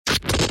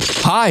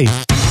Hi.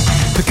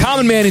 The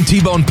Common Man and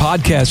T-Bone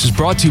podcast is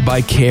brought to you by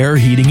Care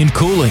Heating and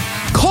Cooling.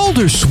 Cold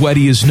or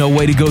sweaty is no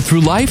way to go through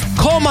life.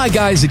 Call my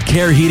guys at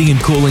Care Heating and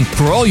Cooling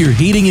for all your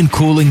heating and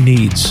cooling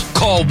needs.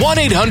 Call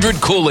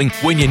 1-800-COOLING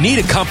when you need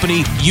a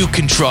company you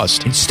can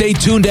trust. And stay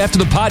tuned after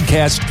the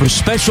podcast for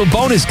special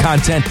bonus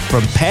content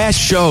from past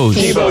shows.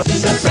 T-Bone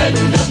is a friend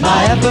of mine.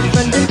 I have a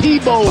friend in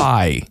T-Bone.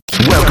 Bye.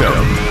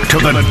 Welcome to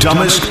the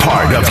dumbest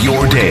part of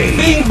your day.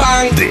 Bing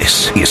bang.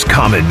 This is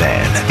Common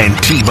Man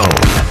and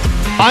T-Bone.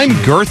 I'm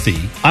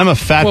girthy. I'm a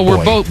fat boy.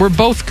 Well, we're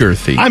both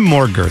girthy. I'm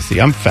more girthy.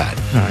 I'm fat.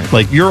 Right.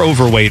 Like, you're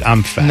overweight.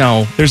 I'm fat.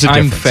 No, there's a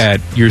difference. I'm fat.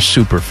 You're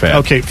super fat.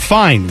 Okay,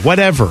 fine.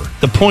 Whatever.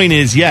 The point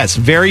is, yes,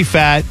 very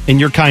fat, and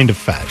you're kind of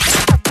fat.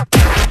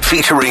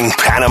 Featuring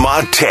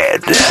Panama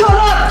Ted. Shut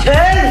up,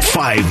 Ted!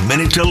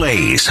 5-minute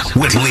delays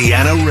with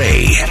Leanna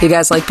Ray. You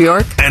guys like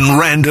Bjork? And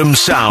random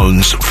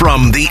sounds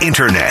from the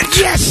internet.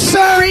 Yes,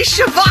 sir!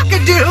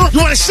 Shabaka-doo! You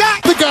want a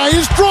shot? The guy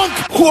is drunk.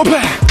 Whoop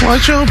back.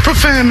 Watch your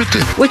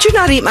profanity. Would you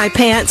not eat my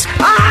pants?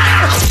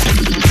 Ah!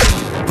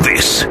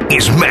 This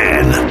is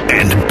Man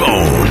and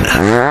Bone.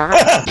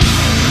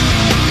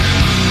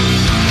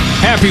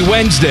 Happy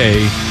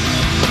Wednesday.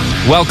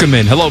 Welcome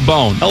in. Hello,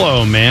 Bone.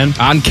 Hello, man.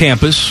 On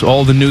campus,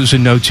 all the news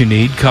and notes you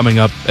need coming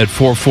up at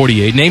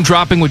 4:48. Name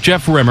dropping with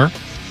Jeff Rimmer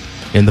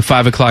in the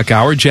 5 o'clock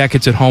hour.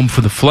 Jackets at home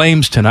for the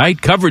Flames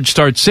tonight. Coverage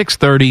starts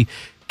 6:30.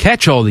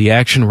 Catch all the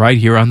action right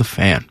here on the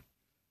Fan.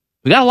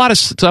 We got a lot of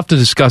stuff to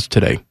discuss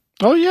today.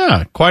 Oh,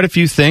 yeah. Quite a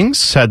few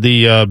things. Had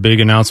the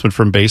big announcement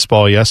from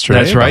baseball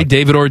yesterday. That's right.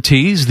 David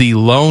Ortiz, the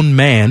lone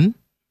man,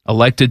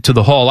 elected to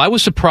the Hall. I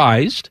was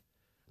surprised.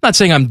 I'm not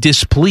saying I'm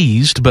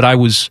displeased, but I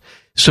was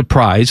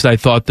surprised. I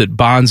thought that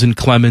Bonds and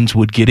Clemens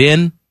would get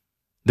in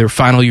their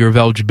final year of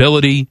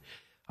eligibility.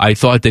 I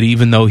thought that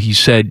even though he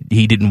said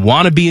he didn't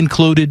want to be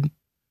included,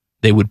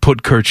 they would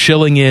put Curt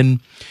Schilling in.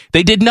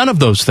 They did none of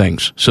those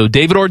things. So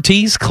David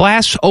Ortiz,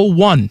 class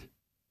 01.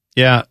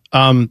 Yeah.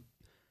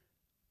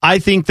 I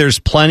think there's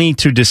plenty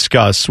to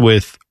discuss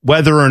with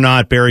whether or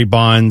not Barry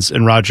Bonds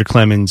and Roger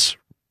Clemens,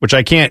 which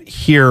I can't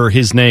hear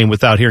his name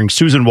without hearing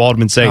Susan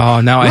Waldman say,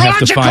 "Oh, now I have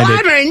to find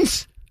Roger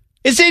Clemens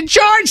is in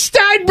George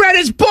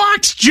Steinbrenner's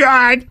box,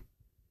 John."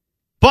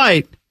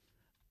 But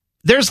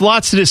there's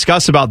lots to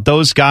discuss about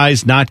those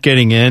guys not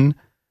getting in.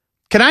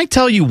 Can I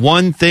tell you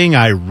one thing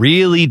I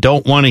really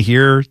don't want to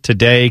hear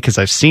today because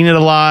I've seen it a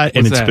lot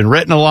and it's been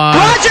written a lot?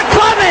 Roger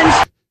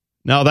Clemens!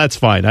 No, that's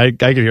fine. I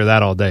could hear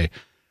that all day.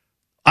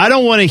 I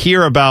don't want to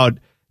hear about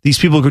these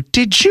people who go,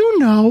 did you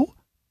know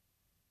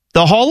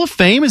the Hall of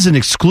Fame is an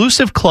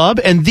exclusive club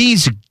and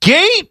these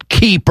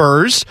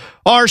gatekeepers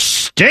are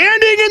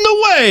standing in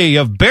the way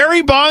of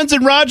Barry Bonds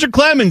and Roger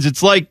Clemens?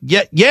 It's like,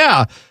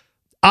 yeah,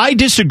 I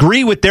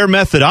disagree with their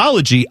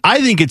methodology.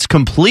 I think it's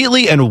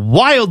completely and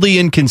wildly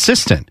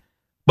inconsistent.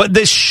 But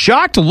this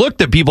shocked look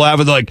that people have,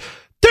 they're like,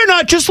 they're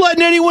not just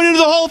letting anyone into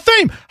the Hall of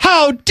Fame.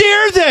 How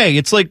dare they?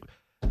 It's like,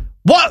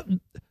 what?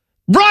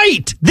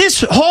 Right.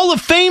 This Hall of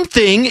Fame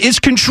thing is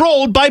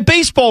controlled by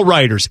baseball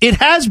writers. It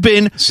has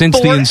been since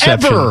forever. The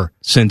inception.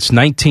 Since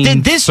 1934.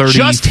 Did this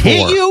just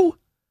hit you?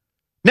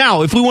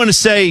 Now, if we want to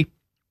say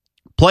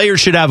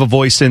players should have a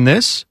voice in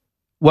this,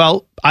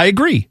 well, I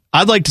agree.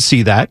 I'd like to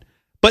see that.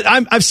 But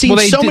I've seen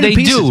so many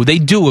pieces. They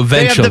do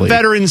eventually. They have the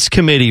Veterans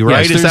Committee,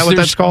 right? Yes, is that what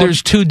that's called?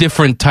 There's two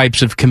different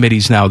types of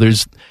committees now.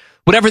 There's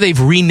whatever they've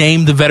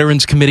renamed the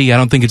Veterans Committee. I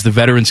don't think it's the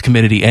Veterans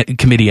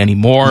Committee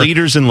anymore.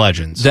 Leaders and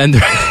Legends. Then,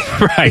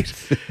 right.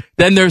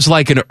 Then there's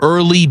like an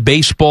early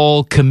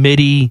baseball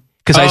committee.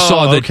 Because I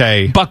saw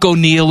that Buck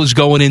O'Neil is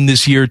going in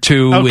this year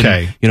too.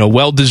 Okay. And,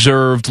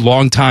 well-deserved,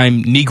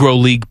 long-time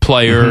Negro League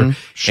player. Mm-hmm.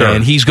 Sure.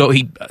 And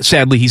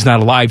sadly, he's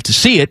not alive to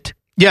see it.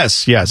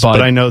 Yes.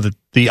 But I know that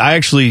the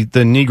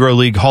Negro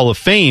League Hall of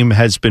Fame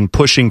has been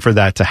pushing for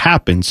that to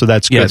happen. So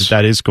that's good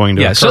that is going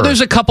to occur. So there's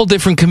a couple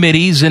different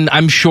committees, and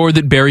I'm sure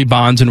that Barry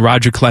Bonds and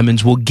Roger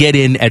Clemens will get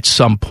in at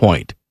some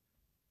point.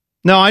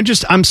 No,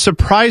 I'm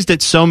surprised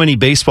at so many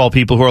baseball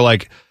people who are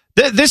like,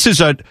 this is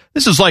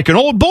like an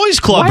old boys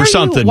club or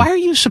something. Why are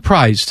you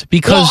surprised?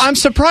 Because I'm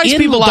surprised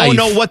people don't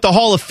know what the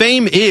Hall of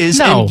Fame is.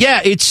 No. And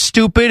yeah, it's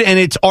stupid and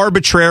it's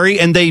arbitrary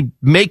and they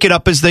make it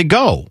up as they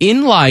go.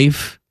 In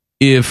life,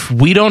 if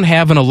we don't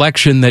have an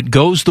election that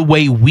goes the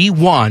way we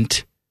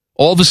want,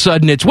 all of a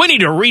sudden it's, we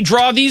need to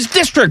redraw these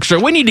districts or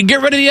we need to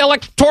get rid of the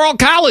Electoral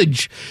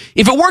College.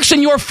 If it works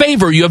in your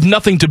favor, you have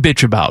nothing to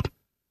bitch about.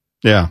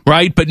 Yeah.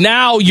 Right? But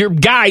now your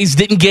guys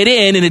didn't get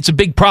in and it's a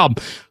big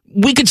problem.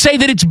 We could say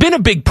that it's been a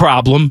big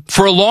problem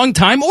for a long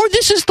time, or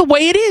this is the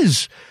way it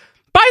is.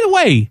 By the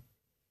way,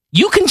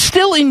 you can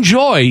still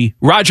enjoy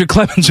Roger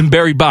Clemens and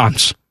Barry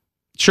Bonds.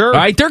 Sure.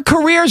 Right? Their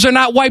careers are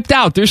not wiped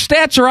out. Their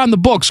stats are on the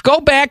books.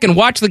 Go back and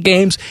watch the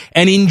games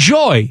and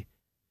enjoy.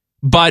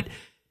 But,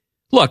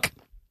 look,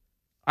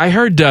 I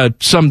heard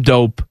some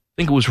dope, I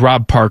think it was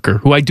Rob Parker,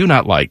 who I do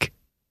not like.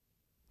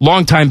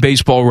 Longtime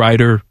baseball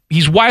writer.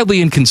 He's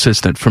wildly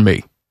inconsistent for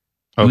me.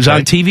 He was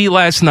on TV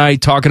last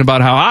night talking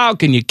about how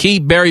can you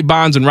keep Barry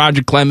Bonds and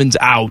Roger Clemens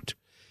out?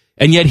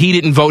 And yet he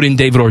didn't vote in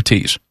David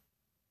Ortiz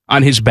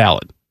on his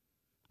ballot.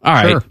 All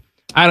right. Sure.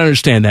 I don't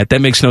understand that.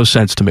 That makes no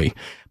sense to me.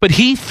 But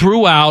he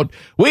threw out,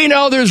 we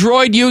know there's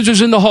roid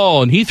users in the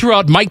Hall, and he threw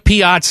out Mike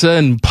Piazza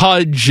and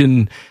Pudge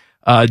and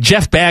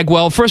Jeff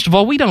Bagwell. First of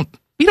all, we don't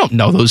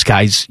know those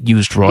guys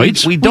used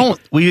roids.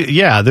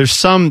 There's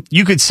some,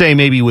 you could say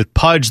maybe with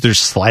Pudge, there's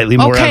slightly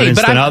more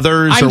evidence than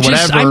others or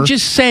whatever. I'm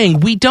just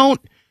saying, we don't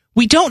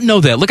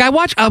know that. Look, I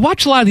watch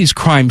a lot of these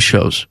crime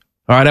shows.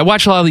 All right, I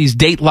watch a lot of these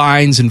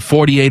Datelines and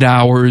 48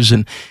 Hours,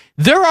 and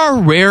there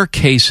are rare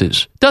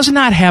cases, does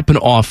not happen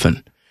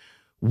often,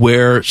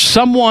 where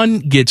someone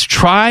gets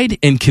tried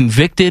and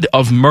convicted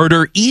of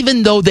murder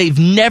even though they've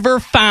never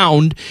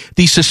found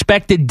the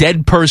suspected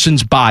dead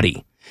person's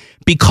body,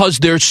 because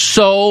there's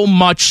so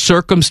much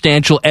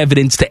circumstantial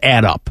evidence to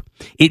add up.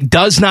 It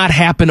does not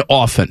happen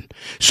often.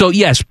 So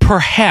yes,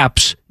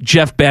 perhaps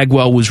Jeff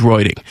Bagwell was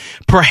roiding.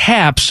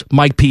 Perhaps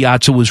Mike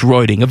Piazza was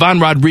roiding.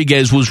 Ivan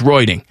Rodriguez was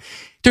roiding.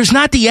 There's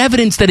not the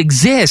evidence that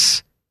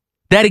exists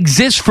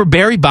for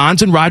Barry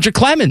Bonds and Roger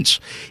Clemens.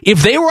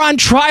 If they were on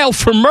trial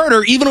for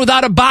murder, even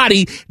without a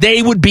body,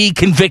 they would be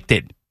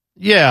convicted.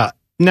 Yeah.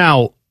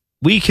 Now,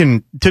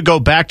 to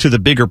go back to the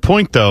bigger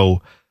point,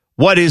 though,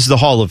 what is the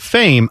Hall of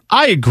Fame?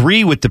 I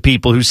agree with the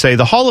people who say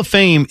the Hall of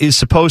Fame is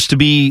supposed to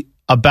be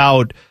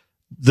about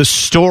the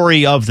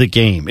story of the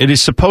game. It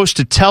is supposed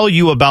to tell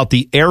you about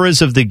the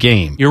eras of the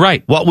game. You're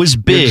right. What was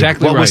big, You're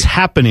exactly what right. was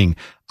happening.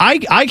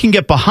 I can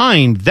get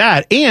behind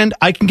that, and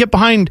I can get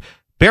behind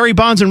Barry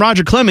Bonds and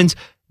Roger Clemens.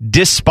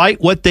 Despite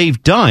what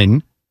they've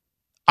done,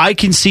 I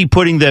can see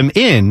putting them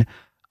in.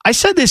 I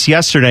said this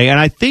yesterday, and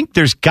I think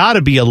there's got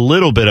to be a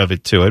little bit of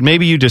it to it.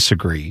 Maybe you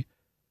disagree.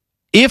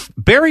 If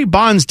Barry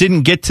Bonds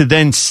didn't get to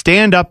then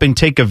stand up and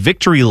take a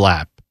victory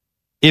lap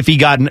if he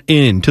got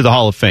into the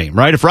Hall of Fame,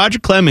 right? If Roger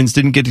Clemens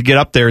didn't get to get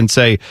up there and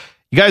say,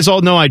 you guys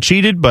all know I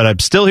cheated, but I'm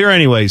still here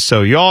anyway,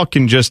 so y'all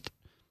can just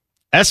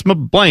my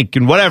blank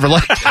and whatever.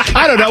 Like,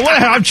 I don't know.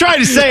 Whatever. I'm trying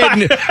to say it.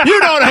 You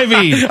know what I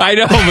mean. I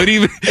know, but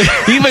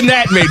even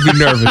that made me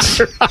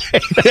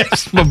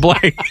nervous. My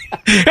blank.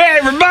 Hey,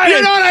 everybody.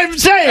 You know what I'm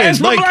saying?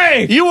 My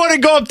blank. You want to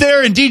go up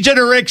there and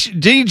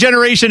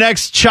D-Generation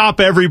X chop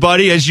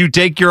everybody as you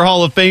take your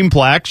Hall of Fame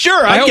plaque.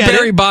 Sure, I hope get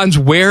Barry it. Bonds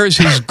wears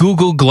his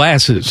Google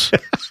glasses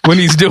when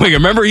he's doing it.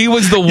 Remember, he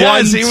was the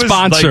one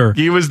sponsor.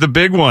 He was the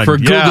big one. For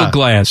Google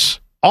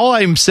Glass. All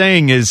I'm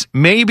saying is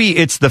maybe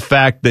it's the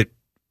fact that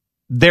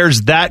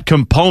there's that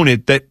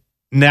component that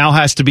now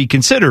has to be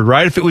considered,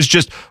 right? If it was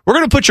just, we're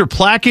going to put your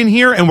plaque in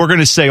here and we're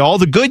going to say all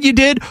the good you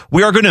did.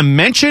 We are going to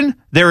mention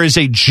there is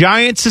a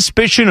giant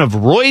suspicion of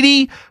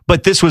roidy,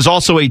 but this was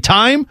also a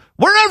time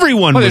where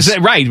everyone was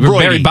right. roidy.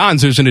 Barry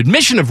Bonds, there's an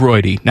admission of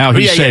roidy. Now,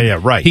 he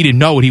said right. He didn't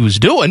know what he was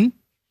doing.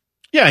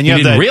 Yeah, and he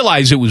didn't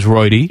realize it was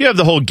roidy. You have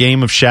the whole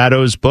Game of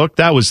Shadows book.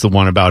 That was the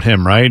one about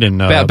him, right?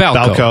 And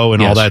Balco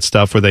and all that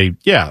stuff where they,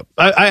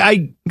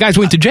 guys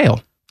went to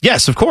jail.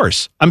 Yes, of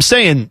course. I'm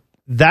saying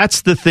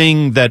that's the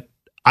thing that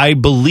I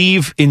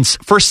believe in.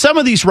 For some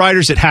of these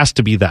writers, it has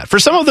to be that. For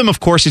some of them, of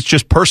course, it's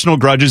just personal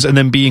grudges and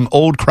them being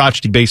old,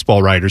 crotchety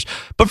baseball writers.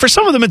 But for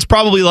some of them, it's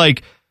probably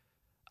like,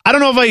 I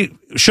don't know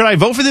should I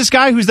vote for this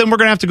guy who's then we're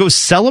going to have to go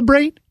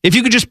celebrate? If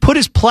you could just put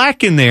his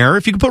plaque in there,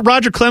 if you could put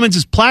Roger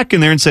Clemens' plaque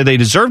in there and say they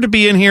deserve to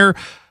be in here,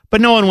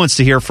 but no one wants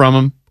to hear from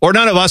him, or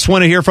none of us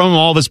want to hear from him,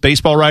 all of us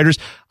baseball writers,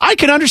 I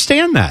can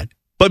understand that.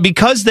 But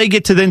because they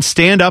get to then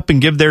stand up and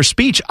give their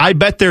speech, I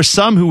bet there's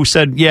some who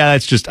said, yeah,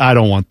 that's just, I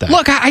don't want that.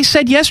 Look, I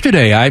said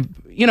yesterday,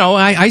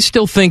 I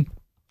still think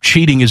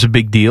cheating is a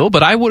big deal,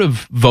 but I would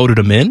have voted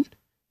him in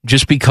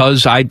just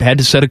because I had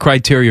to set a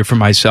criteria for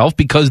myself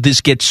because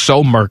this gets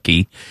so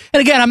murky.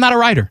 And again, I'm not a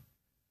writer.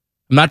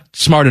 I'm not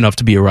smart enough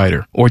to be a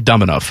writer or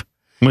dumb enough.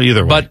 Well,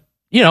 either way. But,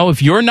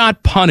 if you're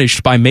not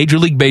punished by Major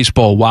League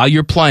Baseball while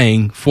you're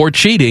playing for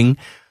cheating,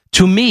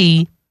 to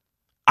me,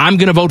 I'm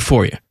going to vote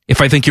for you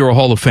if I think you're a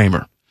Hall of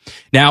Famer.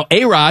 Now,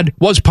 A-Rod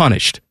was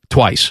punished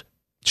twice.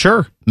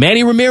 Sure.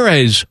 Manny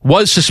Ramirez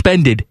was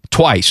suspended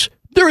twice.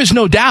 There is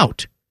no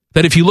doubt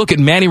that if you look at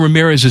Manny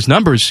Ramirez's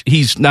numbers,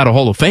 he's not a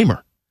Hall of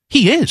Famer.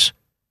 He is.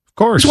 Of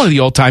course. He's one of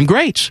the all-time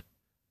greats.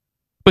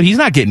 But he's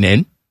not getting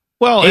in.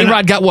 Well,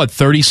 A-Rod got,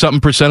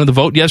 30-something% of the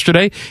vote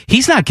yesterday?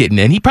 He's not getting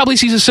in. He probably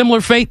sees a similar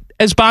fate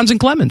as Bonds and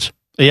Clemens.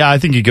 Yeah, I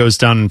think he goes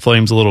down in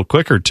flames a little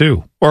quicker,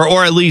 too.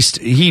 Or at least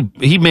he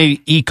may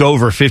eke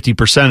over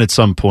 50% at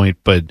some point.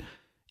 But,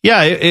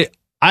 yeah,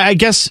 I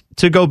guess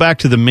to go back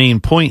to the main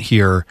point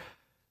here,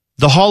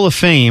 the Hall of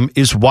Fame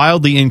is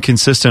wildly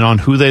inconsistent on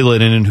who they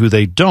let in and who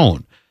they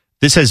don't.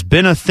 This has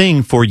been a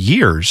thing for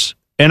years,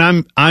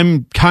 and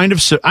I'm kind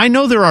of I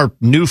know there are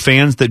new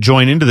fans that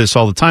join into this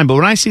all the time, but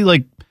when I see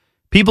like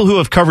people who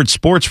have covered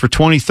sports for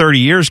 20, 30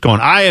 years going,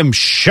 I am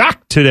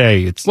shocked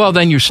today. Well,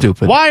 then you're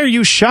stupid. Why are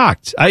you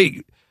shocked?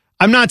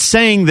 I'm not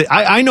saying that.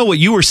 I know what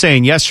you were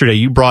saying yesterday.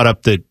 You brought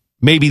up that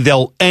maybe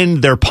they'll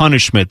end their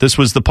punishment. This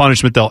was the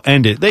punishment. They'll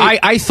end it.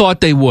 I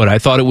thought they would. I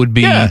thought it would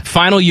be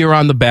final year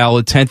on the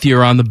ballot, 10th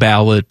year on the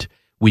ballot.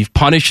 We've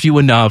punished you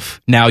enough.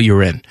 Now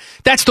you're in.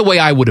 That's the way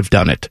I would have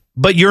done it.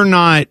 But you're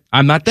not.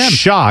 I'm not them.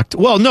 Shocked.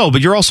 Well, no,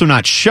 but you're also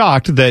not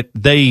shocked that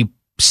they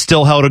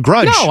still held a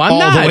grudge No, I'm all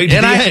not. the way to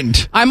And the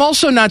end. I'm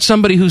also not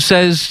somebody who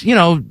says,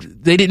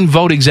 they didn't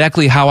vote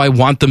exactly how I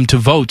want them to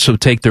vote, so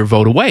take their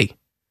vote away.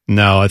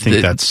 No, I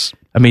think that's...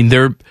 I mean,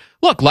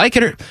 like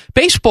it or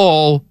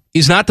baseball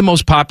is not the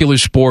most popular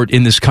sport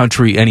in this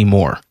country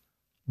anymore,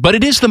 but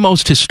it is the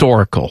most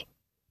historical.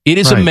 It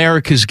is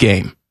America's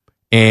game.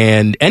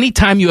 And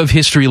anytime you have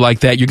history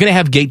like that, you're going to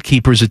have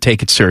gatekeepers that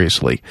take it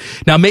seriously.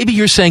 Now, maybe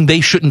you're saying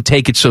they shouldn't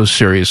take it so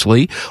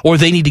seriously, or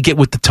they need to get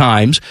with the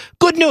times.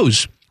 Good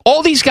news.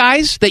 All these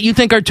guys that you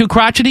think are too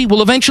crotchety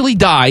will eventually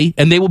die,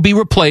 and they will be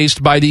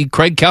replaced by the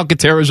Craig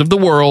Calcaterras of the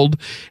world.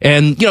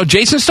 And,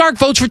 Jason Stark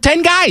votes for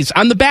 10 guys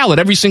on the ballot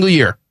every single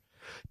year.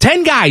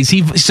 10 guys,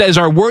 he says,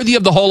 are worthy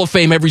of the Hall of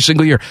Fame every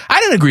single year. I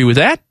don't agree with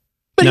that,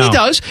 but he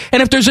does.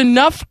 And if there's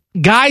enough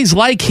guys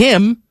like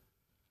him,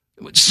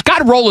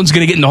 Scott Rowland's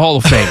going to get in the Hall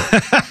of Fame.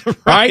 All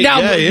right,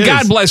 now,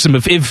 God bless him.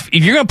 If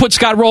you're going to put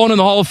Scott Rowland in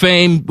the Hall of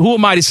Fame, who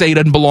am I to say he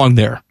doesn't belong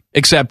there?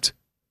 Except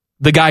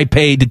the guy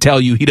paid to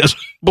tell you he doesn't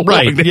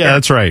belong there. Yeah,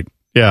 that's right.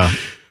 Yeah.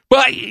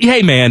 But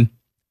hey, man,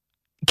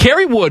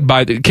 Kerry Wood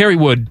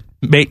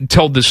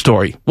told this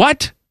story.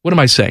 What? What am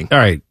I saying? All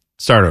right,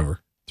 start over.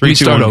 3,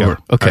 2, 1, over.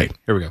 Go. Okay, right,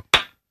 here we go.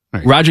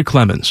 Right. Roger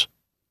Clemens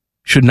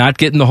should not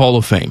get in the Hall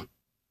of Fame,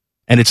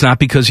 and it's not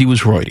because he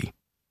was roidy.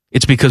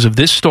 It's because of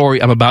this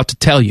story I'm about to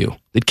tell you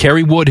that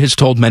Kerry Wood has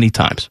told many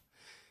times.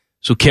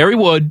 So Kerry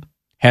Wood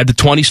had the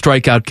 20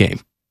 strikeout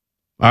game.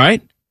 All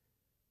right?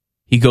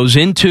 He goes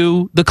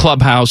into the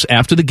clubhouse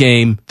after the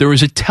game. There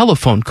is a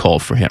telephone call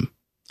for him.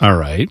 All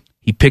right.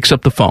 He picks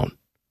up the phone,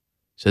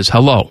 says,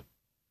 hello.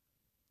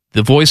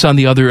 The voice on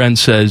the other end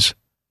says,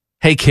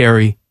 hey,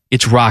 Kerry,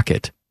 it's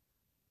Rocket.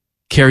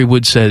 Kerry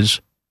Wood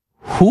says,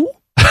 who?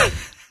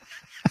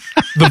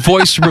 The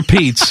voice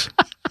repeats,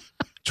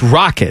 it's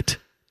Rocket.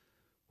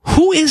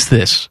 Who is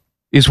this?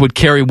 Is what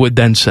Kerry Wood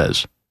then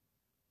says.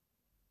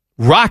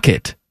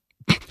 Rocket.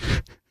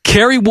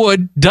 Kerry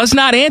Wood does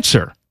not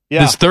answer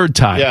this third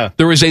time. Yeah.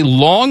 There is a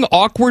long,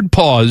 awkward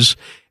pause,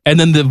 and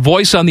then the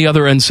voice on the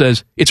other end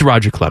says, it's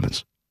Roger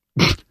Clemens.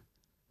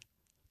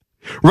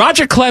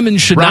 Roger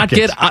Clemens should not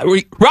get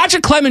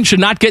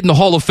in the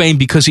Hall of Fame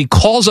because he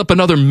calls up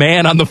another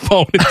man on the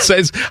phone and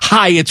says,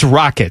 hi, it's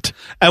Rocket.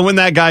 And when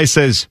that guy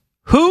says,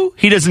 who?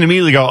 He doesn't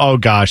immediately go, oh,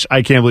 gosh,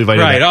 I can't believe I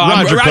did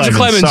that. Roger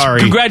Clemens,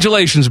 sorry.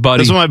 Congratulations, buddy.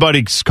 That's what my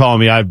buddies call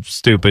me. I'm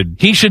stupid.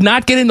 He should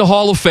not get in the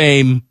Hall of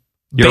Fame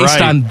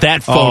based on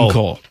that phone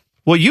call.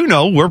 Well,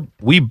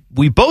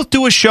 we both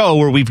do a show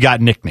where we've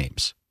got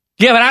nicknames.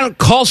 Yeah, but I don't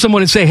call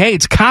someone and say, hey,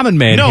 it's Common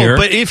Man here.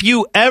 No, but if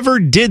you ever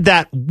did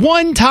that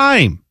one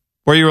time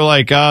where you were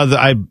like,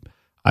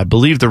 I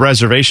believe the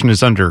reservation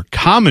is under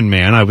Common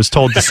Man. I was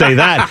told to say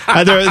that.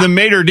 The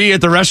maitre d'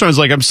 at the restaurant is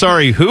like, I'm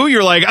sorry, who?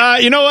 You're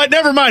like, you know what?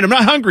 Never mind. I'm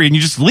not hungry. And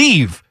you just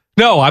leave.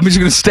 No, I'm just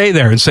going to stay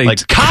there and say,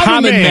 like,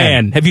 Common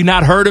Man. Have you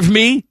not heard of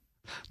me?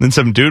 Then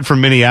some dude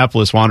from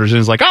Minneapolis wanders in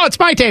and is like, oh, it's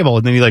my table.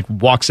 And then he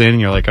walks in and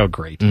you're like, oh,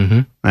 great.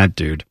 Mm-hmm. That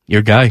dude.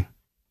 Your guy.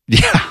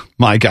 Yeah,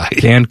 my guy.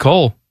 Dan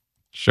Cole.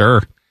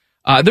 Sure.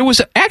 There was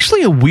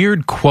actually a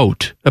weird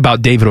quote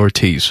about David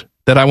Ortiz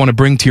that I want to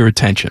bring to your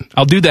attention.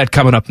 I'll do that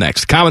coming up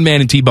next. Common Man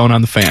and T-Bone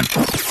on the Fan.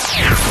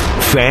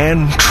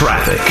 Fan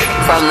traffic.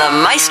 From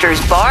the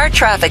Meister's Bar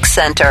Traffic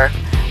Center.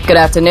 Good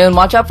afternoon.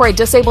 Watch out for a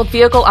disabled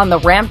vehicle on the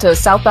ramp to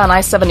southbound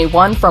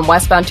I-71 from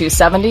westbound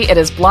 270. It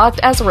is blocked.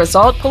 As a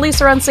result,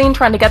 police are on scene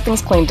trying to get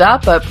things cleaned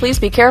up, but please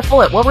be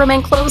careful. It will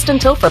remain closed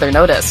until further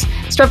notice.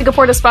 This traffic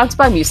report is sponsored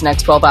by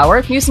Mucinex 12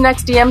 Hour.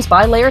 Mucinex DM's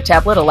bi-layer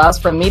tablet allows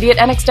for immediate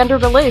and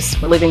extended release,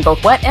 relieving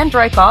both wet and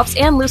dry coughs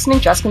and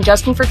loosening chest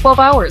congestion for 12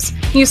 hours.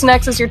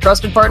 Mucinex is your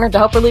trusted partner to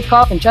help relieve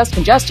cough and chest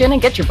congestion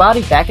and get your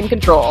body back in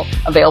control.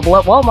 Available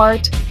at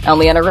Walmart. I'm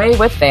Leanna Ray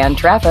with Fan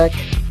Traffic.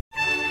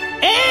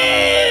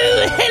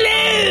 Oh,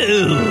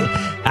 hello!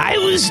 I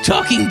was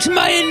talking to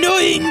my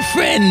annoying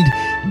friend,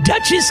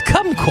 Duchess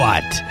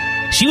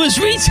Kumquat. She was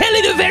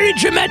retelling a very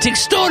dramatic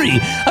story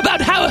about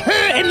how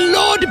her and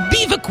Lord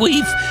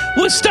Beaverqueef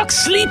were stuck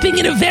sleeping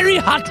in a very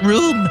hot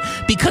room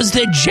because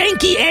their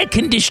janky air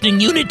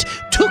conditioning unit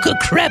took a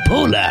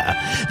crapola.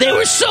 They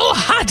were so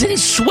hot and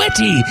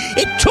sweaty,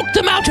 it took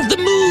them out of the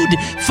mood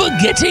for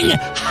getting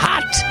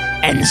hot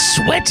and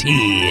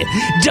sweaty.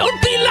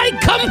 Don't be like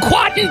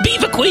Kumquat and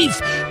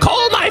Beaverqueef.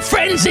 Call my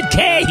friends at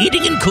Care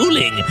Heating and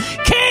Cooling.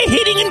 Care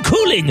Heating and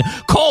Cooling.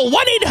 Call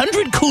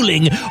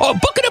 1-800-COOLING or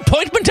book an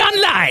appointment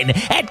online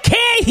at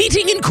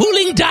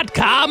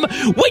careheatingandcooling.com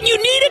when you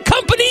need a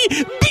company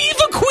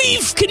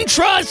Beaverqueef can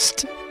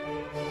trust.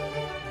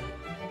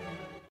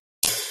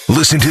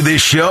 Listen to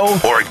this show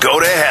or go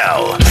to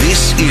hell.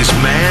 This is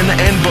Man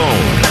and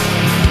Bone.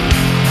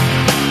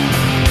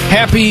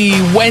 Happy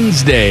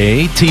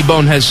Wednesday.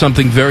 T-Bone has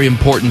something very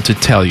important to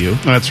tell you.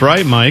 That's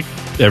right, Mike.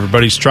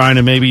 Everybody's trying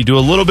to maybe do a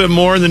little bit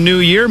more in the new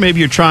year. Maybe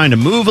you're trying to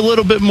move a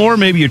little bit more.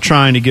 Maybe you're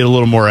trying to get a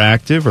little more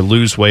active or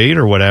lose weight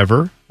or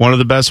whatever. One of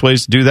the best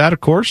ways to do that, of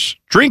course,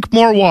 drink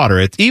more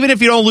water. Even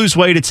if you don't lose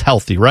weight, it's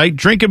healthy, right?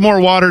 Drinking more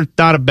water,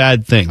 not a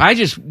bad thing. I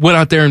just went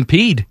out there and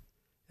peed,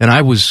 and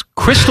I was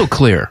crystal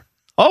clear.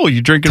 Oh,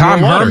 you drinking Tom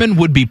more water? Herman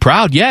would be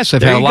proud. Yes,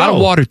 I've had a lot of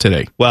water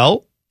today.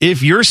 Well,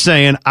 if you're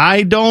saying,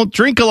 I don't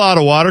drink a lot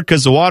of water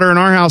because the water in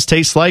our house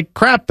tastes like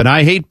crap and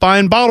I hate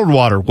buying bottled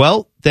water,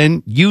 well,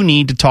 then you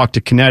need to talk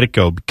to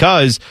Connecticut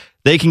because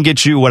they can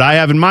get you what I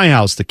have in my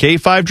house, the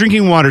K5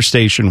 drinking water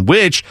station,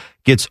 which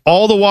gets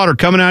all the water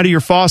coming out of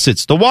your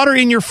faucets. The water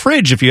in your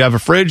fridge, if you have a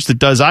fridge that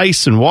does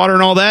ice and water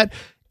and all that,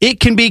 it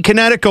can be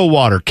Connecticut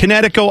water,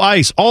 Connecticut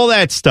ice, all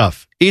that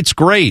stuff. It's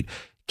great.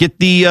 Get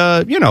the,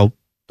 the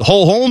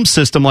whole home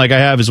system like I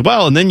have as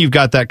well, and then you've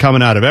got that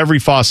coming out of every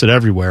faucet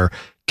everywhere.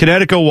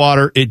 Connecticut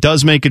water, it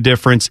does make a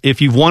difference.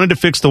 If you've wanted to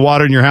fix the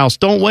water in your house,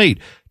 don't wait.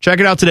 Check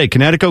it out today,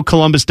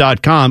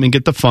 ConnecticutColumbus.com, and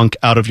get the funk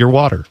out of your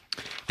water.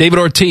 David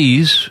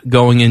Ortiz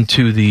going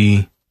into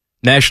the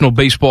National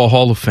Baseball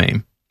Hall of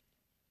Fame.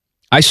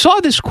 I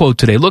saw this quote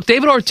today. Look,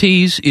 David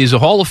Ortiz is a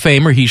Hall of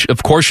Famer. He,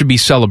 of course, should be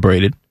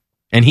celebrated,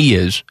 and he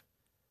is.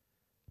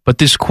 But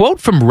this quote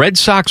from Red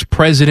Sox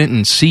president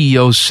and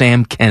CEO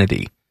Sam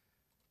Kennedy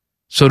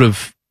sort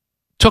of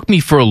took me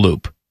for a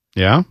loop.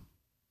 Yeah?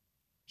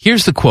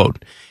 Here's the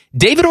quote.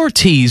 David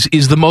Ortiz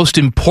is the most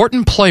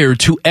important player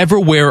to ever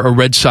wear a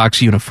Red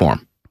Sox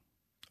uniform.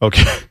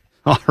 Okay.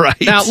 All right.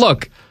 Now,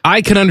 look,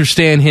 I can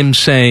understand him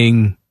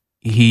saying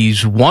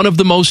he's one of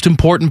the most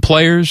important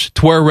players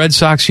to wear a Red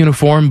Sox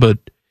uniform, but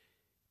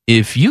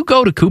if you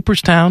go to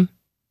Cooperstown,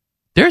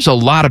 there's a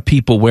lot of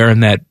people wearing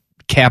that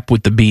cap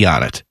with the B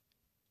on it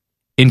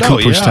in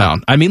Cooperstown.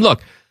 Yeah. I mean,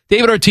 look,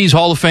 David Ortiz,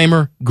 Hall of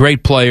Famer,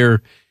 great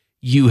player.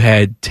 You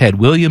had Ted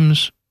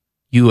Williams.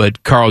 You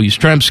had Carl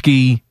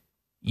Yastrzemski.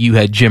 You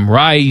had Jim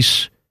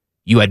Rice.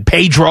 You had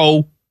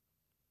Pedro.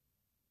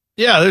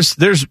 Yeah,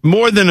 there's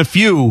more than a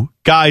few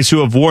guys who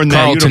have worn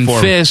that Carlton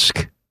uniform.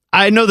 Fisk.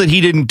 I know that he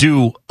didn't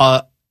do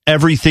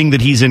everything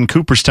that he's in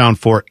Cooperstown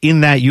for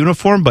in that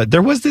uniform, but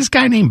there was this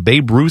guy named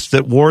Babe Ruth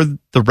that wore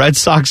the Red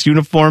Sox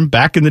uniform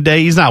back in the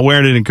day. He's not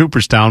wearing it in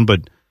Cooperstown,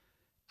 but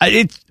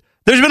there's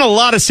been a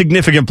lot of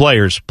significant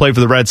players play for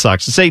the Red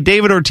Sox. To say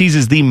David Ortiz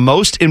is the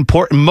most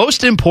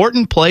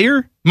important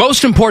player?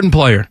 Most important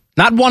player.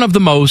 Not one of the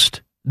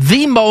most.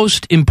 The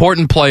most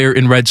important player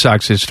in Red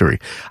Sox history.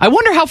 I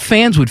wonder how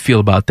fans would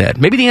feel about that.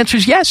 Maybe the answer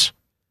is yes.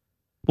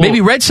 Well,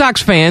 maybe Red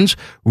Sox fans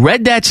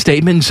read that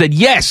statement and said,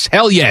 yes,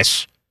 hell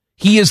yes,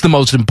 he is the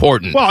most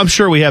important. Well, I'm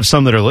sure we have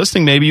some that are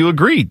listening. Maybe you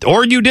agree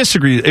or you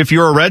disagree. If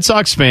you're a Red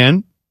Sox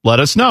fan, let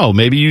us know.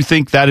 Maybe you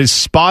think that is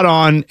spot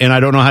on, and I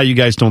don't know how you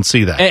guys don't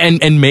see that.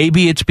 And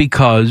maybe it's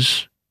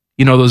because,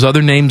 those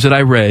other names that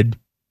I read,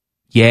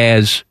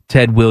 Yaz,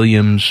 Ted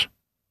Williams,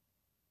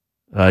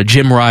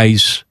 Jim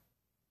Rice,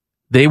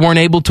 they weren't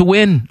able to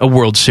win a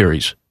World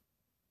Series.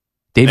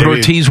 David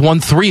Ortiz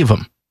won 3 of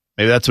them.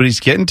 Maybe that's what he's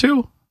getting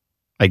to,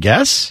 I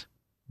guess.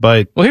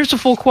 But here's the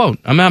full quote.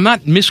 I'm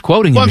not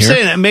misquoting him here. I'm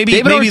saying that maybe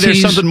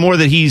there's something more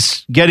that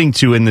he's getting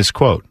to in this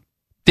quote.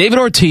 David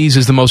Ortiz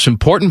is the most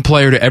important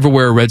player to ever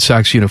wear a Red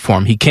Sox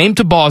uniform. He came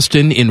to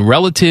Boston in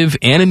relative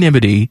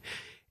anonymity,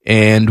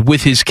 and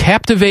with his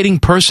captivating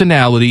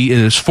personality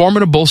and his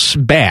formidable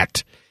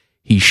bat,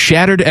 he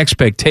shattered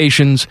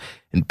expectations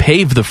and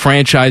paved the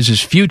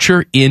franchise's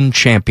future in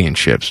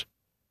championships.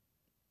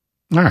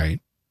 All right.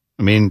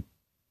 I mean,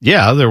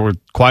 yeah, there were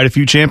quite a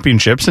few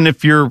championships, and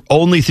if your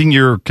only thing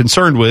you're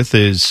concerned with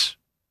is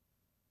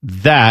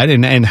that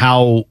and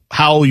how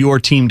your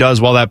team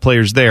does while that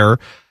player's there,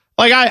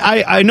 like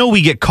I know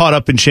we get caught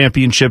up in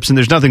championships, and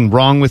there's nothing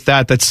wrong with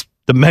that. That's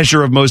the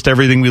measure of most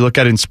everything we look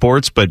at in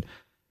sports, but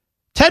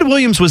Ted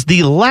Williams was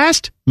the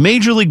last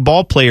Major League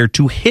ball player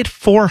to hit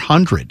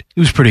 400.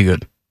 He was pretty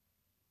good.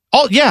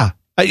 Oh, yeah.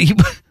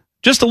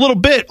 Just a little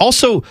bit.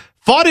 Also,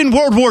 fought in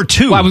World War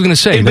II. Well, I was going to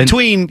say, in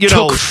between,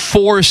 took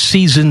 4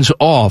 seasons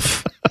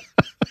off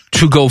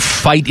to go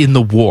fight in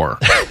the war.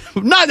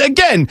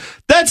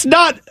 That's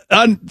not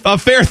a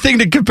fair thing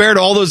to compare to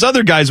all those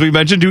other guys we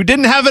mentioned who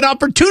didn't have an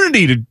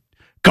opportunity to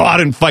go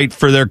out and fight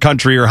for their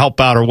country or help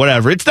out or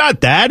whatever. It's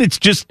not that. It's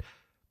just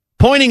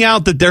pointing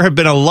out that there have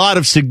been a lot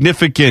of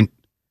significant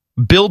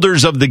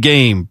builders of the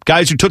game,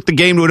 guys who took the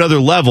game to another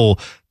level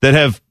that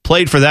have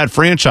played for that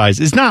franchise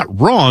is not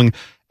wrong.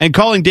 And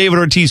calling David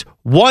Ortiz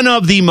one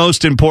of the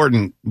most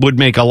important would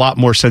make a lot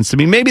more sense to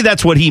me. Maybe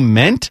that's what he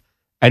meant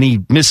and he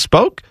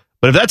misspoke.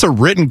 But if that's a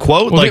written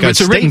quote, well,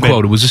 it's a written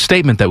quote. It was a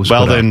statement that was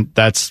put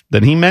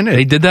then he meant it.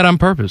 They did that on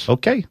purpose.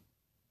 Okay.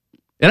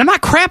 And I'm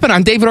not crapping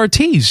on David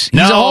Ortiz. He's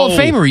a Hall of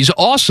Famer. He's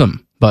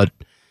awesome. But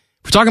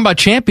if we're talking about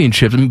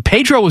championships,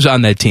 Pedro was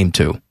on that team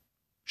too.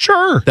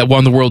 Sure. That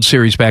won the World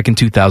Series back in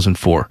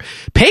 2004.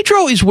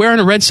 Pedro is wearing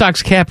a Red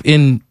Sox cap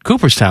in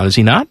Cooperstown, is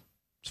he not?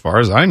 As far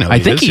as I know, I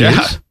think he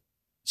is.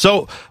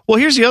 So,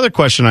 here's the other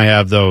question I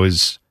have, though,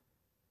 is,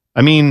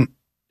 I mean,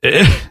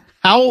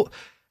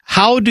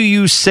 how do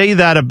you say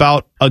that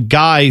about a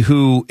guy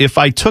who, if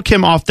I took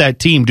him off that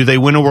team, do they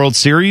win a World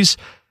Series?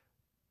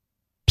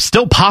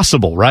 Still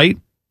possible, right?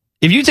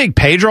 If you take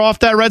Pedro off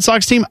that Red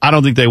Sox team, I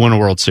don't think they win a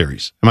World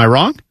Series. Am I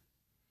wrong?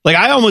 Like,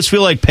 I almost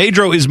feel like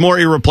Pedro is more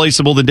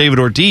irreplaceable than David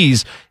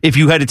Ortiz if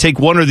you had to take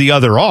one or the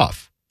other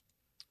off.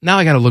 Now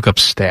I got to look up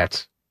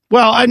stats.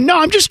 Well,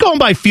 I'm just going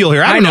by feel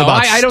here. I don't know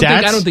about stats.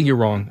 I don't think you're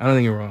wrong.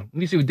 Let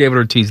me see what David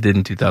Ortiz did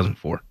in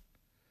 2004.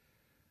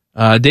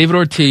 David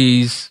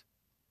Ortiz,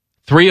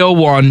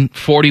 301,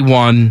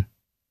 41,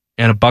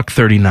 and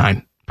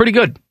 $139. Pretty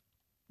good.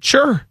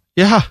 Sure.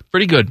 Yeah.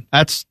 Pretty good.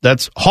 That's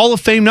Hall of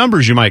Fame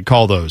numbers, you might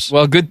call those.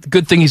 Well,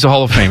 good thing he's a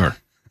Hall of Famer.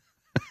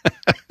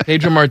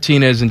 Pedro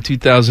Martinez in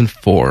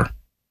 2004.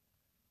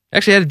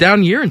 Actually had a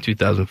down year in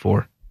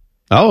 2004.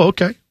 Oh,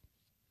 okay.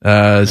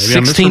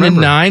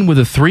 16-9 with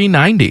a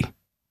 390.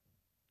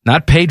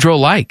 Not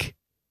Pedro-like,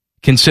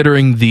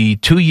 considering the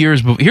 2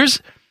 years before.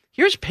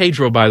 Here's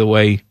Pedro, by the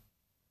way,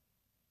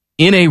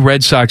 in a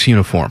Red Sox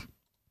uniform.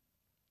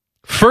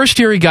 First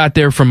year he got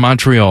there from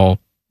Montreal,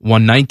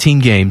 won 19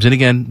 games. And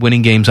again,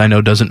 winning games I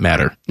know doesn't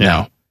matter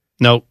now.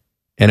 Nope.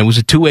 And it was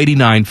a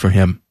 289 for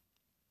him.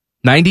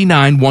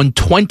 99, won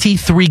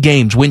 23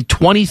 games, went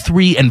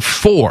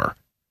 23-4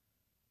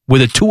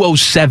 with a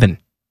 207.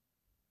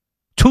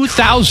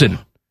 2000,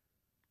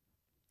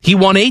 he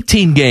won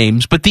 18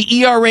 games, but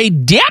the ERA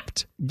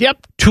dipped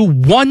to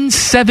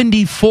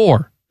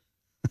 174.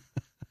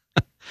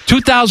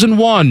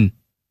 2001,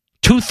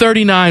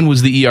 239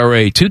 was the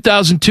ERA.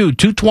 2002,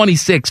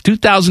 226.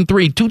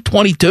 2003,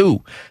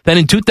 222. Then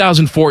in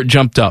 2004, it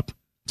jumped up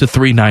to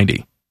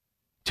 390.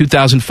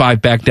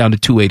 2005, back down to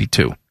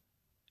 282.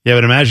 Yeah,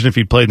 but imagine if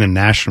he played in the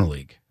National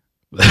League.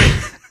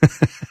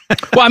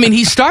 Well, I mean,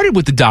 he started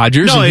with the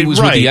Dodgers, and he was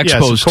with the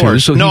Expos, too,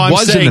 so he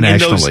was in the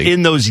National League.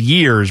 In those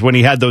years when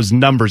he had those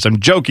numbers, I'm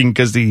joking,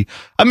 because the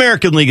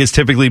American League has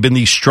typically been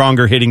the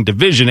stronger hitting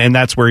division, and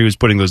that's where he was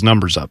putting those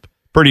numbers up.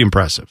 Pretty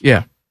impressive.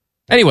 Yeah.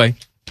 Anyway,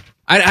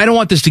 I don't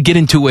want this to get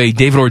into a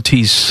David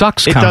Ortiz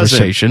sucks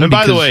conversation. And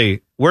by the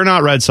way, we're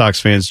not Red Sox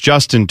fans.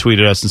 Justin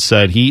tweeted us and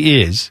said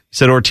he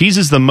said Ortiz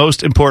is the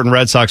most important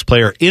Red Sox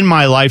player in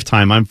my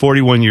lifetime. I'm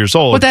 41 years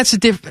old. But that's a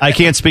different. I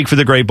can't speak for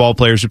the great ball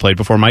players who played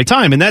before my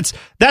time, and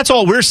that's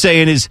all we're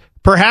saying is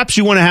perhaps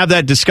you want to have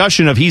that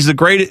discussion of he's the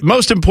greatest,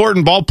 most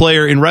important ball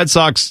player in Red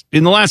Sox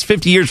in the last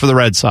 50 years for the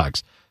Red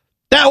Sox.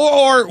 That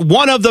or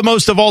one of the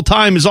most of all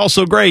time is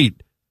also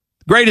great.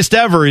 Greatest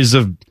ever is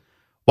a.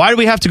 Why do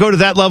we have to go to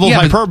that level of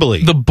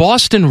hyperbole? The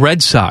Boston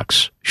Red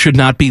Sox should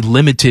not be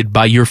limited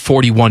by your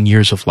 41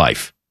 years of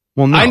life.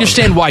 Well, no. I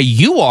understand why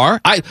you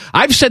are.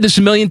 I've said this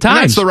a million times.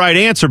 And that's the right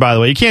answer, by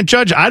the way. You can't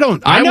judge. I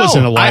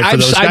wasn't alive for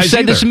those guys I've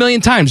said this a million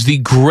times. The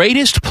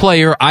greatest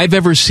player I've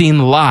ever seen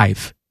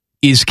live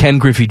is Ken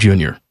Griffey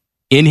Jr.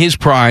 In his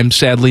prime,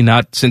 sadly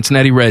not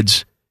Cincinnati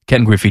Reds,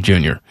 Ken Griffey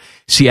Jr.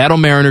 Seattle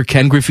Mariner,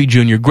 Ken Griffey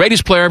Jr.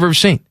 Greatest player I've ever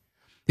seen.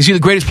 Is he the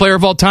greatest player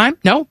of all time?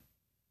 No.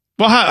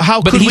 Well,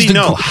 how could we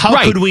know?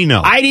 How could we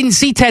know? I didn't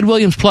see Ted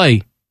Williams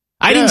play.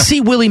 I didn't see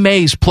Willie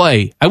Mays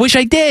play. I wish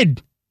I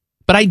did,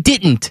 but I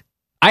didn't.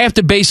 I have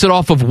to base it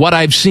off of what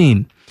I've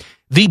seen.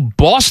 The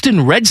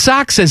Boston Red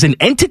Sox as an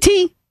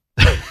entity,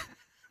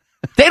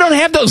 they don't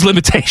have those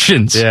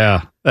limitations.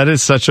 Yeah, that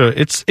is such a.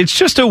 It's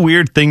just a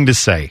weird thing to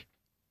say,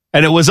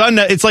 and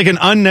it's like an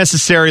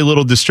unnecessary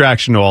little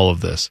distraction to all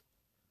of this.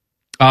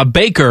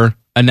 Baker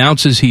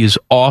announces he is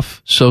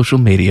off social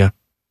media.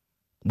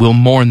 We'll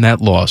mourn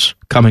that loss.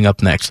 Coming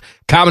up next.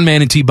 Common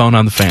Man and T-Bone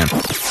on the Fan.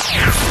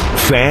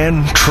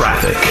 Fan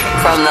traffic.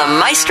 From the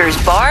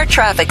Meister's Bar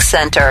Traffic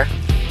Center.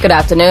 Good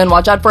afternoon.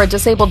 Watch out for a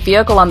disabled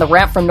vehicle on the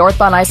ramp from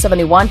northbound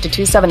I-71 to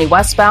 270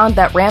 westbound.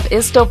 That ramp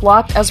is still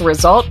blocked as a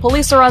result.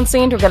 Police are on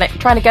scene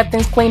trying to get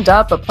things cleaned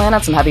up, but plan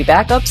on some heavy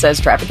backups as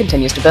traffic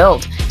continues to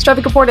build. This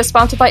traffic report is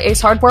sponsored by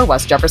Ace Hardware,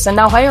 West Jefferson,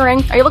 now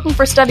hiring. Are you looking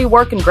for steady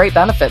work and great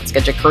benefits?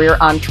 Get your career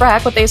on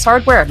track with Ace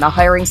Hardware, now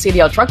hiring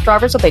CDL truck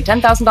drivers with a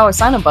 $10,000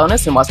 sign-on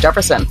bonus in West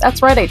Jefferson.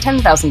 That's right, a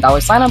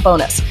 $10,000 sign-on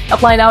bonus.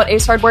 Apply now at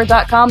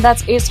acehardware.com.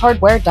 That's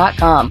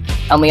acehardware.com.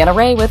 I'm Leanna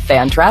Ray with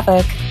Fan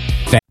Traffic.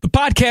 The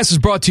podcast is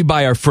brought to you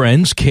by our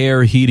friends,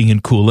 Care Heating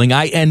and Cooling.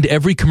 I end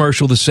every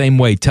commercial the same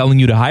way, telling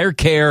you to hire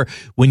Care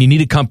when you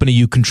need a company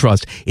you can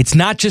trust. It's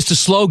not just a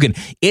slogan.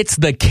 It's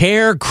the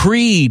Care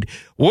creed.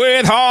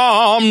 With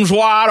arms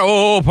wide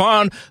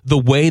open. The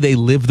way they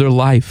live their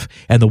life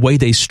and the way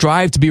they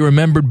strive to be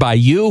remembered by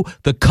you,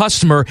 the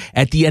customer,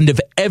 at the end of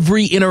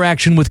every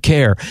interaction with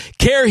Care.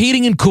 Care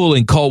Heating and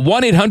Cooling. Call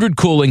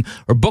 1-800-COOLING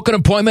or book an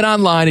appointment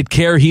online at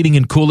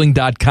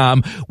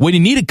careheatingandcooling.com when you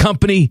need a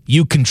company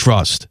you can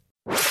trust.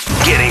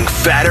 Getting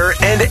fatter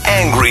and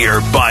angrier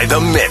by the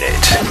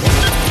minute.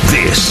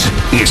 This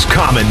is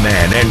Common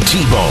Man and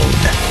T-Bone.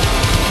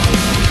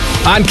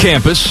 On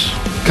campus,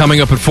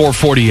 coming up at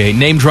 4:48,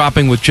 name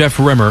dropping with Jeff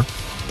Rimmer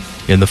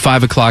in the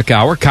 5 o'clock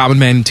hour. Common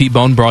Man and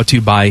T-Bone brought to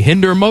you by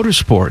Hinder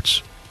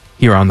Motorsports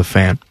here on the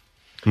Fan.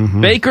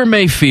 Mm-hmm. Baker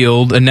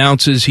Mayfield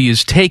announces he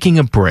is taking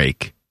a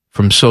break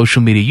from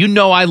social media. You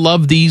know I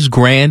love these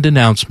grand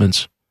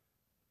announcements.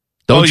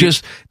 Don't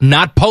just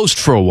not post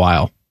for a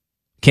while.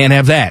 Can't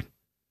have that.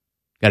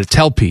 Got to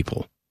tell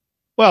people.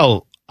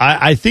 Well,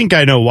 I think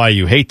I know why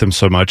you hate them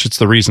so much. It's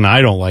the reason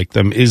I don't like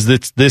them, is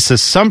that this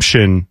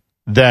assumption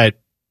that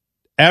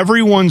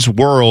everyone's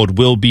world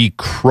will be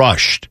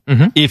crushed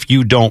if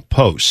you don't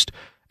post.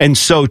 And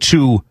so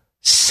to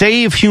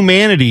save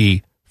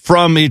humanity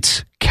from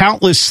its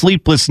countless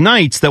sleepless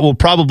nights that will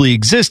probably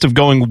exist of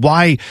going,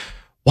 why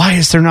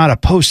is there not a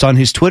post on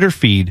his Twitter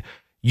feed?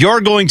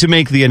 you're going to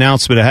make the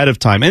announcement ahead of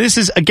time. And this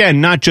is,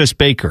 again, not just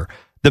Baker.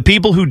 The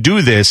people who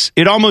do this,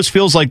 it almost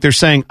feels like they're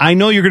saying, I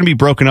know you're going to be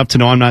broken up to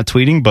know I'm not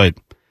tweeting, but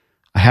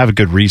I have a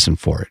good reason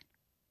for it.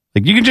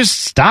 Like, you can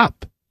just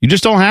stop. You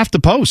just don't have to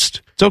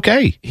post. It's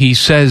okay. He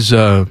says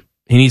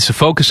he needs to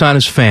focus on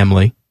his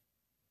family.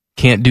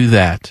 Can't do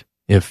that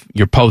if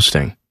you're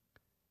posting.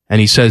 And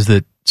he says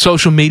that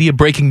social media,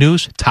 breaking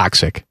news,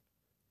 toxic.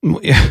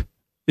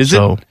 Is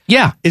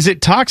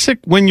it toxic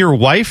when your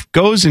wife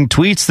goes and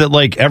tweets that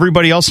like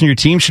everybody else in your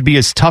team should be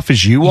as tough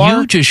as you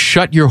are? You just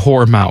shut your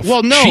whore mouth.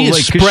 Well, no, she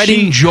is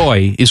spreading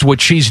joy is what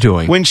she's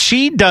doing. When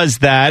she does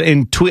that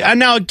and tweet,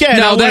 now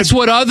that's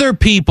what other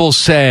people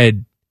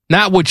said,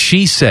 not what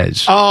she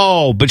says.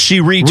 Oh, but she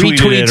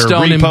retweeted it or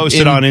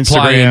reposted on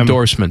Instagram.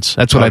 Endorsements.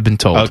 That's what I've been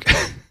told. Okay.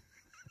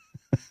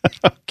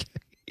 Okay.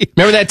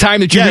 Remember that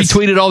time that you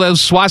retweeted all those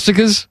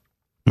swastikas?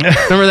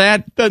 Remember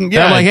that?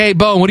 Yeah. I'm like, hey,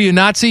 Bo, what are you,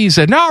 Nazi? He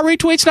said, no,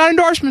 retweets, not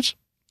endorsements.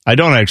 I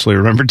don't actually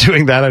remember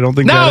doing that. I don't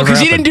think no,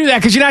 because you didn't do that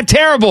because you're not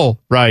terrible.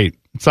 Right.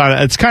 It's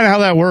kind of how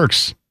that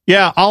works.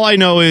 Yeah, all I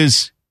know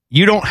is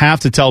you don't have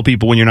to tell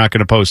people when you're not going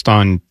to post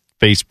on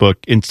Facebook,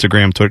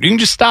 Instagram, Twitter. You can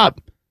just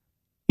stop.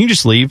 You can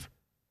just leave.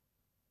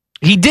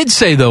 He did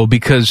say, though,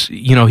 because,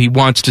 he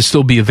wants to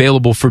still be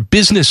available for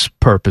business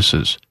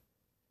purposes.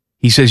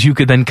 He says you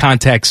could then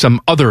contact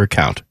some other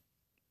account.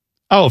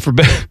 Oh,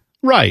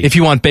 right. If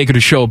you want Baker to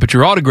show up at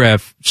your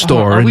autograph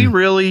store are we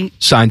really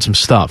sign some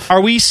stuff. Are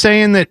we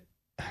saying that?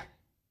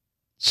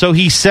 So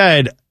he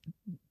said,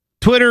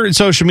 Twitter and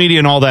social media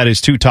and all that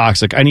is too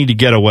toxic. I need to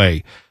get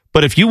away.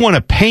 But if you want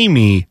to pay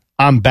me,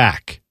 I'm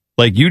back.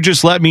 Like, you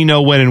just let me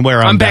know when and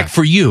where I'm back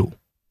for you.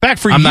 Back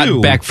for I'm you. I'm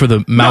not back for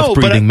the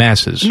mouth-breathing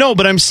masses. No,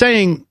 but I'm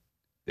saying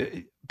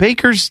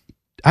Baker's,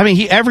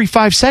 every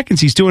 5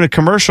 seconds he's doing a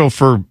commercial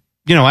for,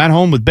 At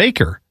Home with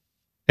Baker.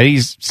 And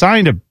he's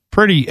signed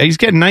he's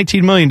getting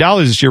 $19 million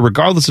this year,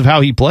 regardless of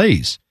how he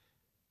plays.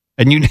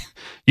 And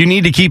you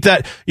need to keep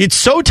that. It's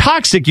so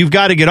toxic, you've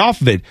got to get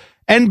off of it.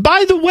 And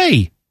by the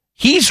way,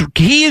 he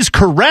is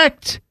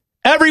correct.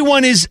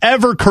 Everyone is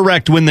ever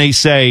correct when they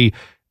say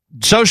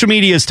social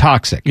media is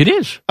toxic. It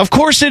is. Of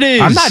course it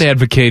is. I'm not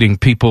advocating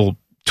people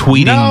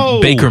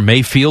tweeting Baker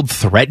Mayfield,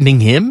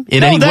 threatening him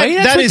in any way.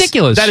 That's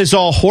ridiculous. That is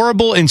all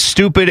horrible and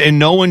stupid, and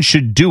no one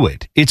should do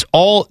it. It's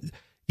all,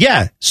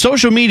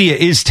 social media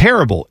is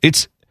terrible.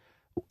 It's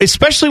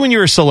especially when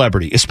you're a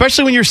celebrity,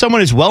 especially when you're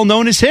someone as well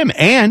known as him,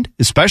 and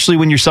especially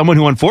when you're someone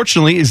who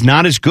unfortunately is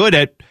not as good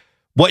at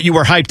what you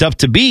were hyped up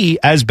to be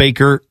as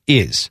Baker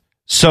is.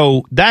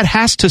 So that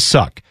has to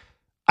suck.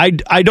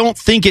 I don't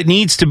think it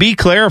needs to be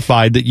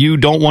clarified that you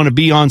don't want to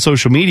be on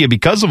social media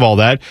because of all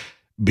that.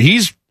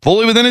 He's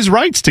fully within his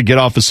rights to get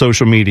off of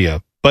social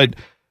media. But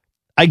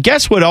I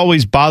guess what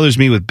always bothers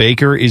me with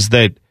Baker is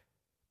that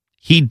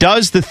he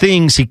does the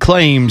things he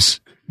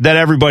claims that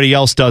everybody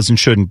else does and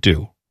shouldn't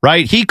do,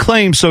 right? He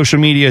claims social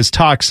media is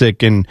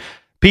toxic and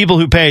people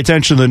who pay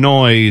attention to the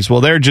noise, well,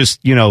 they're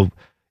just, you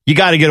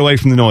got to get away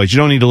from the noise. You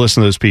don't need to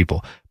listen to those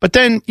people. But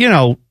then,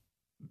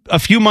 a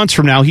few months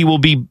from now, he will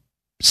be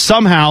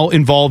somehow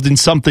involved in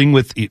something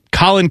with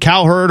Colin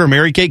Cowherd or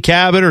Mary Kay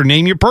Cabot or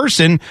name your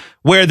person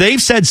where they've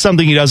said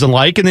something he doesn't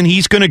like, and then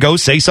he's going to go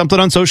say something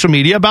on social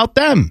media about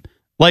them.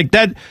 Like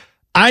that,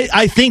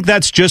 I think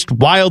that's just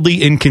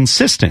wildly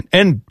inconsistent.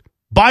 And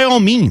by all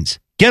means,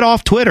 get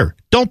off Twitter.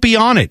 Don't be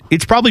on it.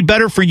 It's probably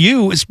better for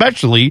you,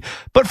 especially,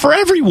 but for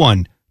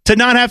everyone to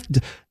not have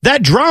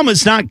that drama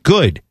is not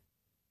good.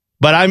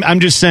 But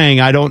I'm just saying,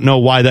 I don't know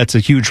why that's a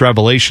huge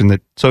revelation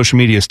that social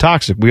media is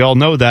toxic. We all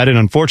know that, and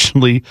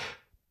unfortunately,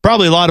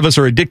 probably a lot of us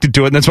are addicted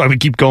to it, and that's why we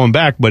keep going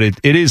back, but it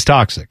is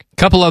toxic.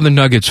 Couple other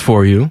nuggets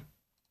for you.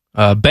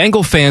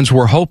 Bengal fans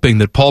were hoping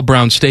that Paul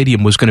Brown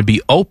Stadium was going to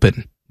be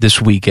open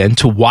this weekend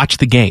to watch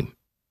the game.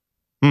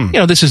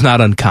 This is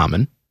not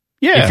uncommon.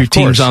 Yeah, if your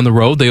team's on the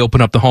road, they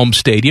open up the home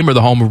stadium or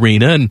the home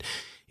arena, and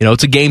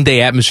it's a game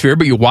day atmosphere,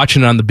 but you're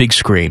watching it on the big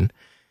screen.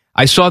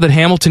 I saw that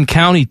Hamilton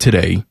County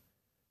today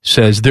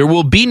says there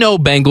will be no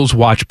Bengals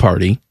watch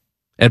party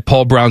at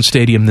Paul Brown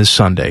Stadium this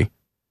Sunday.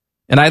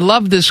 And I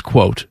love this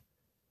quote.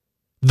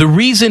 The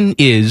reason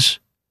is,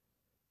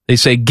 they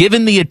say,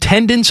 given the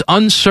attendance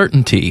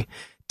uncertainty,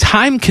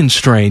 time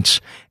constraints,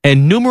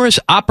 and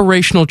numerous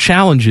operational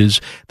challenges,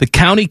 the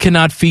county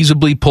cannot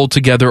feasibly pull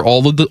together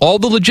all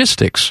the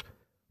logistics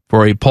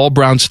for a Paul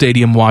Brown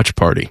Stadium watch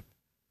party.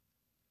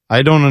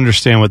 I don't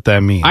understand what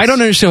that means. I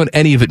don't understand what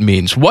any of it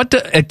means. What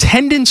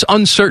attendance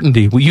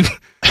uncertainty? Will you?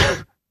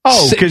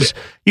 Because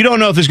you don't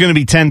know if there's going to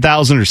be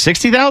 10,000 or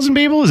 60,000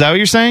 people? Is that what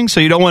you're saying? So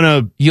you don't want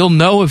to... You'll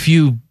know if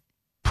you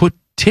put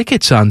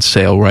tickets on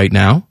sale right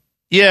now.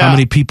 Yeah. How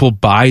many people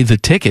buy the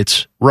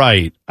tickets?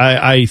 Right.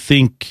 I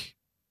think,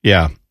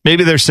 yeah.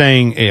 Maybe they're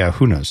saying,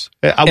 who knows?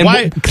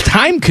 Why?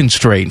 Time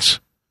constraints.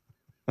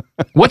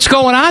 What's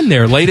going on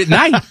there late at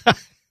night?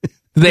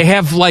 Do they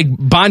have, like,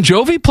 Bon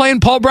Jovi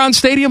playing Paul Brown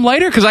Stadium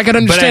later? Because I can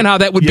understand how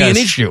that would be an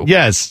issue.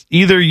 Yes.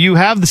 Either you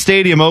have the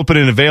stadium open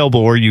and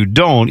available or you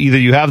don't. Either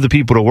you have the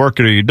people to work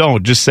it or you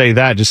don't. Just say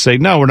that. Just say,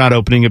 no, we're not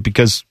opening it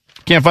because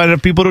Can't find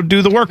enough people to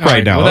do the work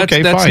right now. Well,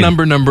 that's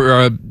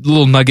fine.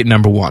 little nugget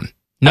number one.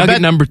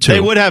 Nugget number two.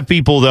 They would have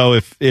people, though,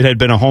 if it had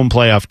been a home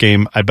playoff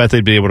game. I bet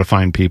they'd be able to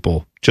find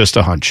people. Just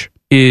a hunch.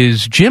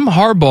 Is Jim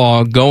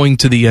Harbaugh going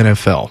to the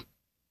NFL?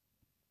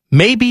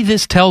 Maybe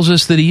this tells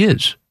us that he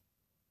is.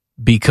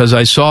 Because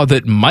I saw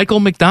that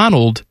Michael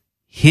McDonald,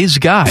 his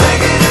guy,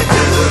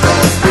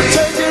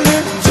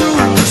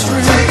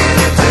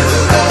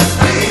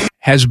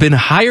 has been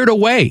hired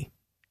away.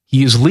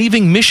 He is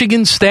leaving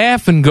Michigan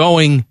staff and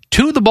going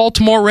to the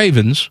Baltimore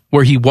Ravens,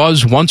 where he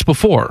was once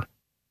before,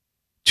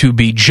 to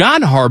be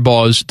John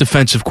Harbaugh's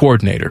defensive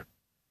coordinator.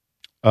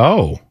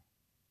 Oh.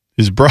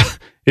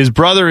 His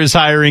brother is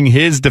hiring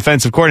his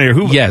defensive coordinator,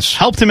 who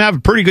helped him have a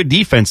pretty good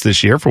defense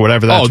this year, for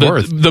whatever that's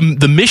worth.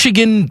 The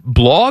Michigan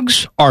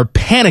blogs are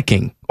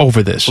panicking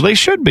over this. Well, they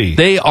should be.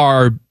 They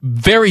are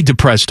very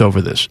depressed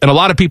over this. And a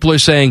lot of people are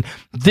saying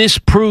this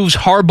proves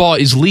Jim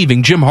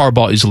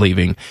Harbaugh is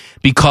leaving,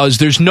 because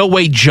there's no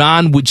way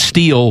John would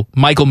steal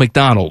Michael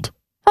McDonald.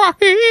 No,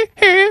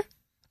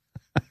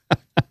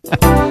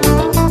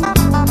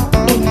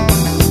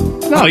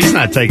 he's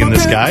not taking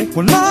this guy.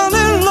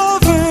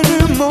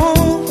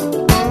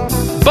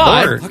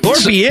 But or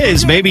if he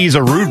is, maybe he's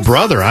a rude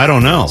brother. I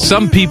don't know.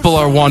 Some people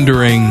are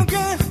wondering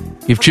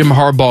if Jim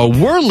Harbaugh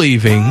were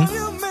leaving,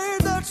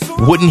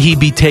 wouldn't he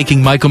be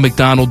taking Michael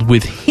McDonald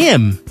with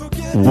him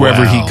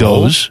wherever he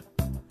goes,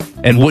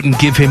 and wouldn't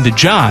give him to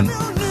John?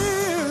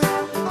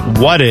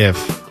 What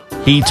if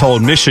he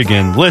told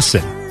Michigan,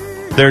 listen,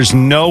 there's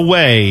no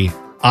way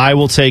I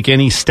will take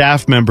any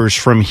staff members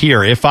from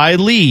here. If I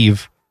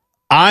leave,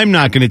 I'm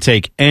not going to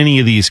take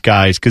any of these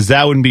guys because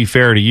that wouldn't be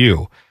fair to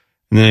you.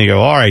 And then they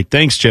go, all right,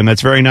 thanks, Jim.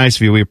 That's very nice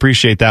of you. We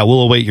appreciate that.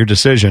 We'll await your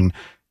decision.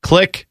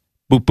 Click,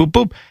 boop, boop,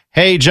 boop.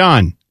 Hey,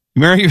 John,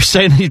 remember you were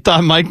saying that you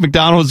thought Mike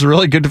McDonald was a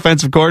really good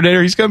defensive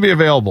coordinator? He's going to be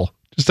available.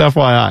 Just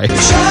FYI.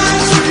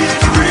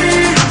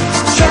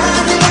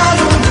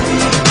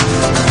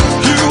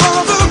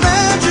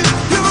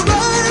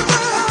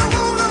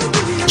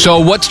 So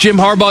what's Jim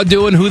Harbaugh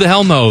doing? Who the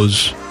hell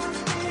knows?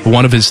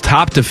 One of his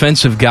top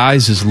defensive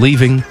guys is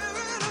leaving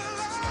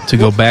to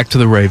go back to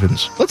the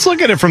Ravens. Let's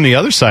look at it from the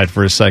other side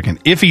for a second.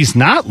 If he's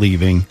not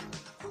leaving,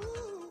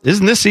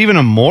 isn't this even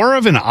a more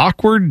of an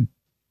awkward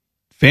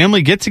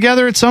family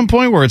get-together at some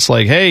point where it's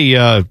like,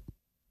 hey,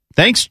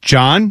 thanks,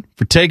 John,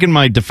 for taking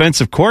my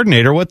defensive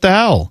coordinator. What the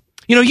hell?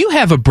 You know, you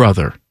have a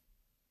brother.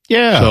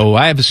 Yeah. So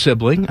I have a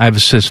sibling. I have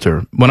a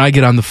sister. When I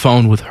get on the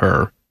phone with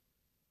her,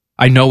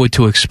 I know what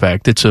to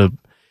expect. It's a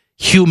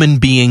human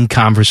being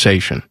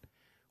conversation.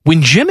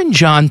 When Jim and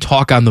John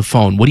talk on the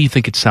phone, what do you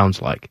think it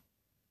sounds like?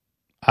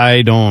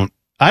 I don't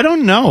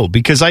know,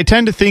 because I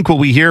tend to think what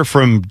we hear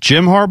from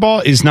Jim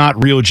Harbaugh is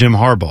not real Jim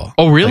Harbaugh.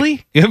 Oh,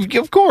 really? Like,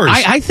 of course.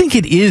 I think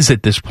it is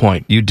at this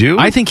point. You do?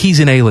 I think he's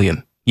an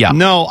alien. Yeah.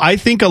 No, I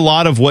think a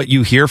lot of what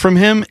you hear from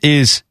him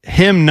is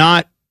him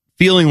not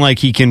feeling like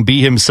he can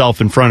be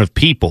himself in front of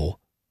people.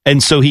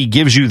 And so he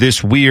gives you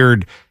this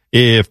weird,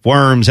 if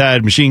worms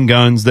had machine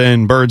guns,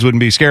 then birds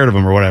wouldn't be scared of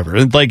them or whatever.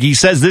 And like he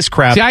says this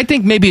crap. See, I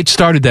think maybe it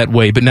started that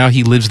way, but now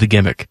he lives the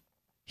gimmick.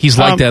 He's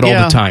like that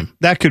all the time.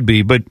 That could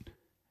be, but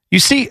you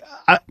see,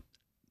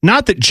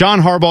 not that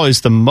John Harbaugh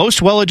is the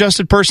most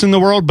well-adjusted person in the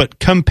world, but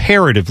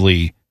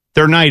comparatively,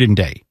 they're night and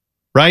day,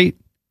 right?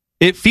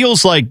 It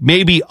feels like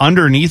maybe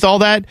underneath all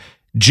that,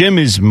 Jim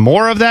is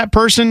more of that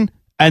person,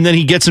 and then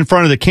he gets in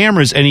front of the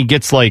cameras and he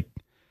gets like,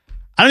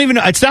 I don't even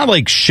know, it's not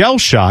like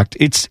shell-shocked.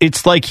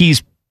 It's like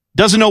he's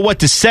doesn't know what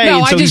to say,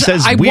 and so he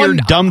says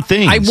dumb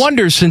things. I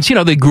wonder, since,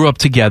 they grew up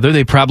together,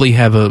 they probably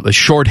have a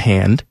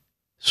shorthand,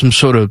 some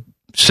sort of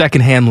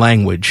secondhand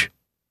language.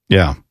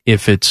 Yeah.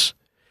 If it's,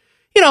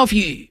 if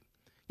you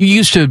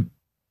used to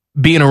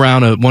being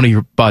around one of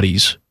your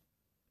buddies,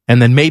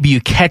 and then maybe you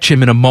catch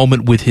him in a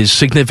moment with his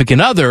significant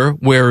other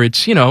where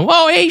it's,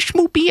 oh, hey,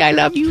 Schmoopy, I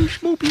love you,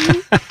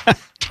 Schmoopy.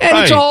 And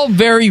It's all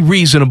very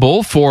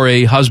reasonable for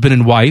a husband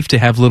and wife to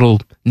have little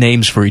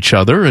names for each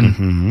other.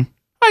 And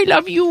I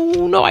love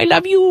you. No, I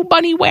love you,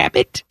 Bunny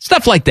Wabbit.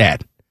 Stuff like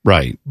that.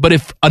 Right. But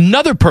if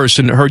another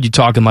person heard you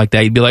talking like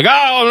that, you'd be like,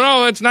 oh,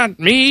 no, it's not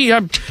me.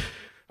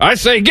 I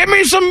say, give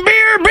me some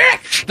beer,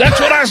 bitch. That's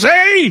what I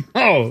say.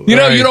 Oh, you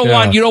don't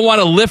want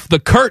to lift the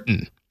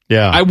curtain.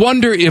 Yeah. I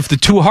wonder if the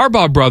two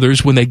Harbaugh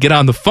brothers, when they get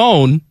on the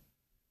phone,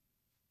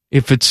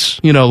 if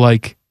it's,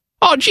 like,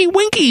 oh, gee,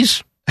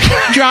 Winkies,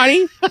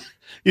 Johnny.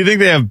 You think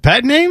they have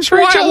pet names for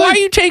each other? Why are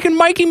you taking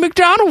Mikey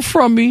McDonald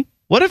from me?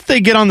 What if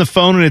they get on the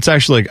phone and it's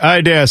actually like,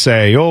 I dare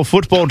say, your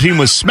football team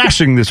was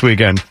smashing this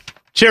weekend.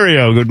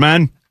 Cheerio, good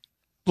man.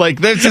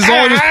 Like, this is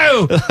all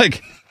just,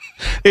 like,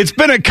 it's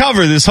been a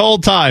cover this whole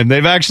time.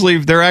 They're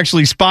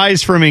actually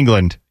spies from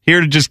England here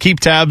to just keep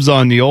tabs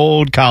on the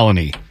old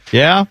colony.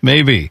 Yeah,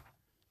 maybe.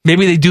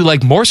 Maybe they do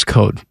like Morse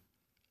code,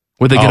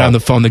 where they get on the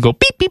phone, they go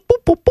beep, beep,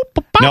 boop, boop, boop,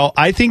 boop. No,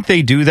 I think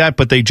they do that,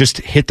 but they just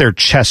hit their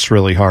chests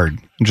really hard.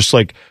 And just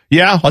like,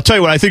 yeah, I'll tell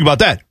you what I think about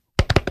that.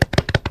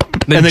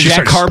 Then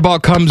Jack Harbaugh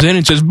comes in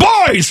and says,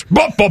 boys!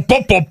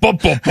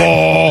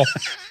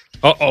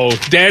 Uh-oh,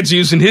 Dad's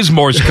using his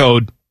Morse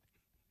code.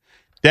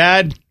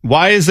 Dad,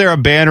 why is there a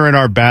banner in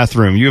our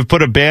bathroom? You have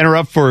put a banner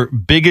up for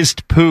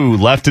biggest poo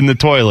left in the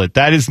toilet.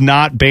 That is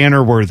not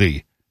banner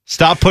worthy.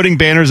 Stop putting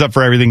banners up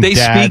for everything, They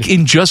Dad. speak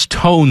in just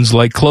tones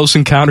like Close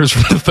Encounters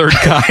from the Third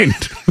Kind.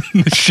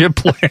 The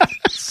ship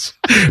lands.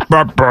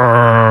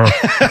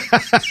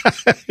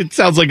 It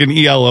sounds like an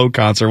ELO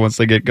concert once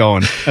they get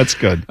going. That's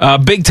good.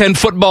 Big Ten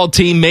football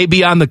team may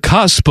be on the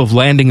cusp of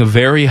landing a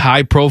very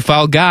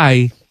high-profile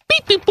guy.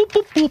 Beep, beep, boop,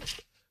 boop, boop.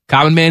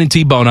 Common Man and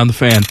T-Bone on the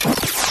Fan.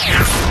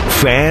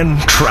 Fan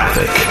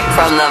traffic.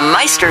 From the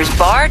Meister's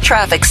Bar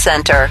Traffic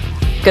Center.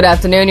 Good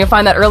afternoon. You'll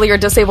find that earlier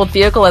disabled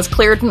vehicle has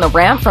cleared from the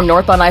ramp from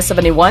northbound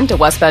I-71 to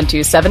westbound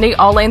 270.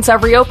 All lanes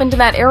have reopened in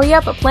that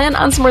area, but plan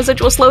on some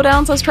residual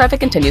slowdowns as traffic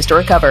continues to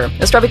recover.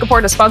 This traffic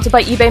report is sponsored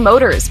by eBay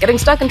Motors. Getting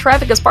stuck in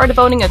traffic is part of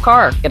owning a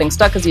car. Getting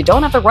stuck because you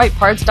don't have the right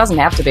parts doesn't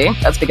have to be.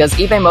 That's because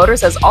eBay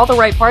Motors has all the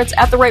right parts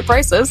at the right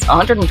prices,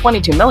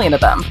 122 million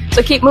of them.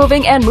 So keep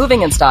moving and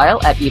moving in style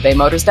at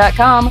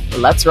ebaymotors.com.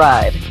 Let's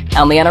ride.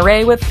 I'm Leanna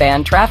Ray with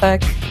Fan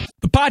Traffic.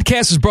 The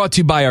podcast is brought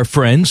to you by our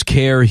friends,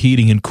 Care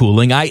Heating and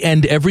Cooling. I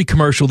end every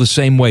commercial the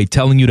same way,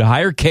 telling you to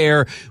hire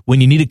Care when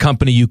you need a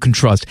company you can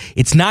trust.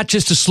 It's not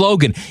just a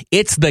slogan.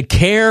 It's the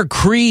Care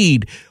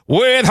creed.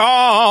 With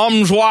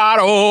arms wide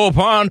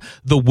open.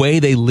 The way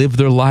they live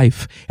their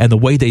life and the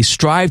way they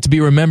strive to be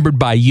remembered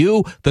by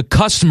you, the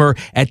customer,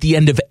 at the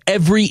end of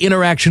every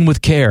interaction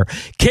with Care.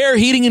 Care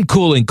Heating and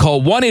Cooling.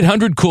 Call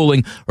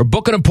 1-800-COOLING or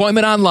book an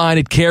appointment online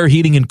at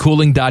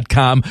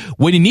careheatingandcooling.com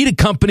when you need a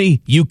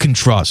company you can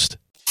trust.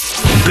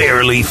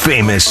 Barely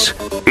famous,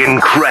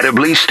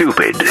 incredibly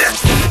stupid.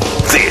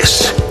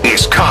 This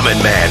is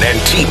Common Man and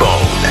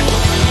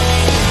T-Bone.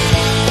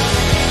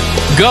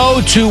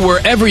 Go to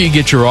wherever you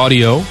get your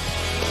audio.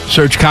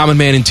 Search Common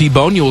Man and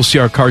T-Bone. You will see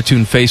our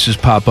cartoon faces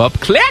pop up.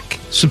 Click.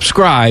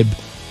 Subscribe.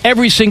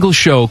 Every single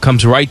show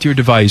comes right to your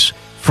device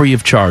free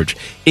of charge,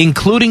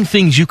 including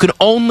things you can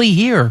only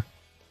hear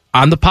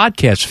on the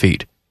podcast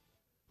feed,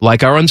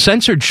 like our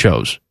uncensored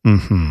shows,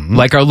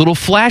 like our little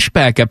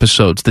flashback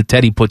episodes that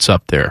Teddy puts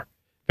up there.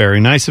 Very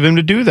nice of him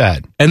to do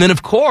that. And then,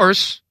 of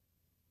course,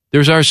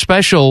 there's our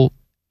special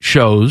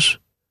shows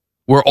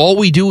where all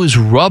we do is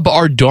rub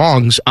our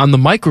dongs on the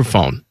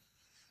microphone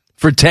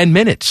for 10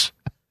 minutes.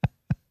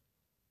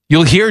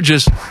 You'll hear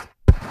just...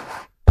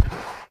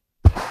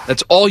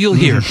 That's all you'll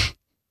hear.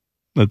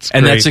 That's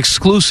and great. that's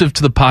exclusive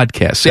to the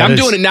podcast. See, That I'm is-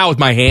 doing it now with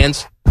my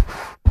hands,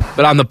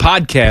 but on the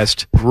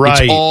podcast,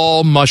 Right. it's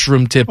all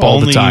mushroom tip all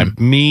Only the time.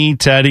 me,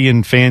 Teddy,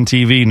 and Fan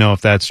TV know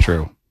if that's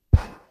true.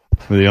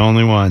 We're the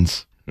only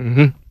ones.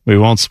 Mm-hmm. We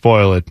won't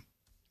spoil it.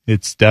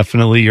 It's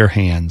definitely your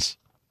hands.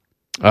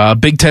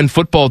 Big Ten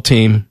football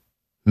team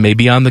may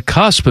be on the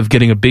cusp of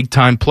getting a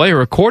big-time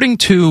player, according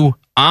to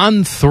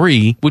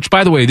On3, which,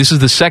 by the way, this is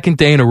the second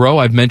day in a row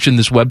I've mentioned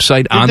this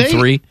website,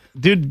 On3.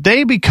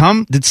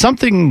 Did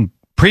something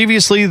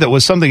previously that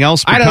was something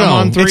else become I don't know.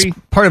 On 3? It's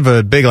part of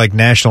a big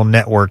national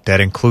network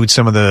that includes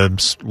some of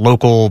the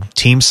local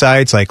team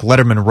sites, like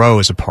Letterman Row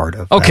is a part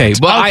of. Okay,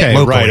 that.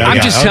 well, Locally.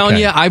 I'm just telling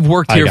you, I've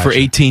worked here for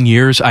 18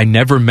 years. I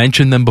never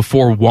mentioned them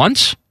before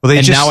once,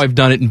 and now I've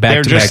done it in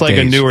back-to-back They're just like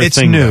days. a newer It's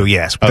thing. new, though.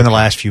 yes, within the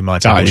last few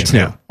months. Oh, it's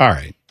new. All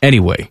right.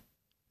 Anyway,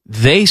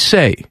 they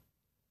say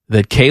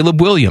that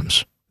Caleb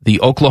Williams, the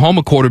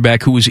Oklahoma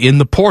quarterback who was in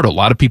the portal, a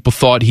lot of people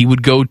thought he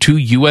would go to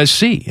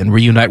USC and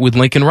reunite with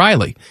Lincoln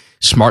Riley.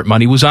 Smart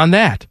money was on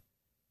that.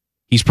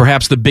 He's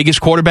perhaps the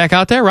biggest quarterback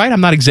out there, right?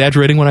 I'm not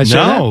exaggerating when I say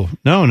that.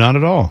 No, not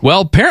at all.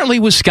 Well, apparently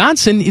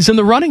Wisconsin is in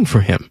the running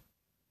for him,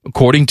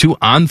 according to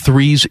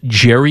On3's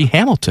Jerry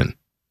Hamilton.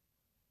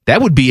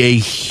 That would be a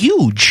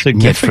huge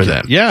get for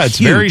them. Yeah, it's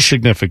Huge. very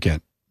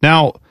significant.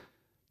 Now,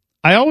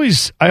 I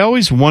always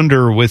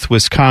wonder with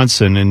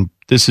Wisconsin, and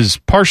this is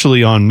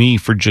partially on me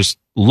for just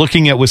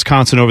looking at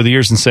Wisconsin over the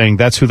years and saying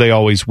that's who they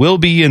always will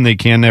be and they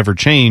can never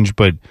change,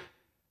 but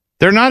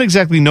they're not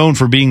exactly known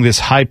for being this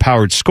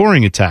high-powered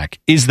scoring attack.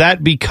 Is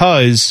that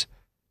because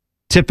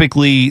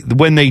typically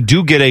when they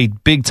do get a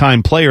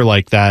big-time player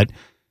like that,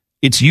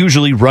 it's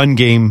usually run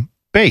game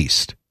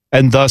based,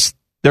 and thus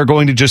they're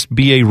going to just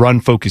be a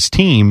run-focused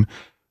team?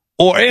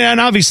 And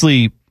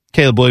obviously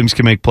Caleb Williams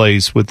can make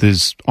plays with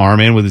his arm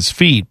and with his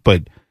feet,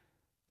 but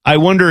I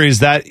wonder, is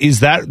that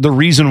the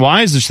reason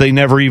why? Is that they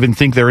never even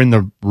think they're in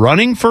the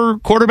running for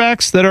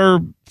quarterbacks that are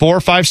 4 or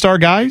 5-star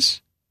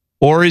guys?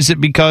 Or is it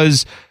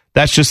because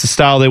that's just the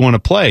style they want to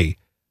play?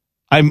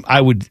 I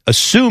would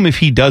assume if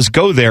he does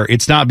go there,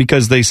 it's not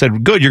because they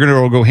said, good, you're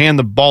going to go hand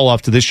the ball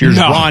off to this year's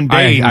Ron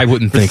Dane I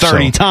wouldn't for think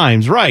 30 so.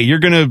 times. Right. You're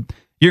going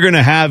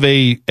to have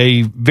a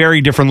very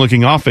different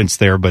looking offense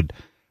there, but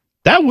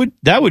that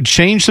would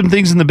change some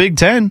things in the Big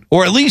Ten,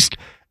 or at least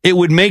it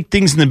would make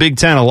things in the Big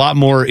Ten a lot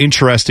more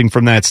interesting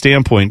from that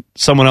standpoint.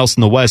 Someone else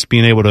in the West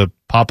being able to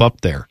pop up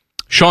there.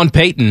 Sean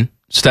Payton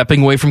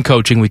stepping away from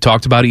coaching. We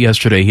talked about it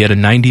yesterday. He had a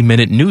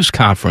 90-minute news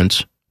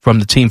conference from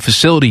the team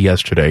facility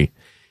yesterday.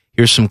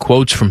 Here's some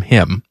quotes from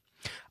him.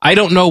 I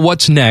don't know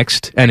what's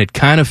next, and it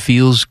kind of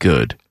feels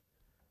good.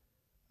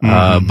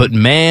 But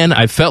man,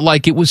 I felt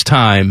like it was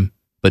time,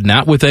 but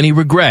not with any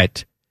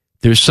regret.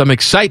 There's some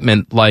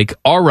excitement, like,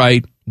 all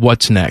right,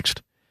 what's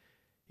next?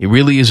 It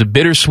really is a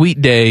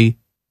bittersweet day.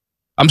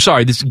 I'm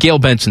sorry, this Gail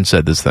Benson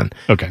said this then.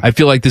 Okay. I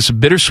feel like this is a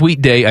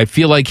bittersweet day. I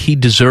feel like he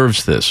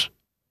deserves this.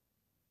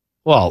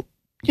 Well,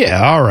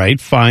 yeah, all right,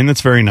 fine.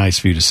 That's very nice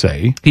of you to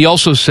say. He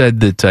also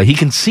said that he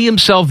can see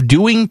himself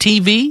doing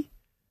TV.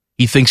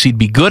 He thinks he'd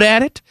be good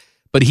at it,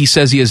 but he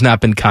says he has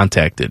not been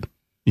contacted.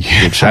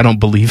 Yeah. Which I don't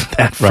believe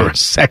that for a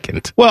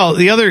second. Well,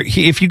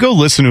 if you go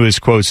listen to his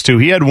quotes too,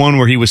 he had one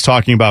where he was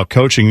talking about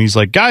coaching. And he's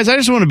like, guys, I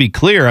just want to be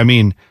clear. I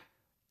mean,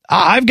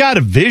 I've got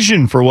a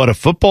vision for what a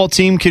football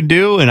team can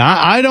do. And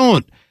I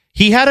don't,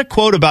 he had a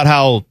quote about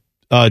how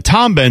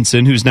Tom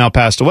Benson, who's now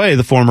passed away,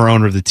 the former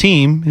owner of the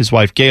team, his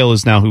wife Gail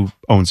is now who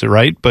owns it,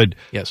 right? But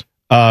yes,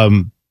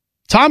 Tom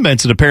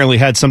Benson apparently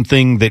had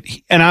something that,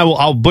 and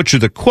I'll butcher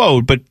the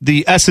quote, but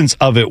the essence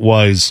of it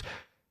was,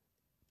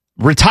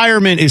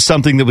 retirement is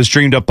something that was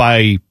dreamed up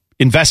by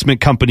investment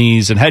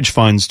companies and hedge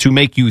funds to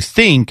make you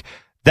think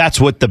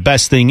that's what the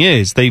best thing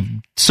is. They've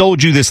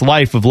sold you this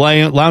life of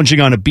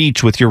lounging on a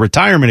beach with your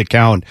retirement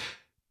account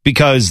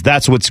because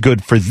that's what's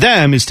good for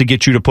them, is to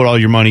get you to put all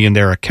your money in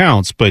their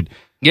accounts. But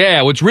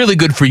yeah, what's really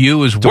good for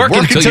you is work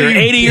until you're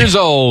 80 years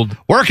old.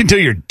 Work until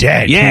you're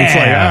dead. Yeah, it's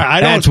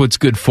like, that's what's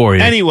good for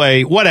you.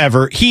 Anyway,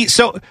 whatever. He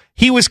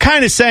was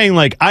kind of saying,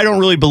 like, I don't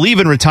really believe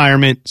in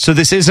retirement, so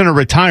this isn't a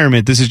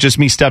retirement. This is just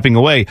me stepping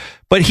away.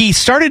 But he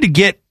started to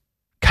get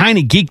kind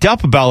of geeked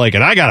up about, like,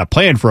 and I got a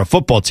plan for a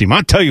football team.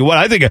 I'll tell you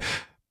what,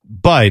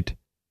 but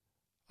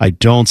I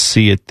don't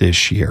see it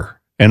this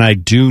year. And I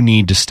do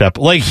need to step.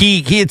 Like,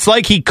 it's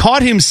like he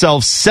caught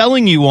himself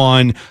selling you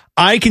on,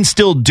 I can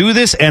still do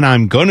this, and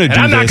I'm going to do this.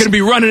 I'm not going to be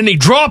running any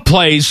draw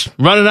plays,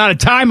 running out of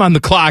time on the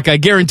clock. I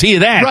guarantee you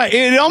that. Right.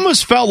 It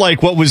almost felt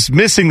like what was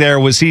missing there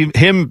was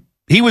him.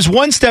 He was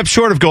one step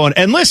short of going,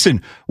 and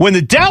listen, when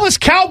the Dallas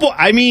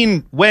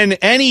Cowboys, when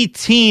any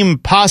team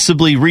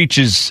possibly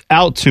reaches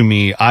out to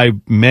me, I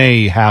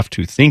may have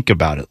to think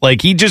about it.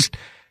 Like, it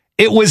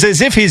was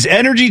as if his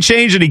energy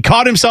changed and he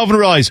caught himself and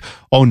realized,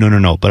 oh,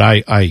 no, but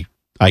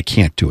I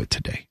can't do it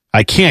today.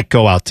 I can't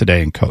go out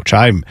today and coach.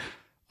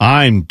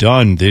 I'm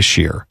done this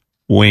year.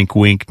 Wink,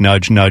 wink,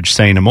 nudge, nudge,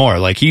 say no more.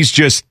 Like, he's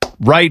just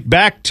right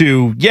back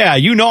to,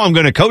 I'm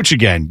going to coach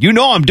again.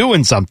 I'm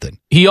doing something.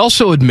 He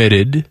also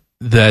admitted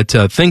that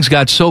things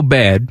got so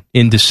bad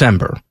in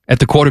December at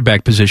the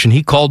quarterback position,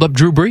 he called up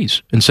Drew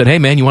Brees and said, hey,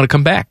 man, you want to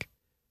come back?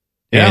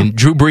 Yeah. And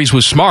Drew Brees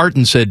was smart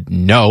and said,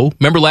 no.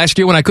 Remember last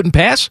year when I couldn't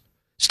pass?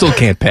 Still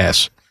can't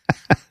pass.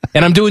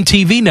 And I'm doing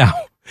TV now.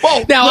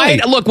 Well,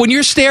 look, when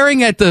you're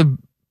staring at the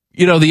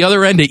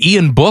other end of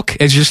Ian Book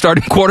as your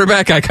starting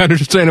quarterback, I kind of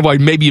understand why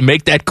maybe you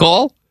make that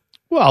call.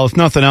 Well, if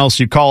nothing else,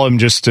 you call him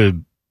just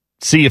to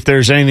see if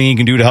there's anything he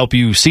can do to help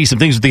you see some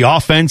things with the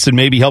offense and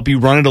maybe help you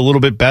run it a little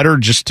bit better,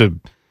 just to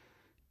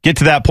get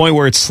to that point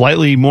where it's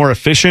slightly more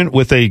efficient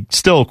with a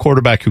still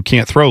quarterback who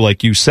can't throw,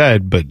 like you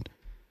said. But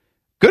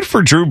good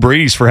for Drew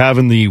Brees for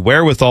having the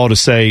wherewithal to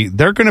say,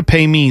 they're going to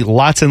pay me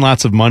lots and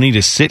lots of money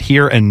to sit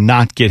here and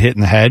not get hit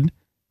in the head.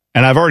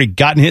 And I've already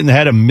gotten hit in the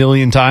head 1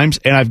 million times,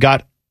 and I've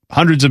got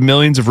hundreds of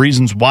millions of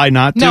reasons why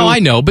not to. No, I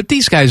know, but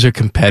these guys are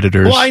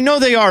competitors. Well, I know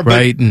they are,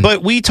 right?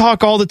 But we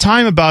talk all the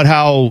time about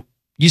how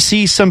you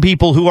see some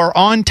people who are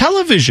on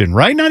television,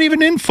 right? Not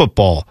even in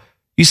football.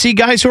 You see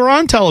guys who are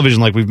on television,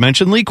 like we've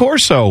mentioned, Lee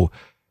Corso.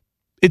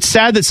 It's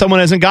sad that someone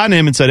hasn't gotten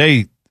him and said,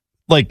 hey,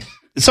 like,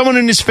 someone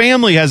in his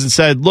family hasn't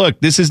said, look,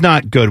 this is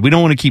not good. We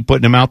don't want to keep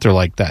putting him out there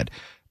like that.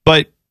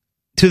 But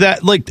to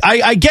that, like,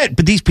 I get,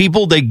 but these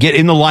people, they get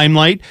in the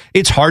limelight.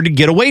 It's hard to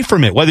get away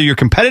from it, whether you're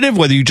competitive,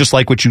 whether you just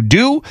like what you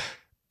do.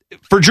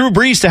 For Drew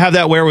Brees to have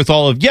that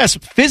wherewithal of, yes,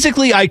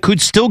 physically, I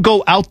could still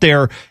go out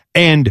there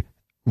and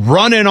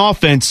run an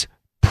offense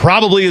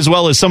probably as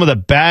well as some of the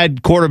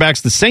bad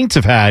quarterbacks the Saints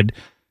have had.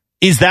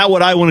 Is that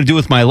what I want to do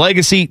with my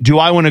legacy? Do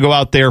I want to go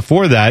out there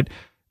for that?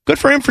 Good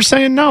for him for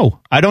saying no.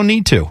 I don't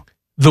need to.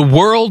 The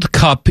World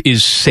Cup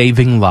is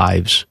saving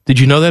lives. Did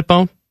you know that,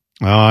 Bone?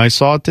 I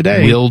saw it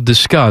today. We'll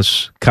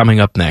discuss coming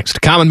up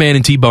next. Common Man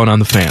and T-Bone on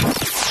the Fan.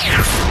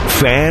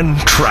 Fan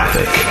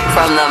traffic.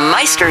 From the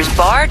Meister's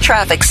Bar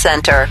Traffic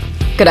Center.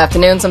 Good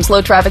afternoon. Some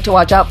slow traffic to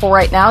watch out for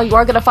right now. You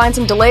are going to find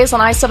some delays on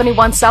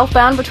I-71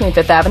 southbound between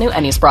 5th Avenue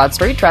and East Broad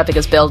Street. Traffic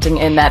is building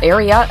in that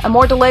area. And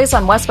more delays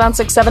on westbound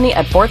 670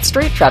 at 4th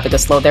Street. Traffic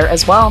is slow there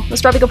as well. This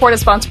traffic report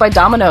is sponsored by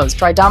Domino's.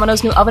 Try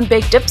Domino's new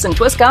oven-baked dips and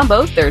twist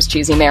combos. There's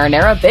cheesy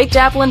marinara, baked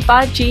apple, and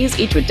 5 cheese,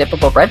 each with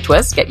dippable bread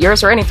twists. Get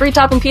yours or any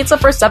 3-topping pizza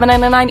for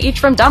 $7.99 each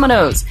from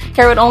Domino's.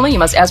 Carrot only. You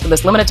must ask for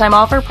this limited-time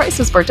offer.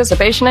 Prices,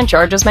 participation, and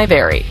charges may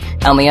vary.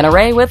 I'm Leanna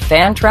Ray with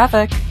Fan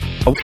Traffic.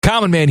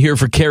 Common Man here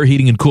for Care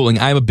Heating and Cooling.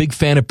 I'm a big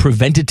fan of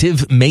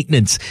preventative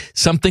maintenance.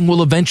 Something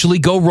will eventually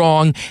go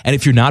wrong, and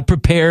if you're not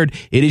prepared,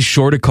 it is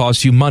sure to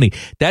cost you money.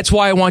 That's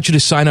why I want you to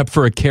sign up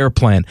for a Care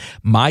plan.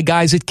 My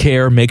guys at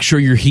Care make sure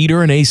your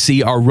heater and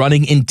AC are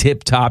running in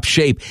tip-top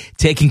shape,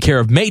 taking care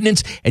of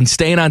maintenance and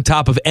staying on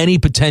top of any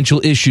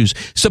potential issues.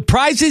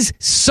 Surprises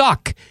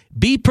suck.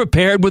 Be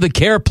prepared with a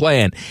Care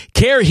plan.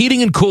 Care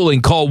Heating and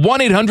Cooling. Call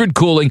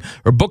 1-800-COOLING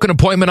or book an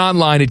appointment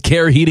online at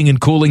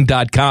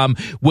careheatingandcooling.com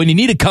when you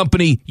need a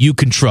company you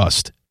can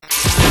trust.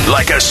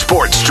 Like a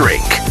sports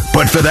drink,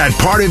 but for that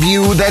part of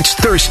you that's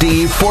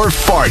thirsty for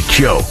fart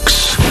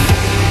jokes.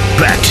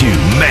 Back to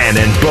Man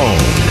and Bone.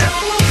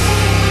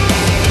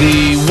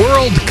 The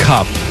World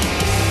Cup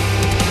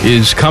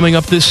is coming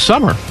up this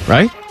summer,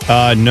 right?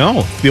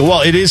 No.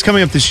 Well, it is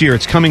coming up this year.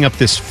 It's coming up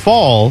this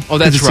fall. Oh,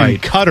 that's it's right. in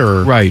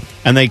Qatar. Right.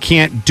 And they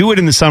can't do it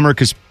in the summer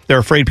because they're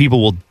afraid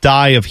people will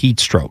die of heat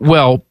stroke.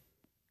 Well,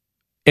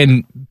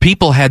 and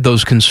people had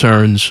those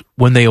concerns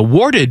when they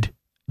awarded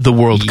the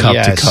World Cup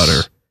to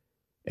Qatar.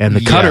 And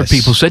the Qatar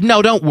people said,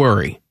 no, don't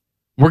worry.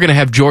 We're going to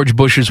have George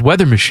Bush's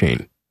weather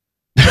machine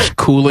just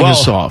cooling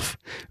us off.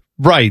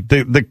 Right.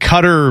 The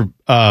Qatar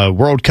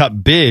World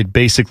Cup bid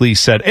basically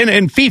said,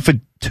 and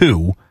FIFA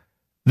too,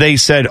 they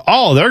said,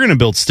 they're going to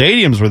build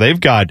stadiums where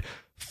they've got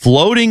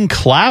floating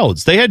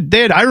clouds. They had.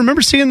 I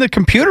remember seeing the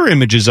computer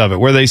images of it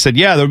where they said,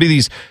 there'll be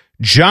these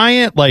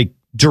giant, like,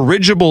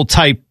 dirigible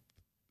type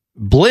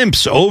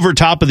blimps over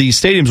top of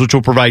these stadiums, which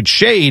will provide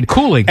shade,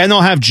 cooling, and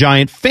they'll have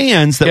giant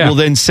fans that will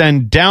then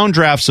send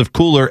downdrafts of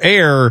cooler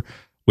air,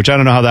 which I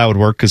don't know how that would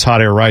work because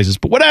hot air rises,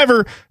 but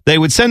whatever. They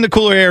would send the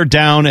cooler air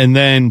down, and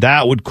then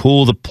that would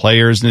cool the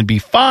players, and it'd be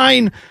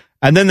fine.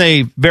 And then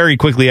they very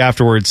quickly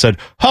afterwards said,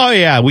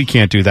 we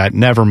can't do that.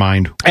 Never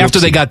mind. After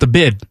they got the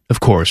bid,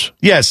 of course.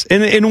 Yes.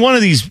 And in one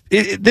of these,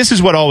 this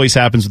is what always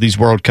happens with these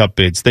World Cup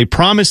bids. They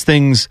promise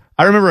things.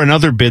 I remember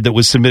another bid that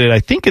was submitted, I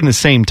think in the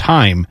same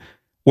time,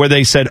 where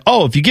they said,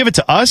 if you give it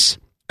to us,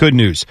 good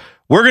news.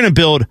 We're going to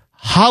build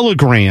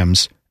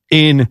holograms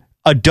in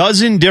a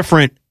dozen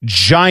different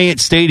giant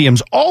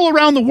stadiums all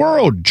around the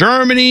world.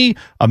 Germany,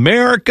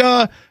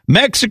 America,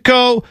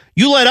 Mexico.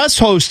 You let us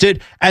host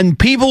it, and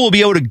people will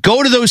be able to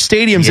go to those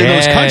stadiums in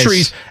those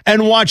countries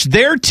and watch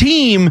their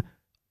team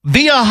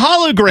via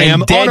hologram.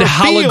 And dead on a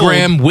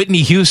hologram field.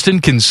 Whitney Houston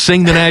can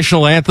sing the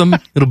national anthem.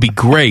 It'll be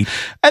great.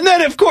 And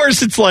then, of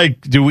course, it's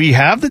like, do we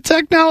have the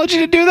technology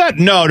to do that?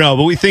 No,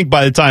 but we think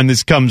by the time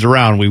this comes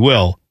around, we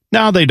will.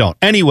 No, they don't.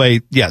 Anyway,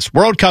 yes,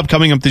 World Cup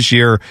coming up this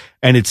year,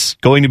 and it's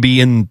going to be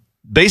in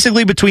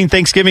basically between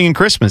Thanksgiving and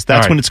Christmas.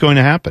 That's when it's going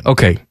to happen.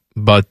 Okay,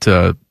 but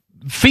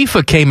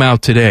FIFA came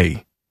out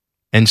today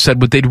and said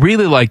what they'd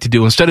really like to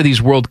do, instead of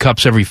these World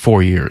Cups every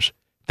 4 years,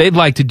 they'd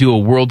like to do a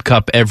World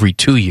Cup every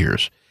 2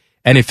 years.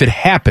 And if it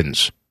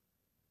happens,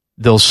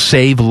 they'll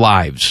save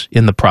lives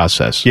in the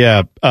process.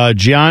 Yeah,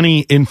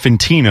 Gianni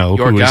Infantino,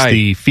 who is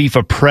the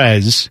FIFA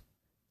prez.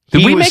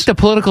 Did we make the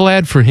political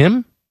ad for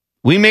him?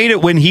 We made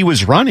it when he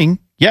was running.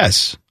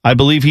 Yes, I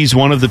believe he's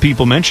one of the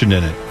people mentioned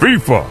in it.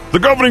 FIFA, the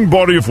governing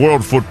body of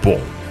world football,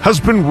 has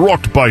been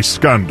rocked by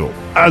scandal.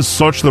 As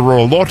such, there are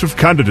a lot of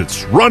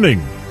candidates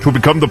running to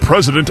become the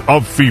president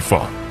of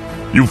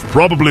FIFA. You've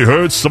probably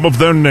heard some of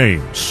their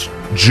names: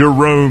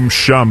 Jerome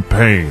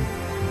Champagne,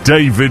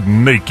 David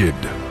Naked,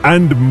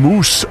 and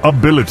Moose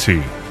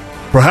Ability.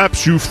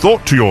 Perhaps you've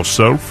thought to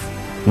yourself,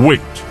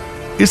 wait,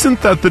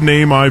 isn't that the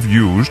name I've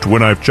used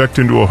when I've checked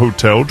into a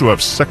hotel to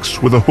have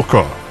sex with a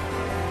hooker?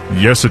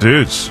 Yes, it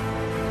is.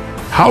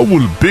 How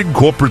will big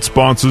corporate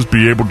sponsors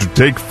be able to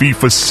take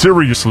FIFA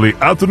seriously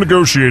at the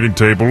negotiating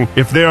table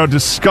if they are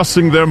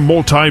discussing their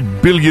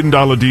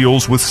multi-billion-dollar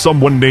deals with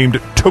someone named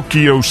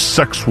Tokyo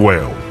Sex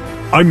Whale?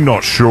 I'm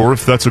not sure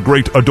if that's a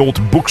great adult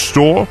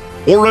bookstore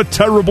or a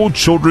terrible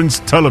children's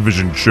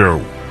television show.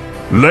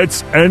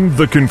 Let's end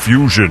the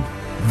confusion.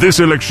 This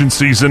election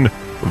season,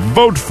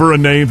 vote for a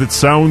name that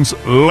sounds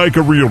like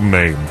a real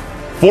name.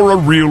 For a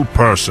real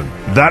person.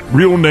 That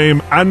real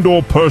name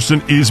and/or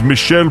person is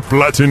Michel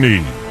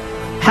Platini.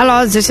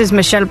 Hello, this is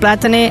Michel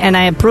Platini, and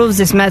I approve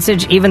this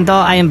message even though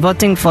I am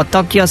voting for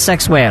Tokyo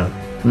Sex Whale.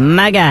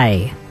 My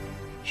guy.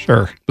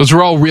 Sure. Those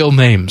are all real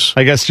names.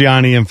 I guess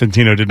Gianni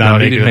Infantino did not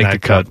make it in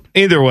that cut.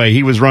 Either way,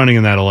 he was running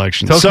in that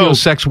election. Tokyo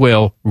Sex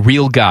Whale,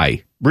 real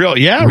guy. Real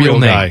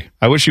guy.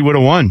 I wish he would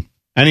have won.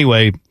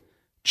 Anyway,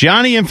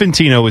 Gianni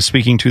Infantino was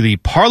speaking to the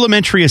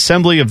Parliamentary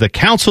Assembly of the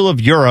Council of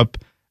Europe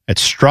at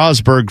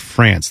Strasbourg,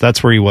 France.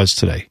 That's where he was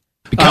today.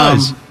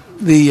 Because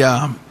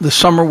the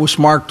summer was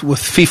marked with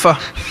FIFA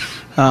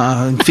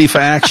and FIFA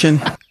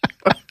action.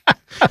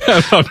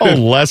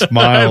 Les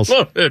Miles. I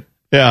love it.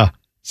 Yeah.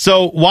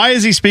 So why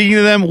is he speaking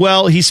to them?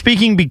 Well, he's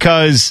speaking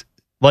because,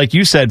 like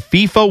you said,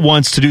 FIFA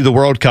wants to do the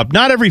World Cup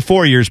not every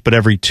 4 years, but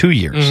every 2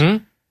 years.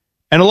 Mm-hmm.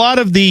 And a lot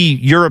of the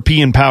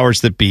European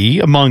powers that be,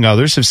 among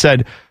others, have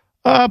said,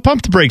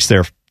 pump the brakes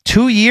there.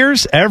 2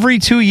 years? Every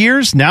 2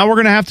 years? Now we're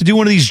going to have to do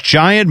one of these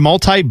giant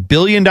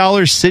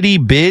multi-billion-dollar city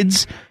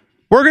bids.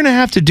 We're going to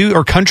have to do,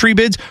 or country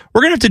bids.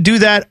 We're going to have to do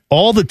that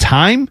all the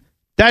time.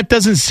 That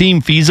doesn't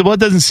seem feasible. It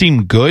doesn't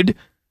seem good.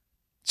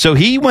 So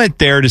he went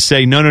there to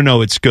say,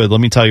 no, it's good. Let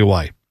me tell you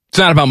why. It's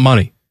not about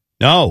money.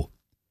 No.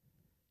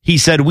 He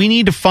said, we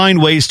need to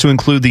find ways to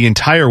include the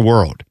entire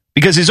world.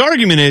 Because his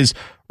argument is,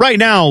 right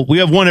now, we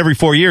have one every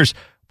 4 years.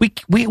 We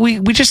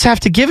just have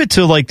to give it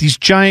to, like, these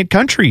giant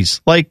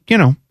countries, like,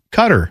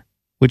 Qatar,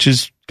 which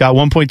has got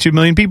 1.2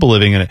 million people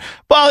living in it.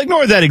 Well,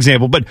 ignore that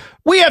example, but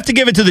we have to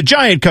give it to the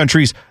giant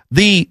countries.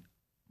 The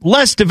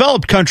less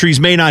developed countries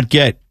may not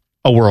get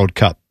a World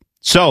Cup.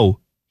 So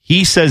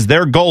he says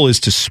their goal is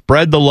to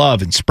spread the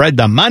love and spread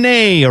the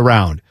money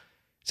around.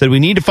 Said we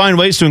need to find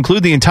ways to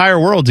include the entire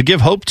world to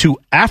give hope to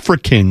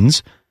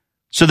Africans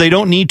so they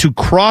don't need to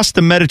cross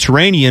the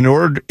Mediterranean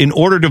in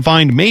order to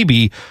find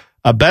maybe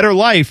a better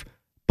life,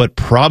 but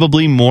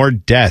probably more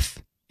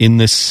death in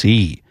the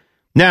sea.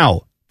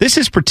 Now, this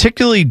is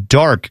particularly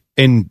dark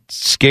and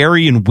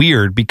scary and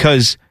weird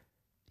because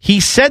he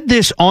said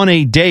this on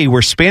a day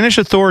where Spanish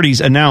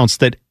authorities announced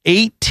that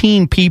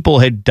 18 people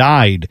had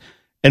died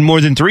and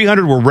more than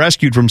 300 were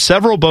rescued from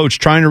several boats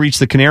trying to reach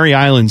the Canary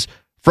Islands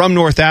from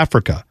North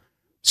Africa.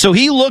 So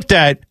he looked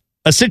at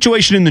a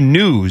situation in the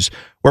news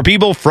where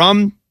people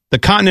from the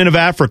continent of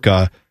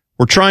Africa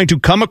were trying to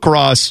come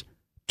across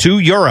to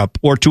Europe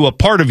or to a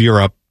part of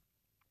Europe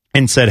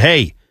and said,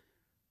 hey,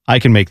 I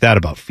can make that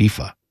about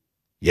FIFA.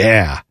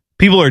 Yeah,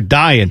 people are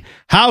dying.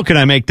 How can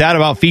I make that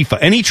about FIFA?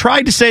 And he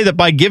tried to say that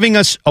by giving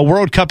us a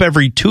World Cup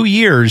every 2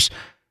 years,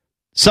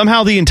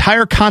 somehow the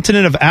entire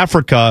continent of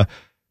Africa,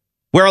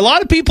 where a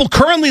lot of people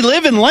currently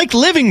live and like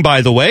living,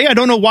 by the way, I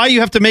don't know why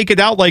you have to make it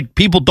out like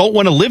people don't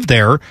want to live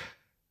there.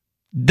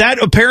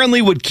 That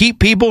apparently would keep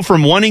people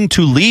from wanting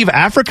to leave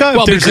Africa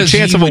if there's a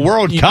chance of a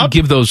World Cup.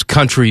 Give those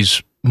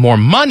countries more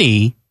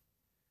money,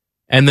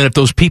 and then if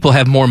those people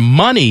have more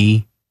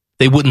money,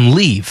 they wouldn't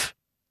leave.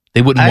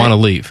 They wouldn't want to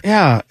leave.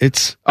 Yeah,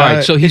 it's all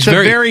right. So he's a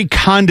very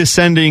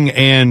condescending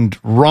and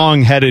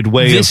wrong-headed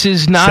way. This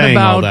is not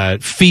about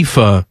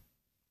FIFA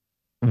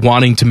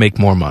wanting to make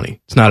more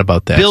money. It's not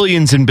about that.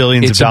 Billions and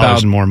billions of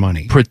dollars and more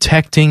money.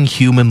 Protecting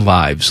human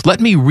lives. Let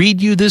me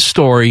read you this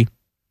story.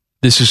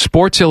 This is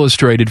Sports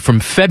Illustrated from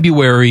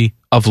February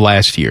of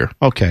last year.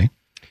 Okay.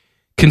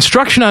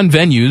 Construction on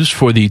venues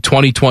for the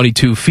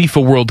 2022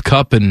 FIFA World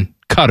Cup in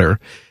Qatar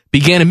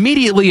began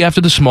immediately after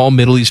the small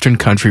Middle Eastern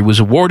country was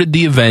awarded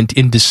the event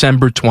in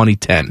December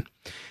 2010.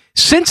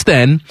 Since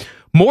then,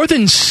 more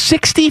than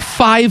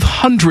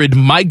 6,500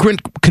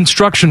 migrant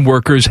construction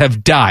workers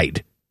have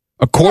died,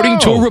 according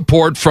to a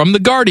report from The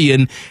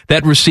Guardian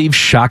that received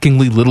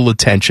shockingly little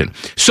attention.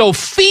 So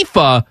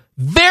FIFA,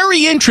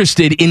 very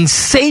interested in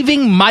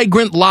saving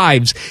migrant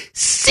lives.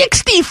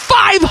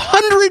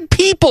 6,500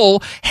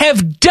 people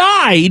have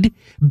died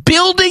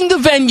building the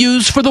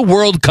venues for the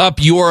World Cup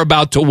you're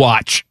about to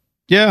watch.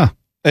 Yeah,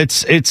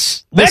 it's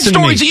that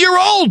story's a year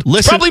old.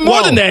 Probably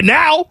more than that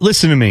now.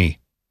 Listen to me.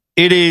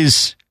 It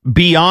is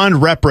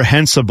beyond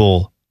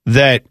reprehensible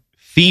that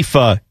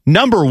FIFA,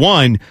 number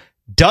one,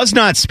 does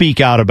not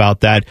speak out about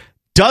that,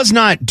 does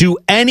not do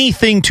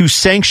anything to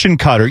sanction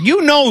Qatar.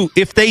 You know,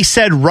 if they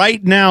said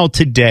right now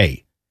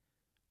today,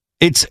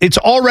 it's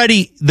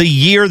already the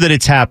year that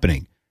it's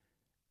happening.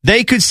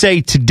 They could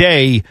say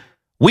today,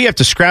 we have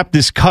to scrap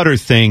this Qatar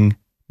thing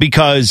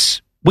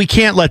because we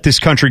can't let this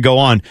country go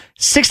on.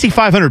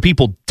 6,500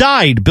 people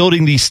died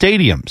building these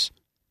stadiums.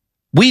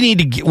 We need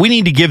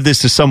to give this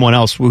to someone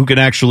else who can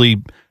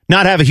actually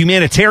not have a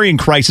humanitarian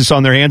crisis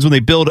on their hands when they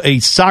build a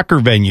soccer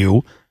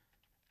venue.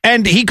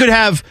 And he could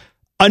have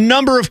a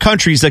number of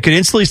countries that could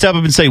instantly step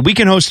up and say, we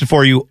can host it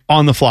for you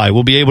on the fly.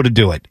 We'll be able to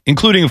do it,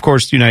 including, of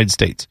course, the United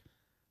States.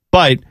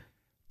 But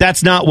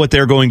that's not what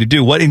they're going to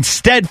do. What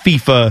instead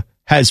FIFA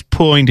has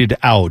pointed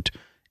out,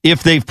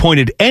 if they've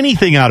pointed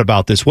anything out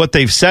about this, what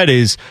they've said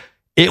is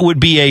it would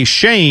be a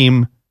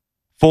shame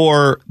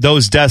for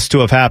those deaths to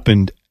have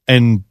happened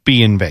and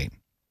be in vain.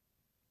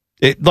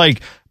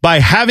 By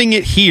having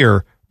it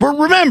here,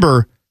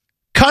 remember,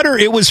 Qatar,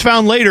 it was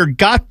found later,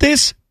 got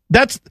this.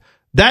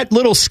 That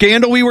little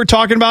scandal we were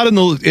talking about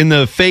in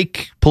the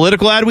fake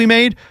political ad we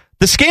made.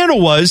 The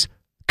scandal was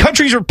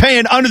countries are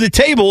paying under the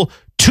table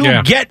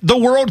to get the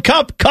World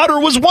Cup.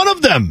 Qatar was one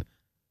of them.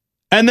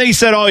 And they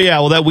said, oh, yeah,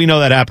 well, we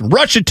know that happened.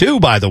 Russia, too,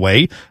 by the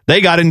way. They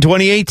got it in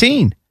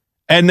 2018.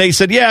 And they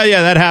said, yeah,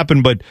 that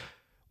happened. But,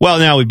 well,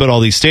 now we built all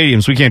these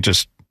stadiums. We can't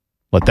just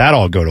let that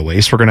all go to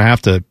waste. We're going to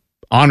have to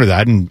honor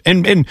that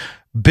and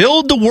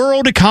build the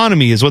world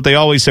economy is what they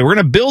always say. We're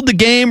going to build the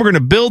game. We're going to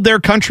build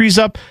their countries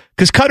up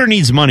because Qatar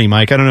needs money,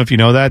 Mike. I don't know if you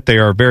know that. They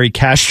are very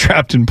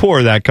cash-strapped and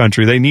poor, that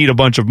country. They need a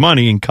bunch of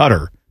money in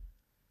Qatar.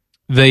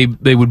 They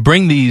would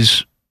bring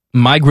these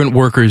migrant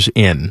workers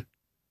in,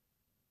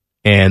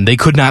 and they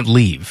could not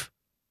leave.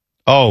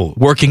 Oh,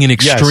 working in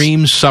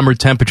extreme summer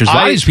temperatures. A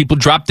lot of these people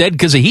drop dead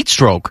because of heat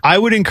stroke. I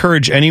would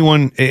encourage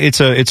anyone.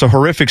 It's a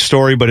horrific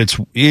story, but it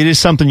is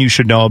something you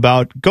should know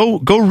about. Go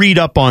read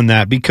up on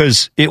that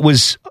because it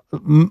was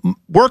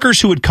workers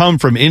who would come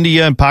from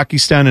India and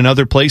Pakistan and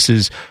other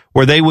places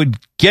where they would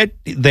get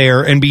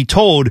there and be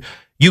told,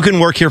 you can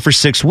work here for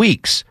 6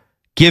 weeks.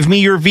 Give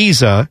me your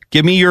visa.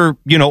 Give me your,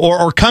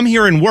 or come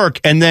here and work,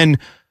 and then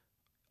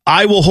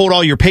I will hold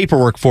all your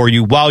paperwork for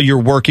you while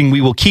you're working.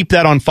 We will keep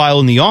that on file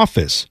in the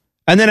office.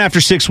 And then after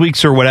 6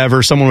 weeks or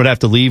whatever, someone would have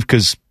to leave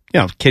because,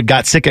 kid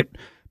got sick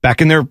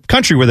back in their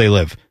country where they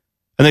live.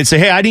 And they'd say,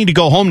 hey, I need to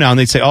go home now. And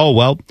they'd say, oh,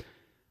 well,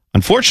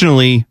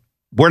 unfortunately,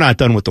 we're not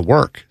done with the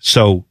work.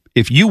 So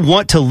if you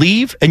want to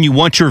leave and you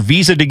want your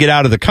visa to get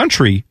out of the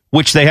country,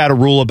 which they had a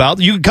rule about,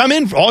 you can come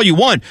in all you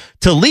want.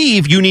 To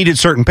leave, you needed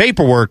certain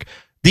paperwork.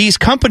 These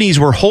companies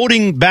were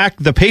holding back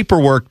the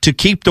paperwork to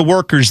keep the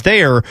workers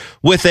there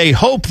with a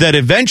hope that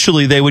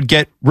eventually they would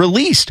get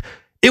released.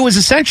 It was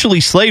essentially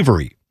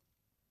slavery.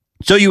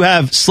 So you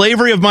have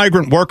slavery of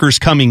migrant workers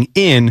coming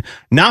in,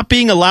 not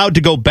being allowed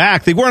to go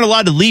back. They weren't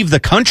allowed to leave the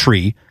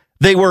country.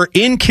 They were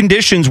in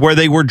conditions where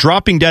they were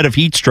dropping dead of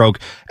heat stroke.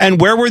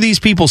 And where were these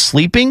people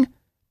sleeping?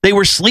 They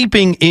were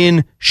sleeping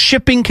in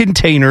shipping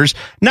containers,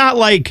 not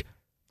like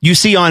you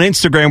see on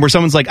Instagram where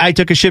someone's like, I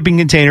took a shipping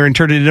container and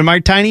turned it into my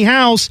tiny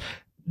house.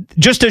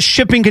 Just a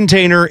shipping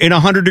container in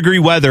 100-degree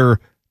weather,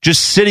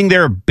 just sitting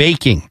there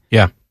baking.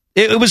 Yeah.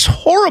 It was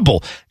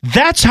horrible.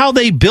 That's how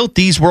they built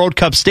these World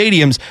Cup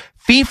stadiums.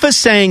 FIFA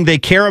saying they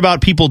care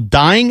about people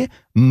dying,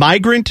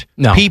 migrant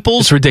people.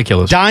 It's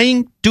ridiculous.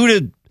 Dying due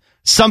to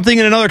something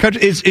in another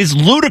country is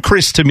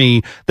ludicrous to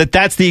me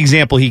that's the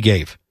example he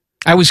gave.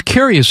 I was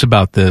curious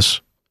about this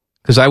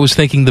because I was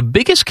thinking the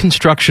biggest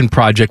construction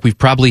project we've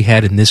probably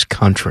had in this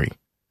country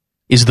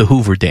is the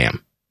Hoover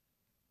Dam.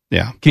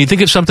 Yeah. Can you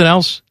think of something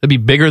else that'd be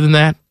bigger than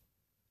that?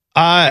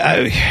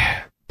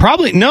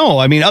 Probably no.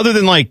 I mean, other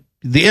than like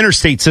the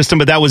interstate system,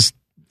 but that was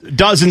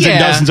dozens and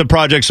dozens of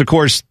projects, of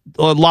course,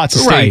 lots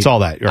of states, all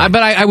that. Right.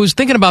 But I was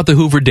thinking about the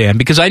Hoover Dam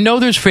because I know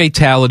there's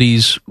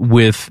fatalities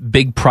with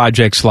big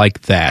projects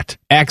like that.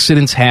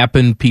 Accidents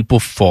happen, people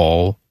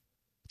fall.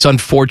 It's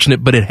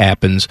unfortunate, but it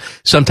happens.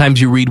 Sometimes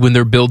you read when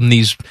they're building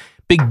these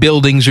big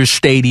buildings or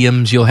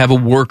stadiums, you'll have a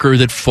worker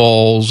that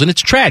falls, and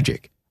it's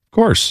tragic. Of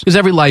course. Because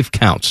every life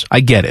counts. I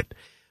get it.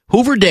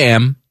 Hoover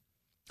Dam,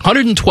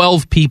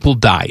 112 people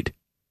died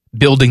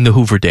building the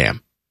Hoover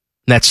Dam.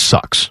 That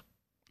sucks.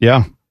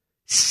 Yeah.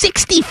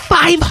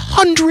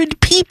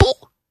 6,500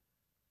 people?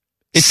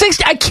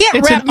 I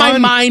can't wrap my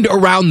mind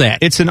around that.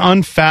 It's an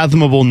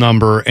unfathomable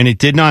number, and it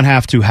did not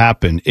have to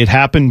happen. It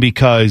happened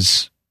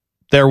because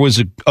there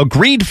was a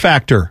greed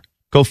factor.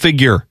 Go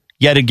figure,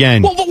 yet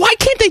again. Well, why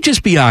can't they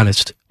just be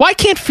honest? Why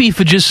can't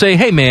FIFA just say,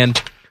 hey, man,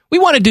 we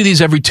want to do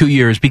these every 2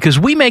 years because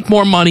we make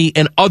more money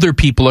and other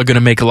people are going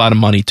to make a lot of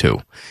money too.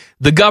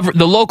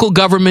 The local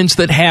governments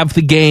that have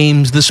the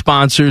games, the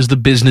sponsors, the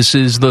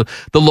businesses, the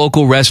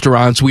local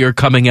restaurants, we are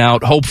coming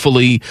out,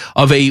 hopefully,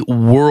 of a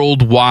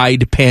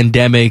worldwide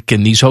pandemic,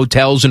 and these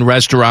hotels and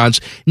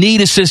restaurants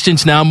need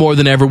assistance now more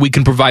than ever. We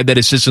can provide that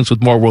assistance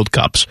with more World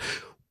Cups.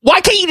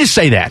 Why can't you just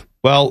say that?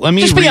 Well, let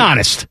me just be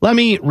honest. Let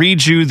me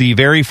read you the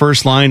very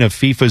first line of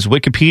FIFA's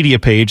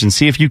Wikipedia page and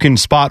see if you can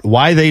spot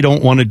why they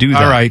don't want to do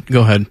that. All right, go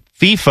ahead.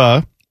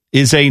 FIFA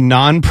is a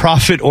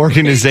non-profit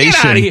organization.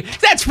 Get out of here.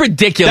 That's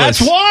ridiculous.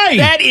 That's why.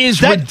 That is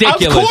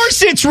ridiculous. Of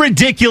course it's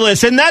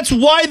ridiculous, and that's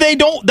why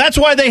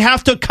they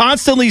have to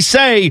constantly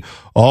say,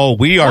 "Oh,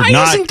 we are not."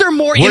 Why isn't there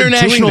more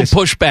international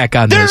pushback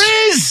on this?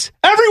 There is.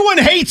 Everyone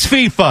hates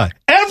FIFA.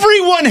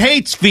 Everyone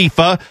hates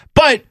FIFA,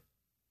 but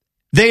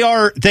they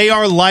are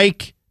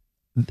like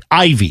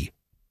ivy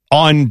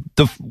on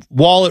the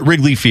wall at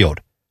Wrigley Field.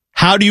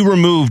 How do you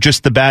remove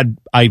just the bad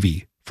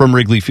ivy from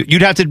Wrigley Field?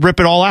 You'd have to rip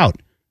it all out.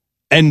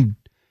 And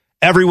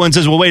everyone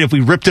says, well, wait, if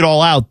we ripped it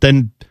all out,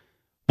 then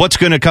what's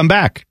going to come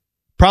back?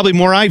 Probably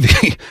more ivy.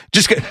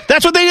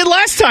 That's what they did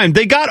last time.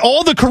 They got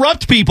all the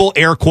corrupt people,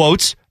 air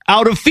quotes,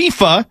 out of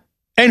FIFA,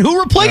 and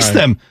who replaced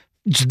them?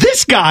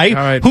 This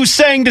guy who's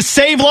saying to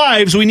save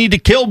lives, we need to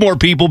kill more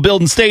people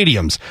building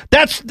stadiums.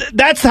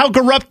 That's how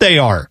corrupt they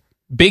are.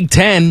 Big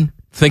Ten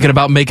thinking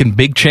about making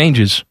big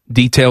changes.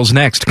 Details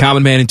next.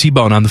 Common Man and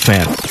T-Bone on the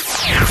Fan.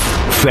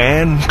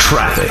 Fan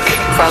traffic.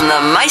 From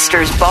the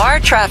Meister's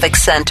Bar Traffic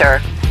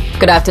Center.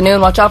 Good afternoon.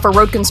 Watch out for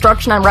road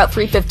construction on Route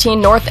 315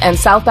 north and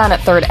southbound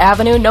at 3rd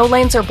Avenue. No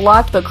lanes are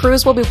blocked, but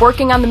crews will be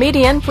working on the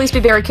median. Please be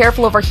very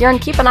careful over here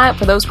and keep an eye out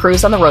for those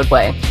crews on the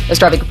roadway. This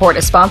traffic report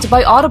is sponsored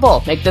by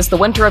Audible. Make this the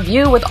winter of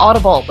you with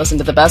Audible. Listen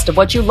to the best of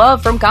what you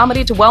love, from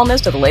comedy to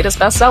wellness to the latest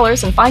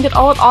bestsellers, and find it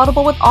all at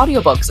Audible with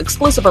audiobooks,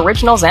 exclusive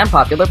originals, and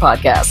popular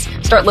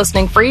podcasts. Start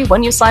listening free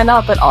when you sign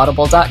up at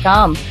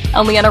audible.com.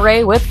 I'm Leanna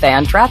Ray with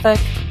Fan Traffic.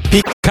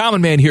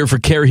 Common Man here for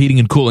Care Heating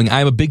and Cooling.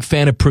 I'm a big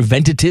fan of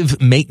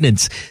preventative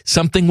maintenance.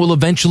 Something will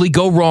eventually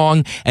go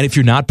wrong, and if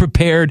you're not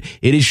prepared,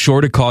 it is sure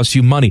to cost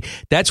you money.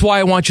 That's why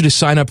I want you to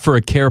sign up for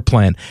a Care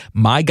plan.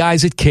 My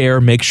guys at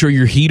Care make sure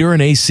your heater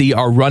and AC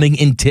are running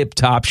in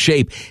tip-top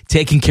shape,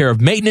 taking care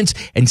of maintenance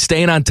and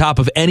staying on top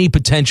of any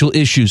potential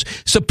issues.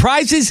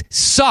 Surprises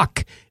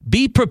suck.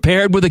 Be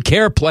prepared with a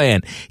Care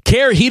plan.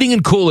 Care Heating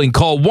and Cooling.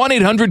 Call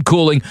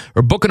 1-800-COOLING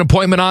or book an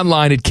appointment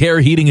online at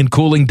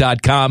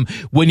careheatingandcooling.com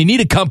when you need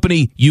a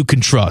company you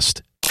can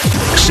trust.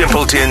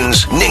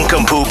 Simpletons,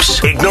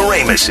 nincompoops,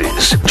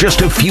 ignoramuses. Just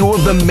a few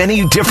of the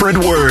many different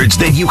words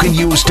that you can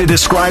use to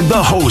describe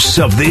the hosts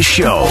of this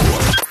show.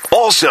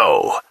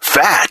 Also,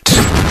 fat.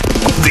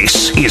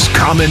 This is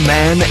Common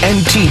Man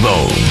and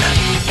T-Bone.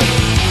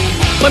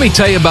 Let me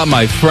tell you about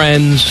my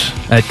friends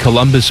at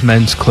Columbus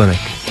Men's Clinic.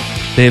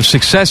 They have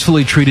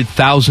successfully treated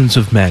thousands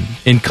of men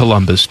in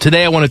Columbus.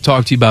 Today I want to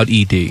talk to you about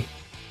ED,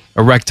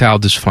 erectile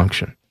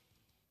dysfunction.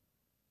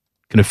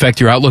 It can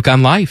affect your outlook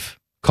on life,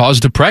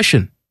 cause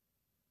depression.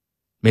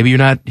 Maybe you're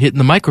not hitting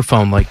the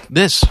microphone like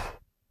this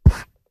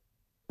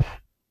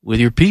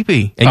with your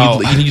pee-pee,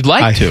 and you'd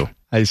like to.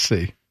 I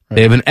see.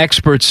 They have an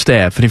expert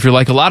staff, and if you're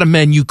like a lot of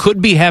men, you could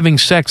be having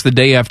sex the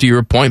day after your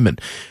appointment.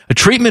 A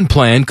treatment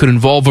plan could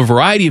involve a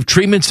variety of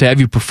treatments to have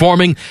you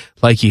performing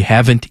like you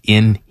haven't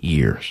in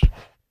years.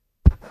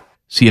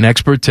 See an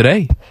expert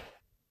today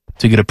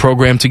to get a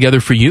program together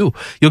for you.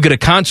 You'll get a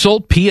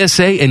consult,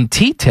 PSA, and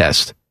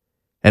T-test.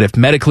 And if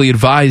medically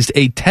advised,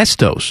 a test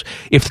dose.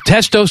 If the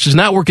test dose does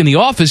not work in the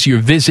office, your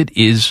visit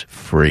is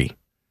free.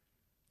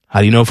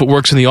 How do you know if it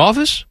works in the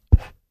office?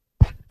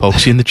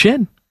 Pokes you in the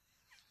chin.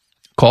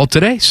 Call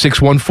today,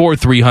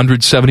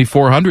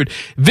 614-300-7400.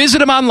 Visit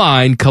them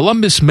online,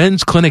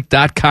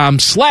 columbusmensclinic.com/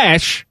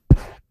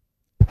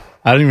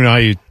 I don't even know how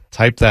you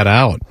type that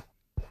out.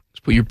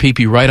 Just put your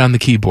pee-pee right on the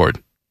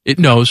keyboard. It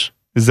knows.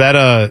 Is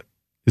that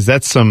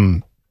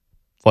some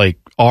like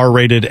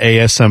R-rated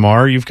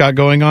ASMR you've got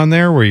going on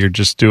there where you're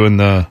just doing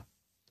the...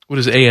 What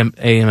is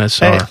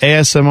AMSR?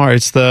 ASMR.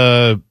 It's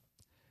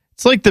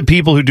like the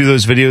people who do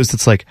those videos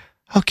that's like,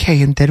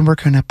 okay, and then we're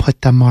going to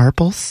put the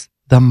marbles.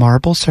 The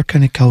marbles are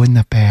going to go in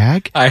the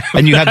bag.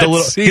 And you have the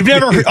little... You've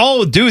never heard...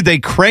 Oh, dude, they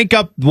crank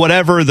up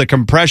whatever, the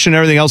compression,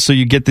 everything else, so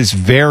you get this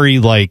very,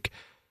 like...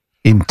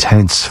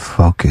 intense,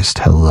 focused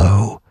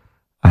hello.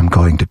 I'm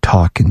going to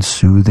talk in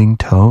soothing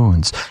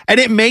tones. And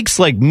it makes,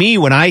 like me,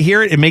 when I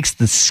hear it, it makes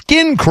the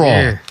skin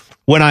crawl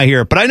when I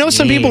hear it. But I know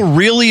some people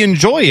really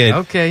enjoy it.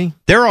 Okay.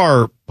 There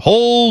are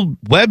whole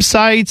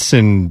websites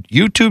and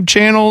YouTube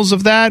channels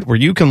of that where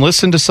you can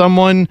listen to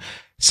someone.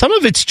 Some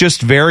of it's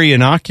just very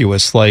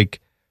innocuous, like,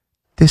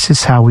 this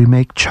is how we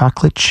make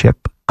chocolate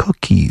chip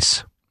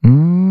cookies.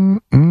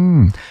 And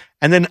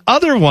then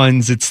other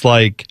ones, it's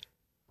like,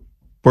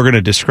 we're going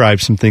to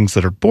describe some things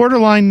that are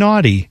borderline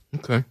naughty.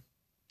 Okay.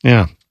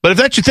 Yeah. But if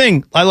that's your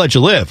thing, I let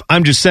you live.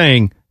 I'm just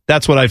saying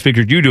that's what I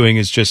figured you doing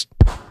is just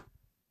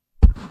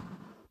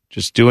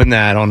doing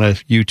that on a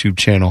YouTube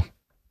channel.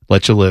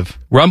 Let you live.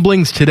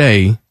 Rumblings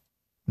today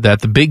that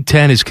the Big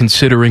Ten is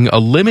considering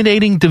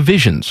eliminating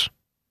divisions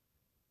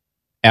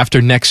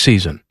after next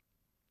season.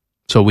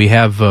 So we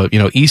have,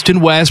 East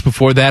and West.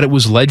 Before that, it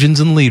was legends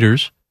and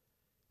leaders.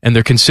 And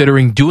they're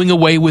considering doing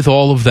away with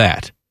all of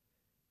that.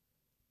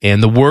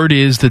 And the word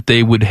is that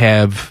they would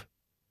have,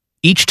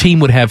 each team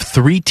would have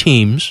 3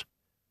 teams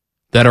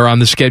that are on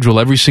the schedule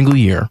every single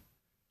year.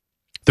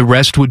 The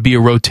rest would be a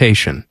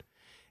rotation.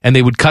 And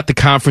they would cut the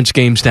conference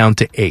games down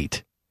to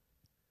 8.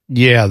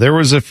 Yeah, there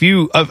was a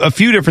few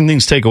different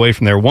things to take away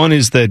from there. One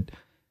is that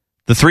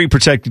the 3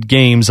 protected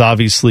games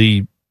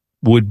obviously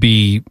would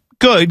be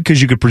good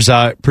because you could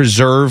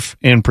preserve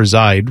and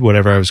preside,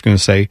 whatever I was going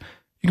to say.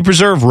 You can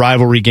preserve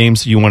rivalry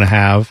games that you want to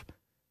have.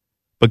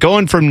 But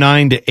going from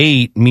 9 to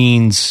 8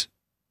 means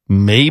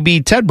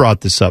maybe Ted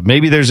brought this up.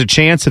 Maybe there's a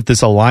chance if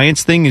this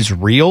alliance thing is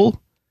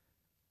real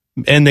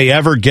and they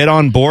ever get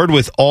on board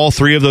with all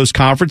 3 of those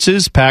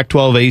conferences,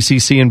 Pac-12,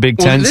 ACC, and Big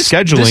Ten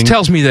scheduling. This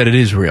tells me that it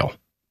is real.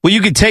 Well,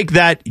 you could take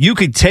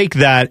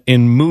that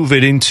and move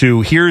it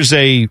into here's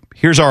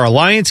our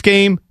alliance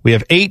game. We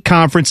have 8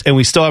 conference and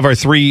we still have our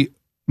 3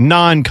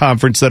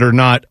 non-conference that are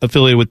not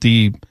affiliated with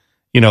the,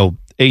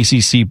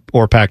 ACC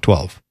or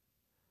Pac-12.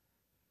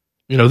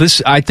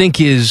 This, I think,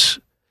 is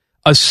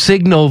a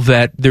signal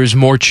that there's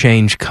more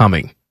change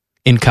coming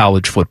in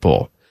college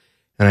football.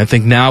 And I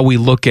think now we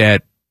look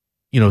at,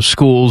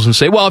 schools and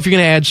say, well, if you're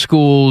going to add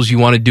schools, you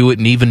want to do it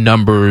in even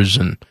numbers.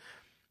 And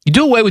you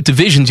do away with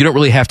divisions, you don't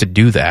really have to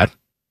do that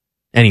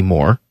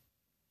anymore.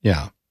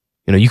 Yeah.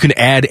 You can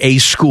add a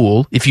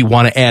school if you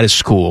want to add a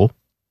school.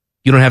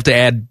 You don't have to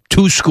add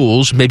 2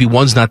 schools. Maybe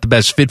one's not the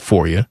best fit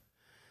for you.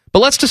 But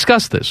let's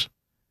discuss this.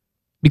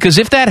 Because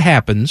if that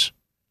happens...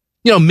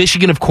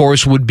 Michigan, of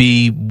course, would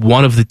be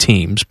one of the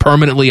teams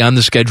permanently on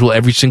the schedule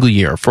every single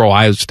year for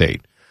Ohio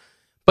State.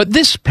 But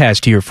this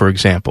past year, for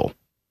example,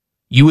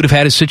 you would have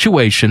had a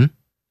situation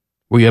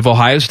where you have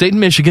Ohio State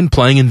and Michigan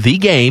playing in the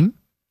game,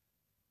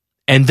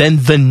 and then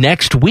the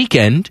next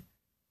weekend,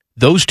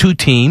 those 2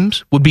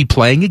 teams would be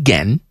playing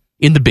again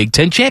in the Big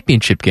Ten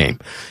championship game.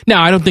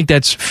 Now, I don't think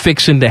that's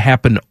fixing to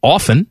happen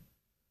often.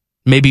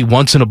 Maybe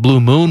once in a blue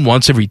moon,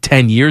 once every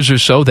 10 years or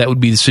so, that would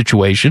be the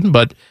situation,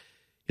 but...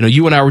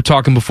 you and I were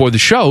talking before the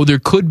show, there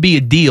could be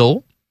a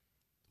deal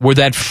where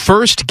that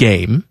first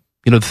game,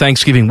 the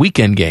Thanksgiving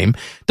weekend game,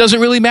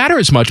 doesn't really matter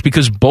as much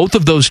because both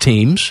of those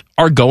teams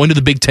are going to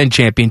the Big Ten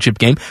championship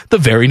game the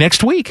very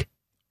next week.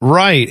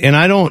 Right. And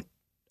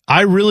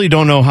I really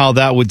don't know how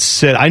that would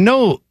sit. I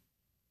know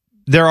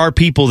there are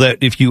people that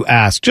if you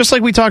ask, just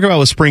like we talk about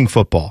with spring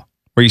football,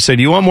 where you say,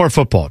 do you want more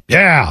football?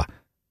 Yeah.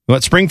 You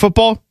want spring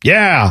football?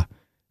 Yeah.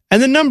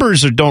 And the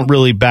numbers don't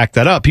really back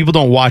that up. People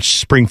don't watch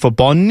spring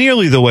football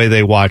nearly the way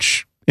they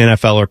watch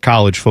NFL or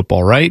college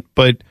football, right?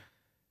 But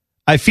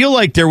I feel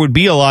like there would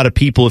be a lot of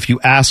people if you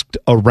asked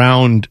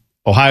around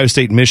Ohio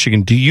State and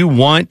Michigan, do you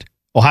want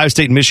Ohio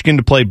State and Michigan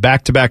to play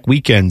back-to-back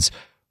weekends,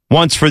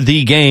 once for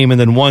the game and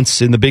then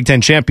once in the Big Ten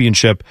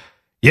championship?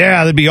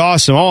 Yeah, that'd be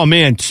awesome. Oh,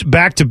 man,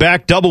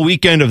 back-to-back double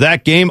weekend of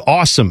that game,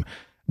 awesome.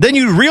 Then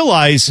you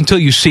realize... Until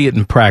you see it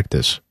in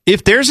practice.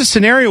 If there's a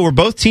scenario where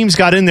both teams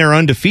got in there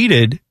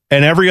undefeated...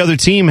 and every other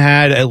team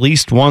had at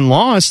least 1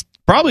 loss,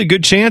 probably a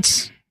good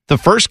chance the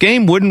first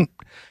game wouldn't...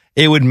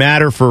 it would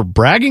matter for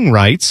bragging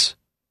rights,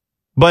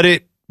 but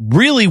it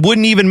really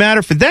wouldn't even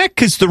matter for that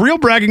because the real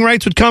bragging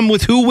rights would come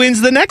with who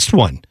wins the next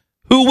one,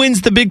 who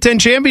wins the Big Ten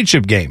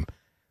championship game.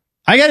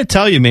 I got to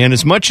tell you, man,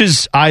 as much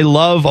as I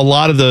love a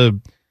lot of the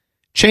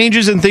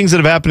changes and things that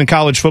have happened in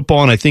college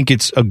football, and I think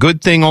it's a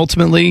good thing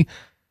ultimately,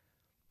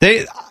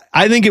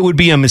 I think it would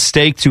be a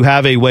mistake to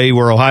have a way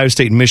where Ohio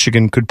State and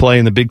Michigan could play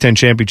in the Big Ten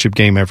championship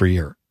game every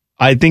year.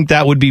 I think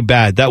that would be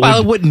bad.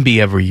 It wouldn't be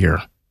every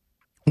year.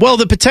 Well,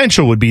 the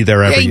potential would be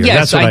there every year.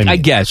 Yes, that's what I mean. I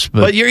guess.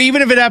 But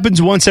even if it happens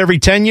once every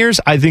 10 years,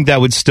 I think that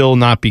would still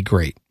not be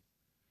great.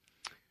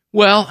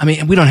 Well, I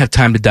mean, we don't have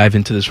time to dive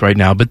into this right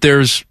now, but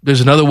there's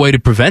another way to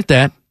prevent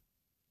that.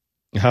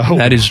 Oh.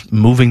 That is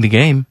moving the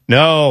game.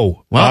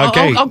 No. Well,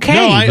 okay. Okay.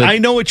 No, I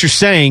know what you're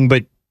saying,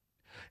 but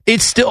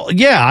it's still,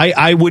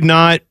 I would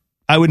not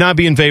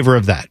be in favor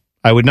of that.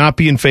 I would not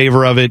be in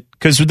favor of it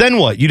because then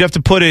what? You'd have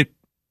to put it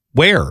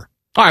where?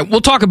 All right,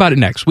 we'll talk about it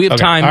next. We have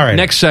time. All right.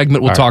 Next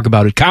segment, we'll talk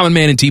about it. Common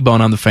Man and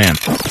T-Bone on the Fan.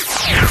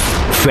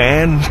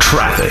 Fan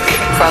traffic.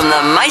 From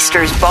the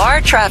Meister's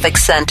Bar Traffic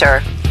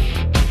Center.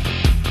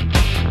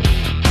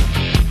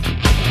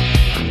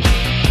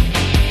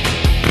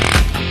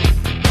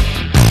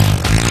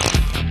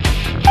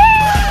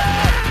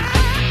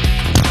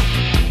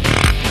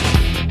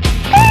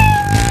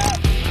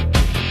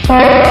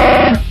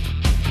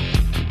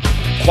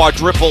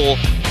 Quadruple.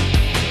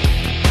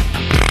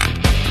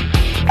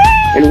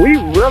 And we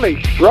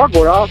really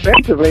struggled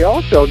offensively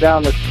also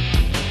down the...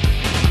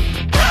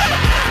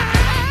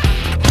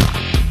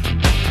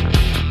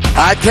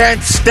 I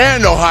can't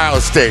stand Ohio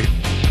State.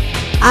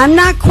 I'm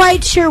not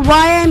quite sure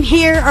why I'm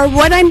here or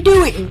what I'm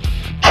doing.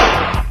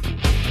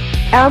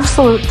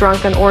 Absolute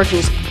drunken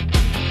orgies.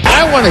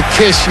 I want to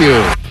kiss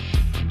you.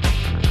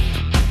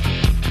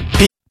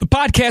 The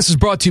podcast is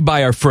brought to you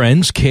by our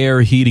friends,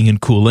 Care Heating and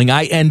Cooling.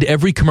 I end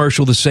every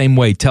commercial the same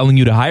way, telling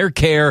you to hire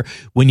Care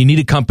when you need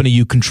a company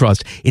you can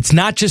trust. It's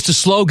not just a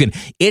slogan.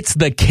 It's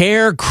the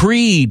Care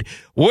creed.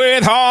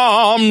 With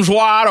arms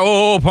wide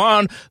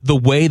open. The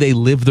way they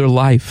live their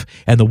life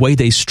and the way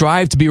they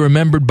strive to be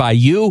remembered by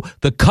you,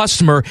 the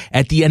customer,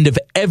 at the end of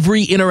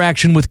every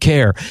interaction with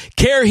Care.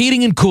 Care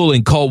Heating and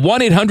Cooling. Call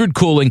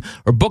 1-800-COOLING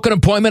or book an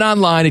appointment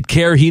online at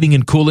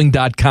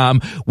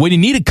careheatingandcooling.com when you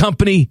need a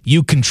company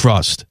you can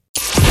trust.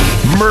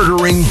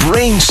 Murdering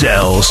brain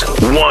cells,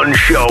 one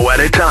show at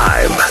a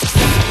time.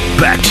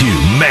 Back to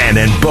Man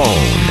and Bone.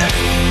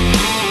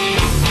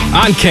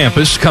 On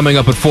campus, coming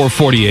up at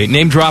 4:48.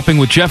 Name dropping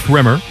with Jeff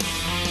Rimmer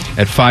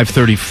at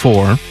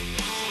 5:34.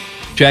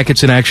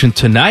 Jackets in action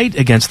tonight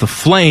against the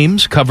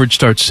Flames. Coverage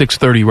starts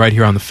 6:30 right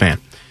here on the Fan.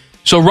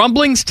 So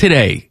rumblings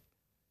today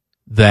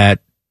that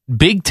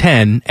Big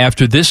Ten,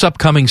 after this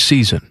upcoming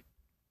season,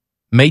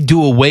 may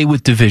do away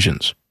with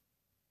divisions.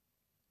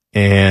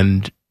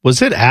 And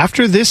was it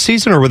after this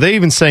season, or were they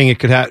even saying it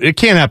could happen? It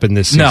can't happen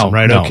this season,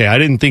 right? No. Okay, I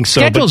didn't think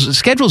so.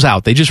 Schedule's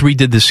out. They just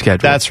redid the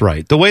schedule. That's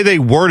right. The way they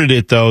worded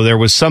it, though, there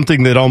was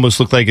something that almost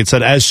looked like it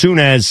said as soon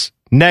as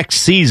next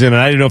season, and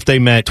I didn't know if they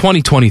meant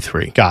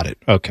 2023. Got it.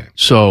 Okay.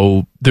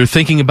 So they're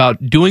thinking about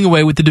doing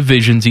away with the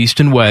divisions, East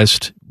and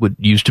West, what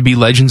used to be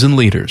Legends and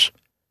Leaders.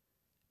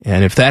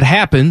 And if that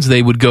happens,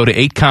 they would go to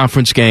 8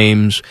 conference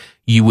games.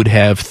 You would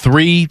have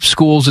 3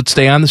 schools that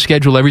stay on the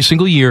schedule every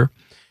single year,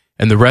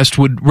 and the rest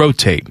would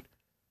rotate.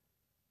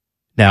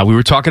 Now, we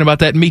were talking about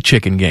that meat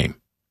chicken game.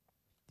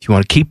 If you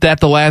want to keep that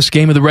the last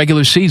game of the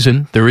regular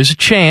season, there is a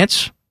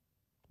chance.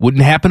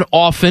 Wouldn't happen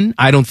often,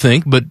 I don't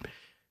think, but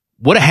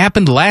what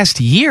happened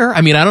last year? I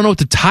mean, I don't know what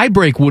the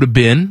tiebreak would have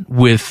been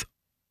with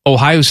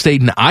Ohio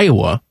State and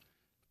Iowa,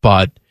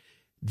 but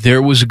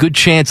there was a good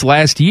chance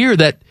last year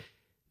that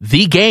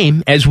the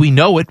game, as we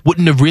know it,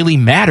 wouldn't have really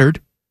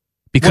mattered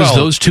because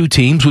those 2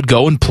 teams would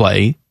go and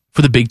play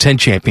for the Big Ten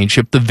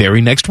championship the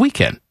very next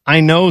weekend. I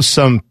know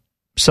some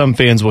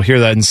fans will hear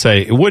that and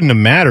say, it wouldn't have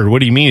mattered. What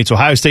do you mean? It's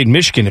Ohio State and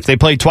Michigan. If they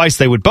played twice,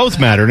 they would both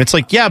matter. And it's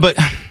like, yeah, but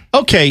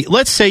okay,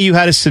 let's say you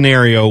had a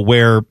scenario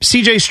where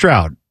C.J.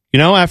 Stroud,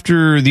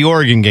 after the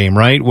Oregon game,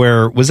 right?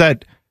 Where was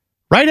that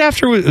right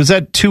after? Was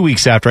that 2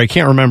 weeks after? I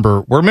can't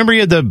remember. Remember he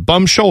had the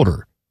bum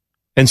shoulder.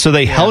 And so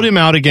they held him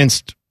out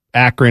against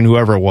Akron,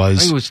 whoever it was.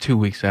 I think it was 2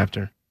 weeks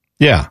after.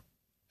 Yeah.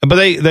 But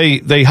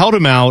they held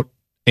him out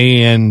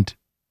and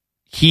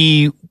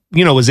he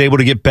was able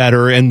to get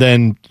better and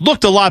then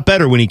looked a lot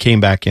better when he came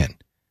back in.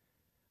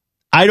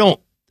 I don't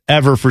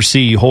ever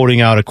foresee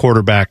holding out a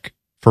quarterback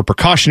for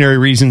precautionary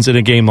reasons in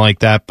a game like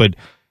that, but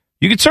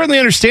you can certainly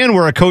understand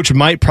where a coach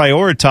might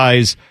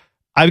prioritize.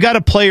 I've got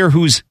a player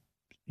who's,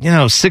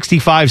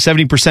 65,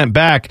 70%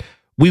 back.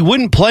 We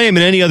wouldn't play him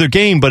in any other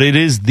game, but it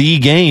is the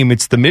game.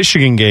 It's the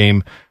Michigan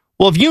game.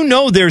 Well, if you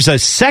know there's a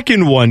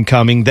second one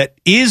coming that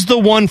is the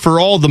one for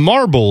all the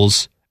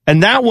marbles,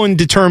 and that one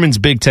determines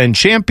Big Ten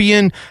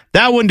champion.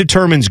 That one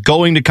determines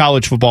going to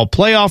college football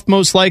playoff,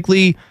 most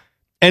likely.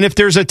 And if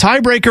there's a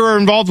tiebreaker or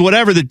involved,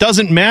 whatever, that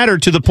doesn't matter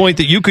to the point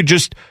that you could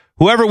just,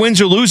 whoever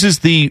wins or loses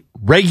the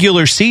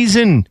regular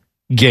season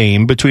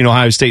game between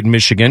Ohio State and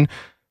Michigan,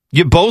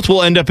 you both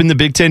will end up in the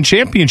Big Ten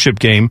championship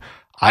game.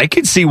 I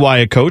could see why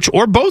a coach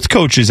or both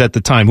coaches at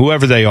the time,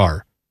 whoever they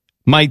are,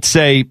 might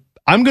say,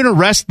 I'm going to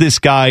rest this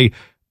guy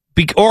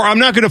or I'm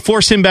not going to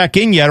force him back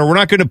in yet, or we're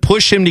not going to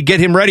push him to get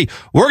him ready.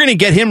 We're going to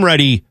get him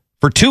ready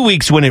for 2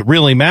 weeks when it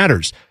really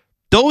matters.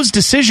 Those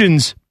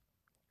decisions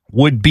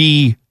would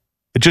be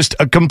just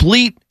a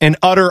complete and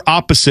utter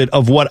opposite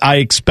of what I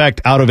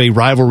expect out of a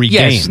rivalry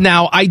game.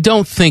 Now, I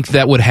don't think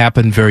that would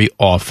happen very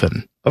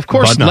often. Of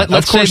course not.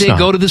 Let's say they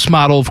go to this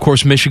model. Of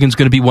course, Michigan's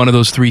going to be one of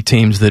those 3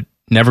 teams that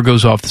never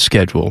goes off the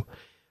schedule.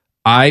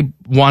 I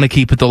want to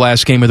keep it the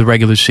last game of the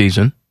regular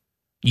season.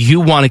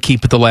 You want to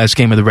keep it the last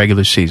game of the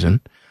regular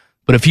season.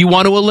 But if you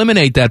want to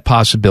eliminate that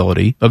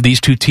possibility of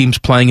these 2 teams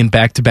playing in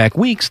back-to-back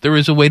weeks, there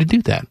is a way to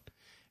do that.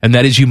 And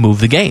that is you move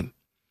the game.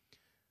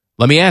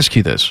 Let me ask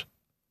you this.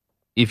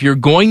 If you're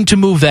going to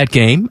move that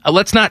game,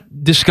 let's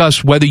not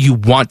discuss whether you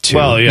want to.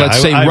 Well, yeah,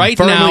 let's say I'm right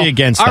firmly now.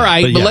 Against all that,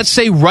 right, but yes. let's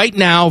say right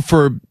now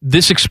for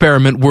this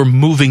experiment, we're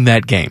moving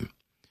that game.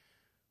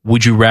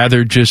 Would you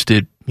rather just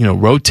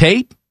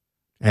rotate,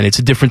 and it's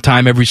a different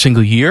time every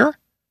single year,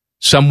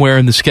 somewhere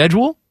in the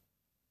schedule,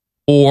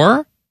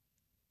 or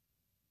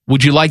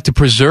would you like to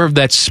preserve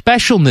that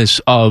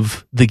specialness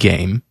of the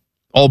game,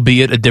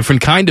 albeit a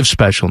different kind of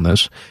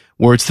specialness,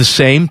 where it's the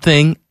same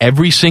thing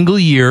every single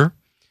year?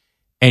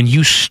 And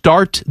you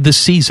start the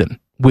season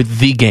with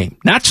the game.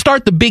 Not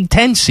start the Big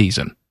Ten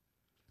season.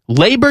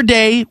 Labor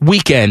Day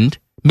weekend,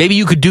 maybe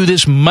you could do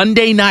this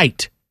Monday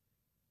night.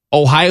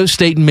 Ohio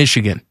State and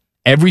Michigan.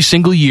 Every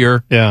single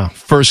year,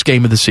 first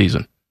game of the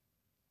season.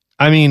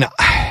 I mean,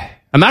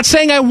 I'm not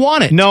saying I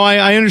want it. No,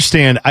 I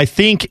understand. I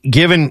think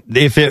given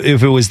if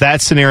it was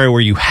that scenario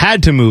where you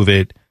had to move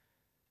it,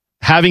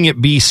 having it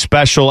be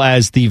special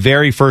as the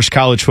very first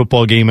college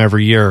football game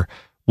every year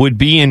would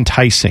be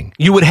enticing.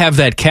 You would have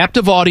that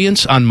captive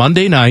audience on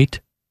Monday night.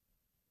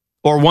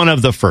 Or one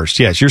of the first.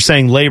 Yes, you're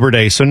saying Labor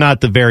Day, so not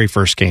the very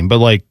first game, but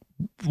like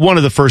one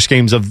of the first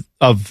games of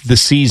the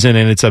season,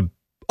 and it's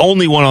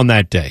only one on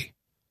that day.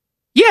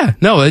 Yeah,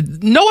 no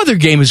other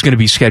game is going to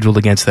be scheduled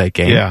against that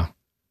game. Yeah.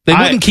 They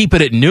wouldn't keep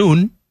it at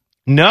noon.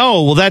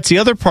 No, well, that's the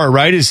other part,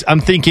 right? Is I'm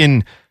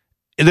thinking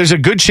there's a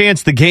good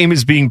chance the game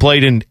is being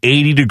played in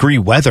 80-degree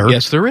weather.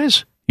 Yes, there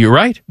is. You're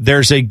right.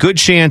 There's a good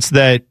chance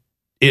that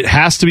it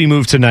has to be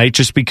moved tonight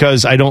just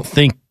because I don't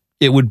think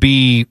it would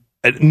be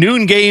a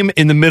noon game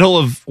in the middle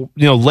of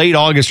late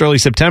August, early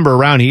September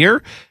around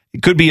here.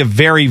 It could be a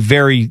very,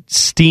 very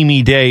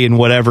steamy day in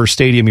whatever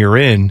stadium you're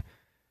in.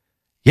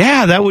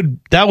 Yeah, that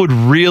would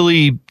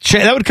really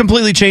that would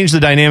completely change the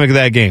dynamic of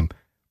that game.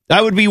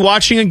 I would be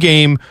watching a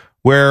game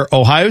where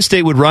Ohio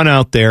State would run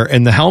out there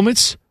and the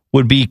helmets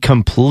would be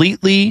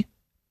completely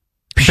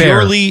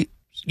purely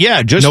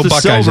just no the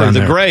Buckeyes silver, on the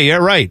there. gray. Yeah,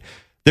 right.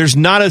 There's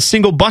not a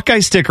single Buckeye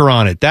sticker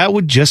on it. That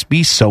would just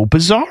be so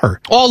bizarre.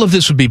 All of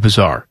this would be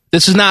bizarre.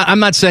 I'm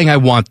not saying I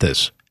want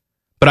this,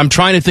 but I'm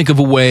trying to think of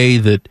a way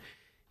that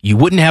you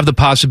wouldn't have the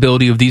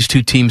possibility of these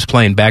 2 teams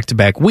playing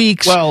back-to-back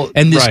weeks,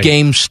 and this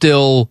game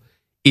still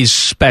is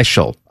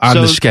special on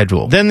the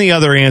schedule. Then the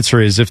other answer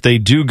is if they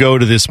do go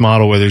to this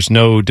model where there's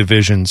no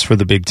divisions for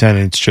the Big Ten,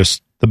 and it's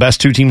just the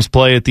best 2 teams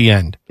play at the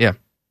end. Yeah.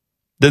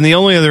 Then the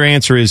only other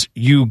answer is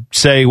you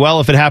say,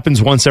 well, if it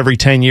happens once every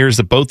 10 years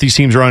that both these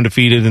teams are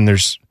undefeated and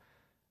there's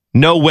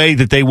no way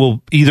that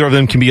either of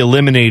them can be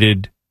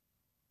eliminated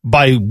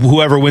by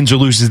whoever wins or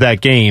loses that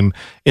game.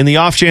 In the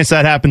off chance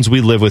that happens, we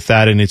live with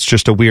that and it's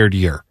just a weird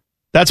year.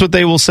 That's what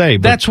they will say.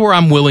 But that's where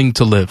I'm willing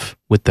to live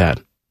with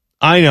that.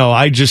 I know.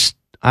 I guess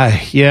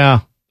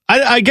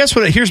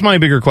here's my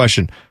bigger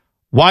question.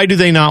 Why do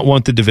they not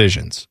want the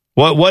divisions?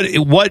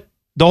 What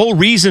the whole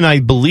reason I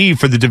believe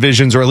for the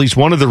divisions, or at least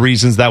one of the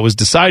reasons that was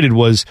decided,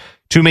 was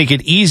to make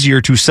it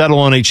easier to settle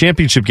on a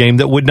championship game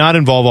that would not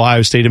involve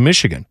Ohio State and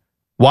Michigan.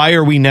 Why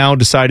are we now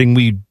deciding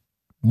we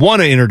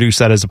want to introduce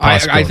that as a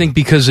possibility? I think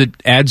because it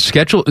adds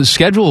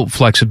schedule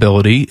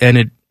flexibility and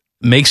it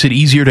makes it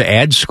easier to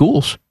add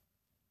schools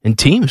and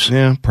teams.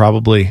 Yeah,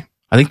 probably.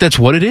 I think that's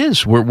what it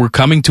is. We're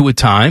coming to a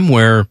time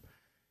where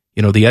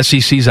the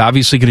SEC is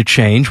obviously going to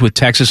change with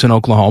Texas and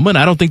Oklahoma, and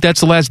I don't think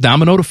that's the last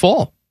domino to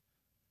fall.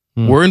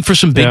 We're in for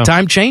some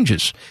big-time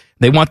changes.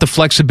 They want the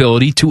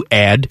flexibility to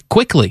add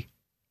quickly.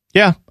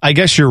 Yeah, I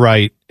guess you're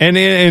right.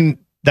 And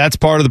that's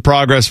part of the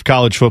progress of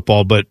college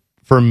football. But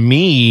for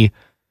me,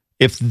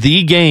 if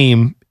the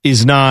game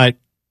is not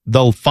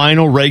the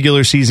final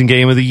regular season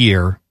game of the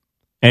year,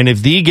 and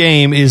if the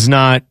game is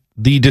not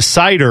the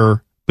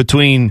decider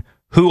between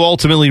who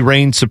ultimately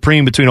reigns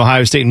supreme between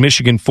Ohio State and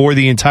Michigan for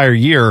the entire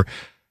year,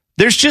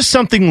 there's just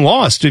something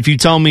lost if you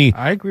tell me,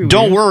 I agree with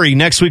don't you. worry,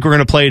 next week we're going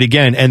to play it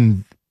again.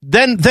 And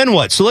then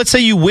what? So let's say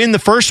you win the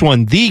first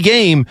one, the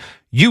game,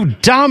 you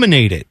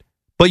dominate it,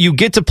 but you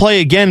get to play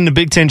again in the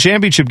Big Ten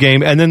championship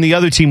game, and then the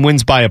other team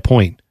wins by a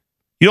point.